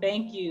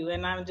 Thank you.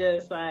 And I'm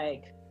just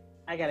like,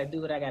 I gotta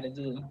do what I gotta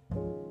do.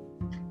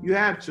 You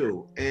have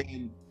to.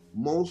 And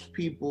most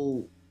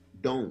people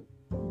don't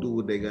do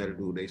what they gotta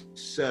do. They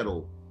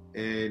settle.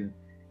 And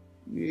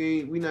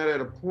we're not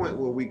at a point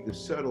where we can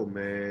settle,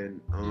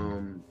 man.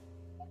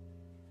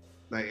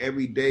 Like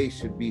every day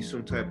should be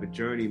some type of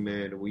journey,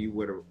 man, where you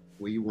want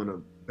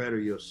to better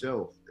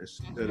yourself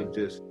instead of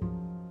just.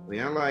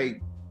 I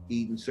like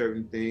eating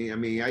certain things.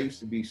 I used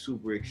to be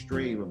super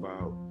extreme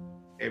about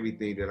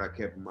everything that I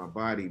kept in my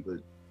body,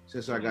 but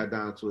since I got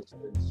down to a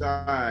certain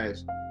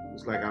size,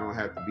 it's like I don't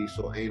have to be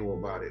so anal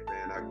about it,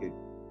 man. I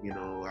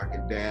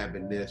can dab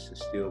in this and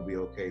still be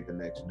okay the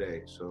next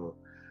day. So,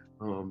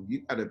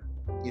 you gotta,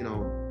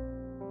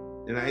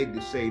 and I hate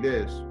to say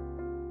this.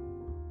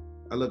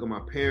 I look at my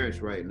parents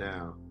right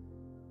now,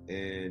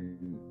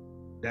 and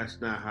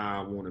that's not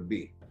how I want to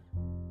be.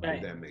 Right.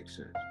 If that makes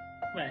sense.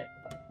 Right.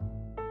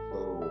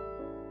 So,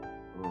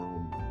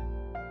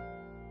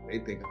 they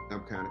think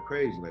I'm kind of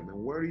crazy. Like,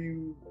 man, where do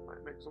you?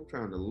 I'm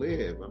trying to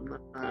live. I'm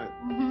not. I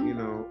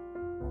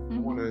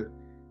want to.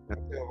 I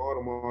tell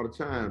Autumn all the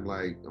time,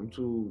 like, I'm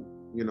too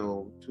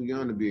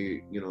young to be,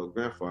 a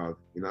grandfather.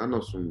 I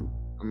know some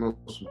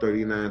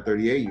 39,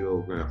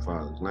 38-year-old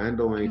grandfathers.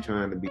 Lando ain't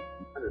trying to be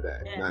none of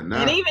that. Yeah.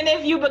 And even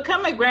if you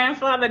become a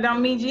grandfather,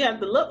 don't mean you have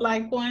to look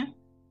like one.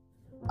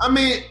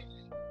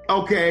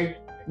 Okay,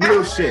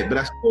 real shit, but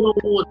I still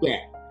don't want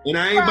that. And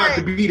I ain't about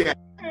to be that.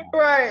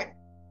 Right.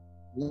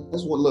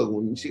 That's what, look,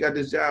 when she got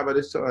this job at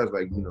this time, I was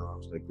like, I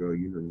was like, girl,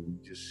 you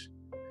just,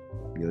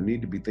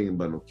 need to be thinking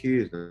about no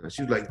kids now.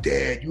 She was like,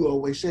 Dad, you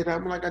always said that.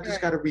 I'm like, I just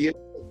got to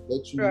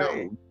let you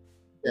know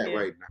that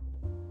right now.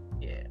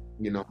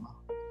 Yeah.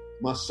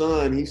 My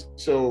son, he's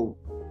so,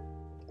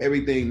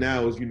 everything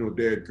now is,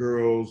 they're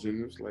girls,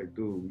 and it's like,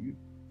 dude, you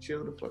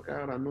chill the fuck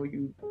out. I know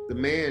you the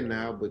man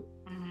now, but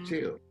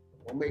chill.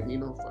 Don't make me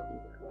no fucking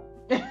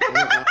man.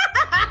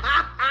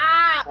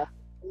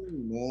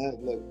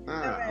 Look,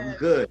 I'm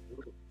good.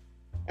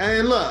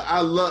 And look,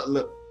 I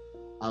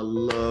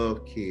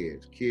love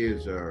kids.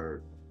 Kids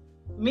are.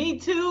 Me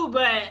too,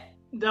 but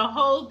the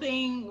whole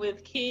thing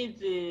with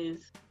kids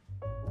is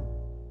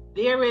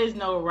there is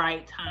no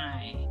right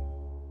time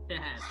to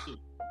have kids.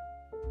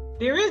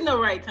 There is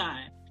no right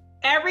time.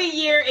 Every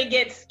year it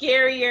gets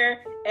scarier.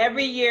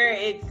 Every year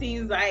it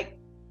seems like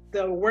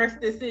the worst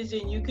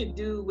decision you could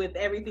do with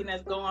everything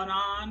that's going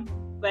on.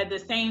 But at the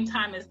same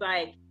time, it's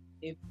like,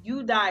 if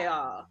you die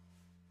off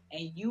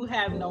and you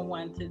have no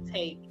one to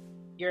take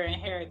your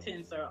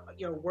inheritance or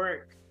your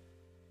work,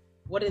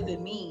 what does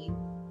it mean?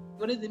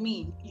 What does it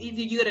mean?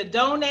 Either you're going to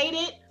donate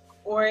it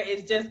or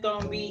it's just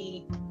going to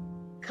be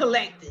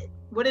collected.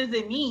 What does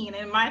it mean?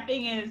 And my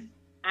thing is,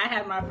 I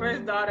had my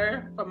first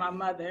daughter from my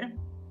mother.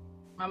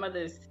 My mother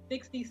is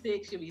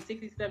 66. She'll be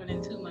 67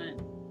 in 2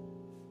 months.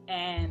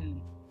 And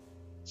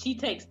she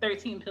takes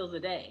 13 pills a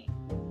day.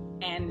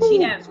 And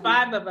she has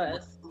 5 of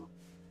us.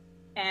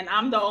 And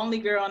I'm the only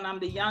girl and I'm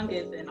the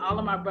youngest. And all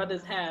of my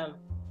brothers have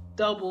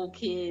double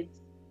kids,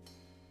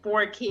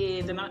 4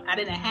 kids. And I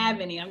didn't have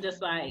any. I'm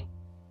just like,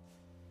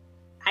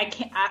 I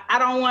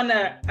don't want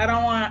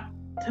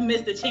to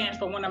miss the chance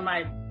for one of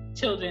my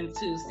children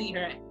to see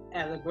her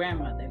as a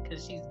grandmother,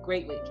 because she's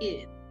great with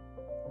kids.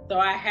 So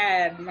I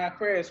had my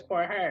first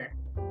for her.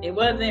 It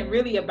wasn't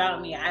really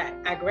about me.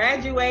 I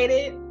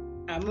graduated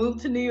I moved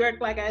to New York,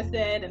 like I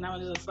said, and I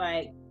was just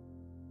like,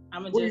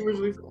 Where are you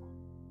originally from?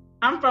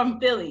 I'm from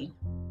Philly.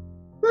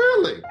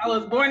 Really? I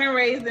was born and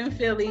raised in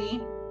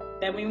Philly.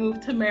 Then we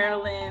moved to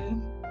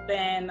Maryland.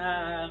 Then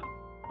my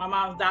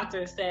mom's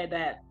doctor said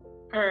that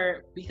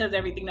because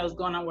everything that was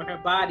going on with her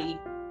body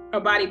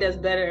does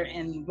better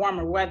in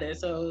warmer weather.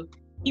 So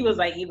he was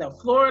like either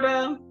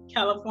Florida,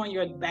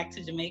 California, or back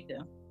to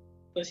Jamaica.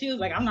 So she was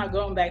like, I'm not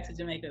going back to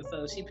Jamaica.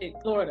 So she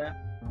picked Florida.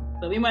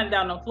 So we went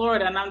down to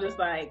Florida, and I'm just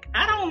like,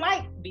 I don't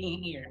like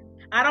being here.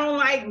 I don't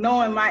like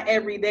knowing my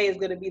every day is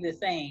going to be the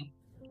same.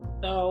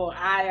 So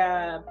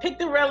I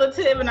picked a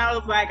relative, and I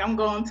was like, I'm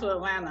going to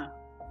Atlanta.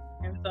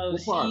 And so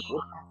What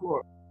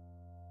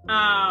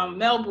part?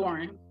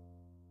 Melbourne.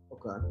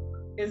 Okay.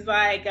 It's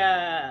like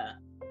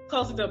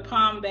closer to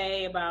Palm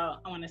Bay,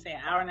 about, I want to say,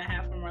 an hour and a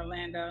half from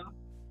Orlando.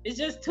 It's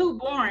just too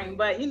boring,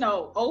 but you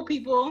know, old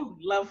people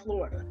love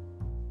Florida.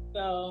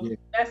 So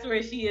that's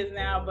where she is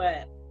now,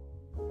 but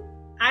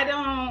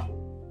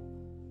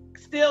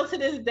still to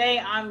this day,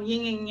 I'm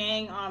yin and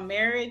yang on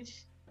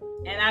marriage,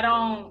 and I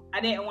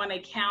didn't want to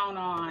count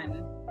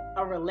on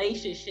a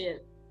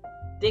relationship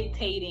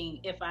dictating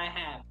if I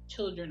have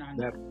children or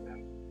not.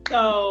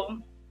 So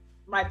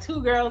my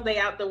 2 girls, they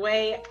out the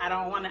way. I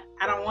don't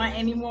want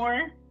any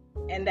more,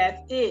 and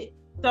that's it.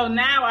 So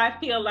now I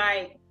feel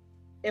like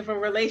if a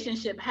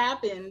relationship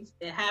happens,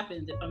 it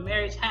happens. If a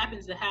marriage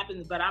happens, it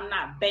happens, but I'm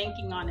not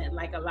banking on it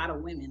like a lot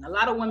of women. A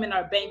lot of women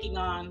are banking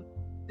on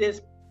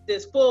this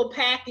full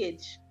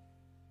package.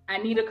 I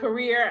need a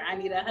career, I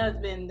need a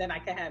husband, then I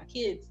can have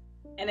kids.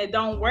 And it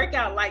don't work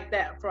out like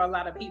that for a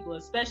lot of people,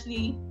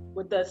 especially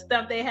with the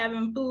stuff they have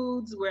in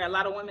foods, where a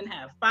lot of women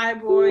have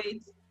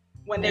fibroids.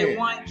 When they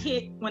want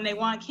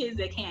kids,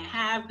 they can't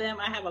have them.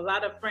 I have a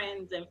lot of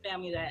friends and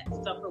family that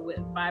suffer with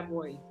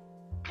fibroids,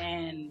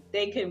 and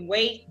they can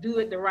wait, do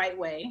it the right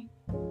way,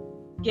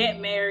 get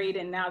married,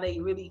 and now they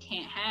really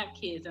can't have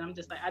kids. And I'm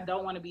just like, I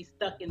don't want to be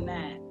stuck in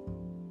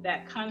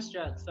that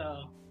construct.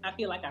 So I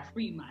feel like I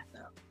freed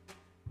myself.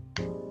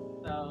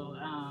 So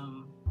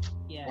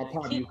yeah.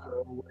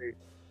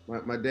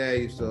 My dad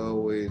used to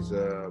always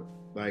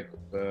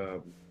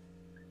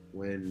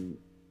when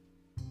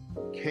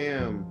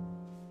Cam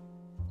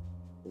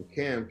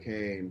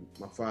came,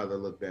 my father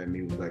looked at me,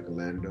 he was like,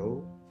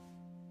 Orlando.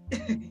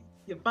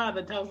 Your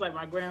father talks like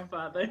my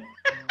grandfather.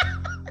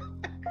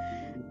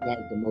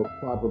 Like the most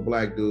proper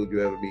black dude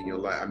you ever meet in your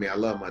life. I mean, I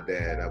love my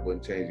dad. I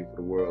wouldn't change him for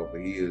the world,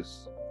 but he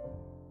is.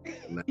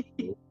 But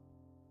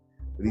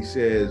he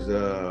says,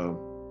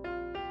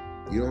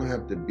 you don't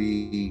have to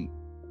be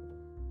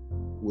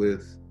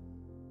with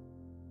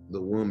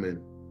the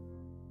woman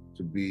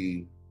to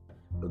be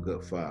a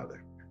good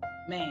father.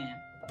 Man.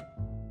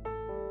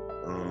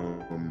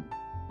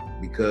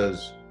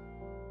 Because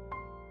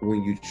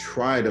when you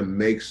try to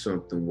make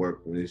something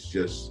work when it's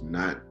just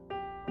not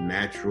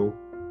natural,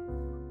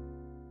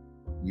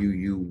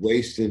 you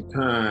wasting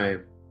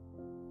time,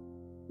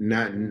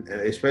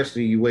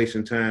 especially you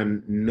wasting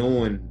time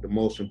knowing the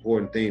most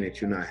important thing,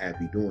 that you're not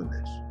happy doing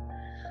this.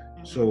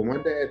 Mm-hmm. So when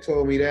my dad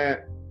told me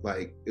that,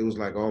 like, it was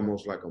like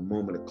almost like a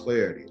moment of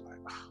clarity. Like,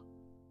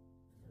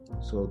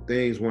 so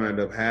things wind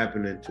up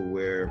happening to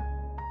where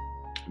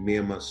me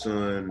and my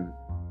son,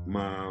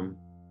 mom,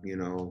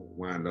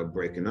 wind up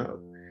breaking up.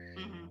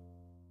 Mm-hmm.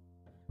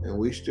 And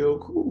we still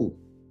cool.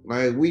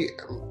 Like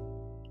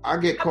I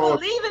get called. I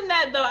believe in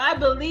that though. I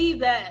believe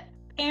that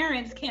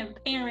parents can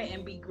parent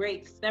and be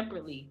great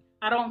separately.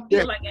 I don't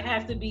feel like it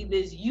has to be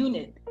this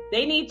unit.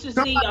 They need to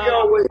see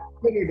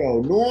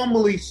y'all.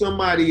 Normally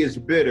somebody is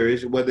bitter,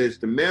 whether it's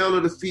the male or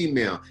the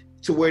female,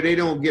 to where they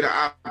don't get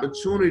an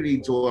opportunity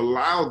to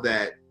allow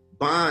that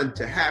bond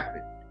to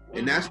happen. Mm-hmm.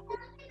 And that's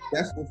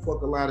what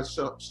fuck a lot of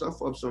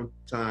stuff up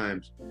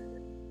sometimes.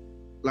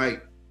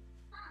 Like,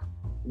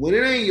 when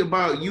it ain't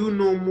about you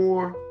no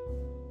more,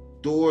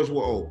 doors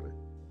will open.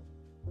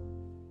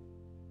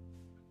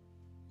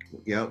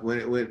 Yeah, when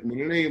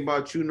it ain't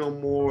about you no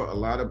more, a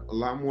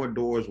lot more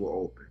doors will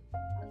open.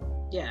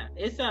 Yeah,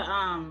 it's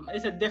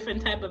a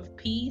different type of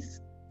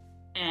peace,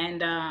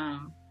 and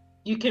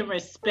you can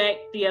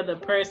respect the other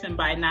person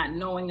by not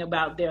knowing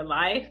about their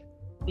life,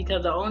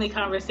 because the only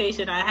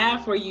conversation I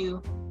have for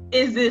you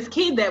is this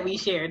kid that we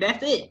share.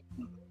 That's it.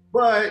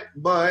 But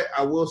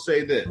I will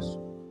say this.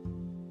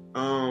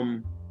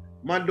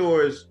 My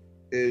doors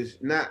is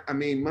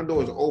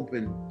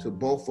open to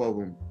both of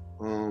them.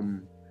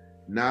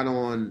 Not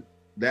on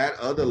that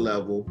other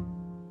level.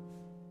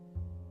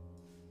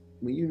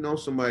 When you know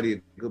somebody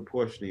a good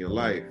portion of your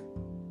life,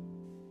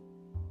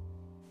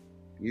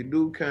 you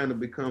do kind of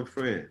become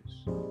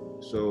friends.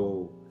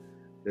 So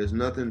there's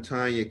nothing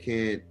Tanya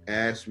can't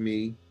ask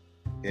me,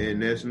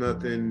 and there's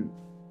nothing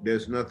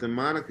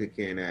Monica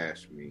can't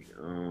ask me.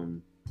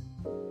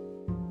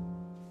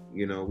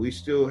 We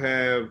still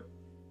have,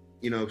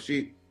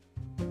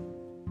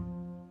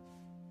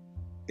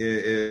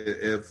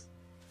 if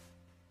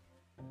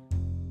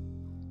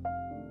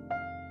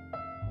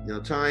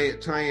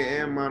Tanya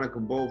and Monica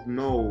both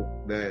know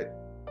that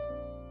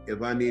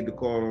if I need to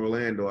call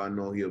Orlando, I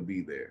know he'll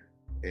be there.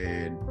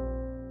 And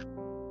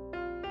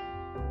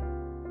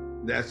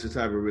that's the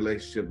type of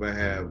relationship I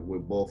have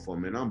with both of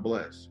them, and I'm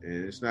blessed.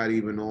 And it's not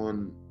even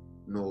on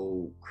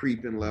no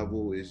creeping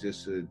level. It's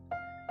just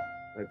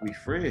like we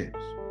friends.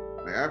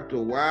 Like after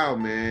a while,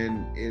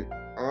 man,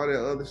 all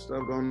that other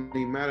stuff don't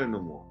even matter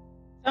no more.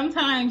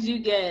 Sometimes you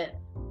get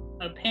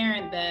a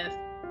parent that's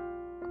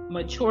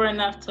mature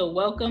enough to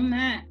welcome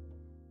that,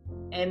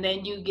 and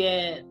then you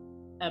get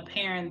a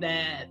parent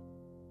that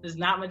is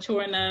not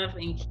mature enough,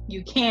 and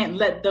you can't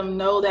let them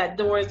know that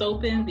door is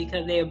open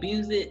because they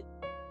abuse it.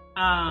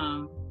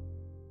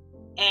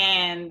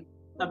 And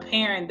a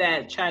parent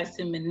that tries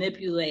to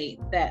manipulate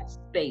that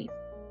space.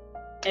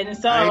 And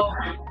so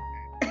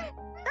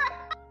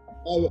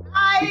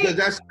because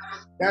that's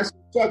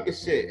sucker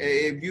shit.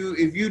 If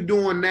you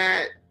doing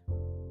that,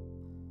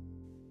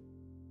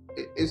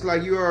 it's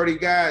like you already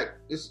got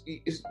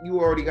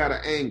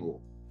an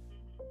angle,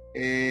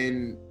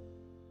 and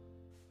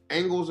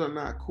angles are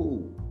not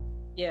cool.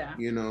 Yeah.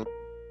 You know,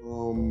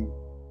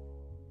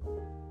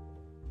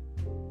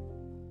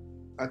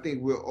 I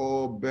think we're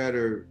all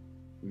better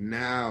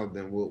now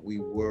than what we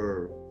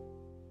were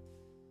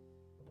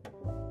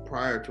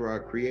prior to our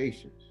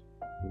creations.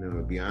 You know,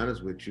 to be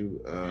honest with you,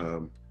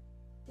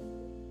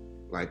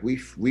 like we're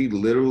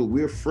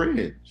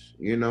friends.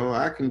 You know,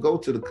 I can go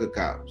to the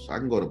cookouts. I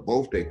can go to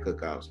both their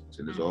cookouts,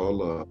 and it's all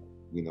love.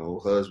 You know,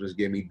 husbands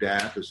give me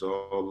dap. It's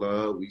all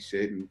love. We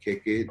sit and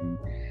kick it, and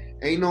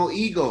ain't no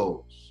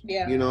egos.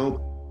 Yeah. You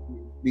know,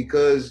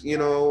 because you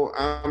know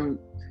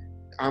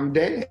I'm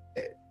dad.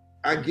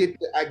 I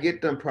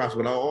get them props,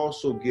 but I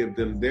also give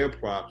them their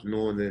props,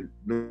 knowing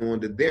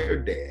that they're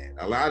dad.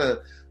 A lot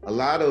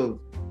of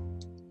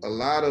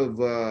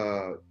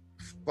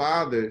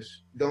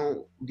fathers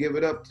don't give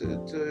it up to.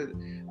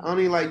 I don't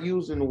even like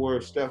using the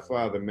word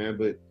stepfather, man,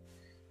 but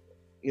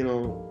you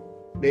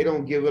know, they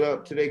don't give it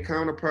up to their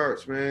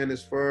counterparts, man.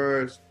 As far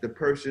as the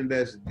person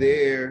that's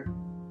there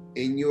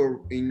in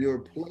your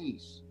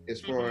place, as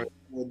far as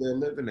where they're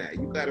living at,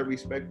 you gotta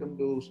respect them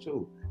dudes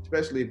too.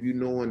 Especially if you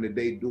knowing that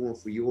they doing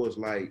for yours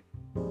like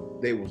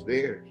they was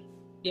theirs.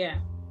 Yeah.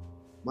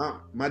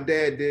 My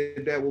dad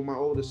did that with my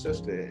older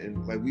sister,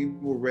 and like we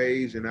were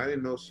raised, and I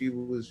didn't know she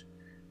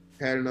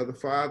had another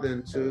father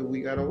until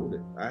we got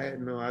older.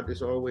 I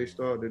just always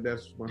thought that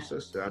that's my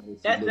sister.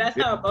 That's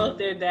how both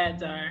their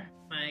dads are.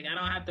 Like I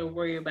don't have to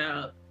worry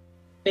about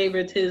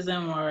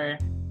favoritism or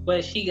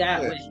what she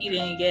got, what she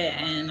didn't get.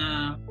 And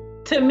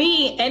to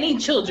me, any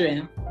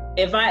children,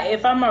 if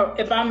I'm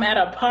at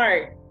a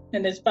park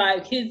and there's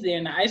 5 kids there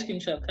and the ice cream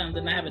truck comes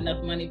and I have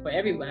enough money for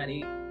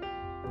everybody,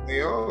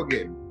 they all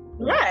get it.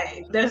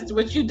 Right. That's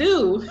what you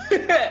do.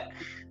 It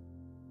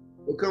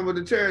come with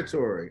the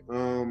territory.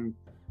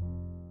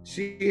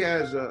 She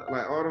has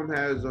Autumn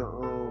has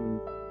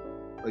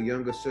a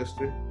younger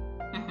sister,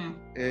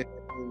 and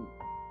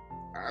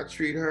I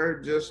treat her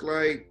just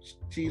like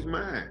she's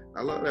mine.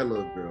 I love that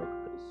little girl.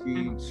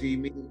 She see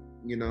me,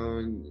 you know,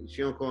 and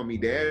she don't call me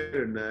dad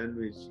or nothing.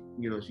 But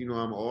she know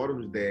I'm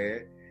Autumn's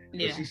dad.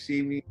 Yeah. But she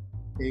see me,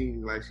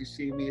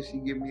 and she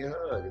give me a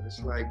hug, and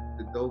it's like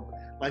the dope,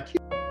 like.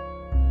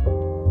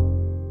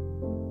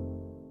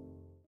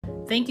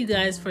 Thank you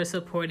guys for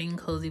supporting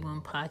Cozy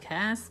Womb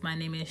Podcast. My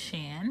name is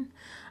Shan.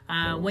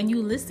 When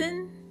you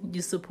listen,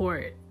 you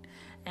support.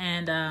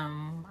 And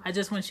I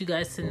just want you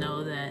guys to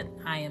know that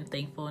I am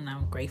thankful and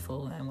I'm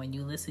grateful. And when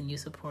you listen, you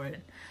support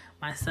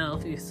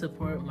myself, you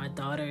support my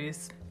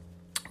daughters.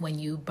 When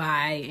you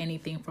buy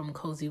anything from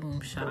Cozy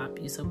Womb Shop,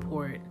 you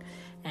support.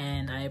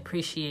 And I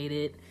appreciate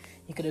it.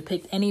 You could have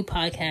picked any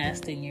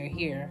podcast and you're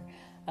here.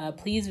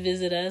 Please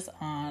visit us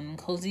on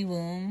Cozy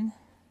Womb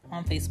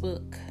on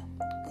Facebook,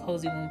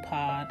 Cozy Womb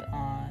Pod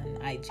on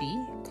IG,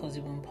 Cozy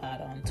Womb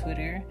Pod on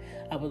Twitter.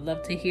 I would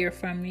love to hear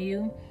from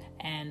you,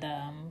 and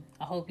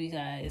I hope you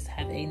guys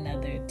have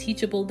another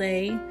teachable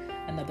day,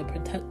 another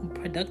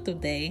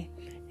productive day,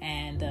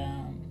 and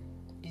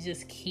you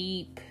just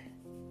keep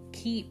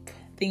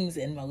things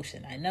in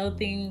motion. I know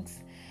things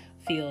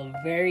feel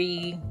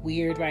very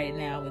weird right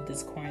now with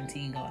this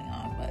quarantine going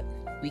on, but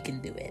we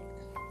can do it.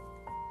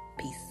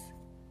 Peace.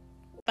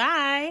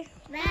 Bye.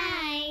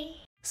 Bye.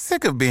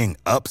 Sick of being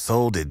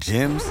upsold at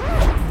gyms?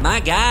 My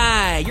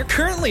guy, you're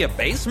currently a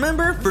base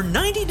member? For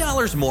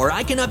 $90 more,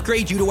 I can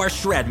upgrade you to our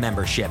Shred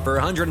membership. For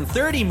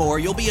 $130 more,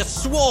 you'll be a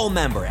Swole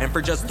member. And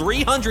for just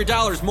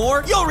 $300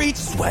 more, you'll reach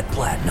Sweat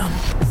Platinum.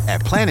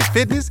 At Planet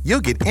Fitness, you'll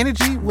get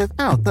energy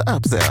without the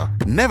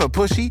upsell. Never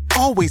pushy,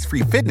 always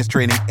free fitness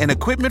training and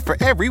equipment for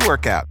every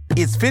workout.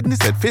 It's fitness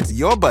that fits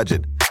your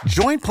budget.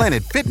 Join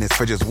Planet Fitness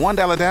for just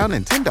 $1 down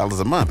and $10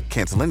 a month.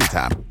 Cancel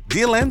anytime.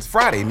 Deal ends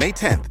Friday, May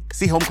 10th.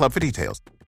 See Home Club for details.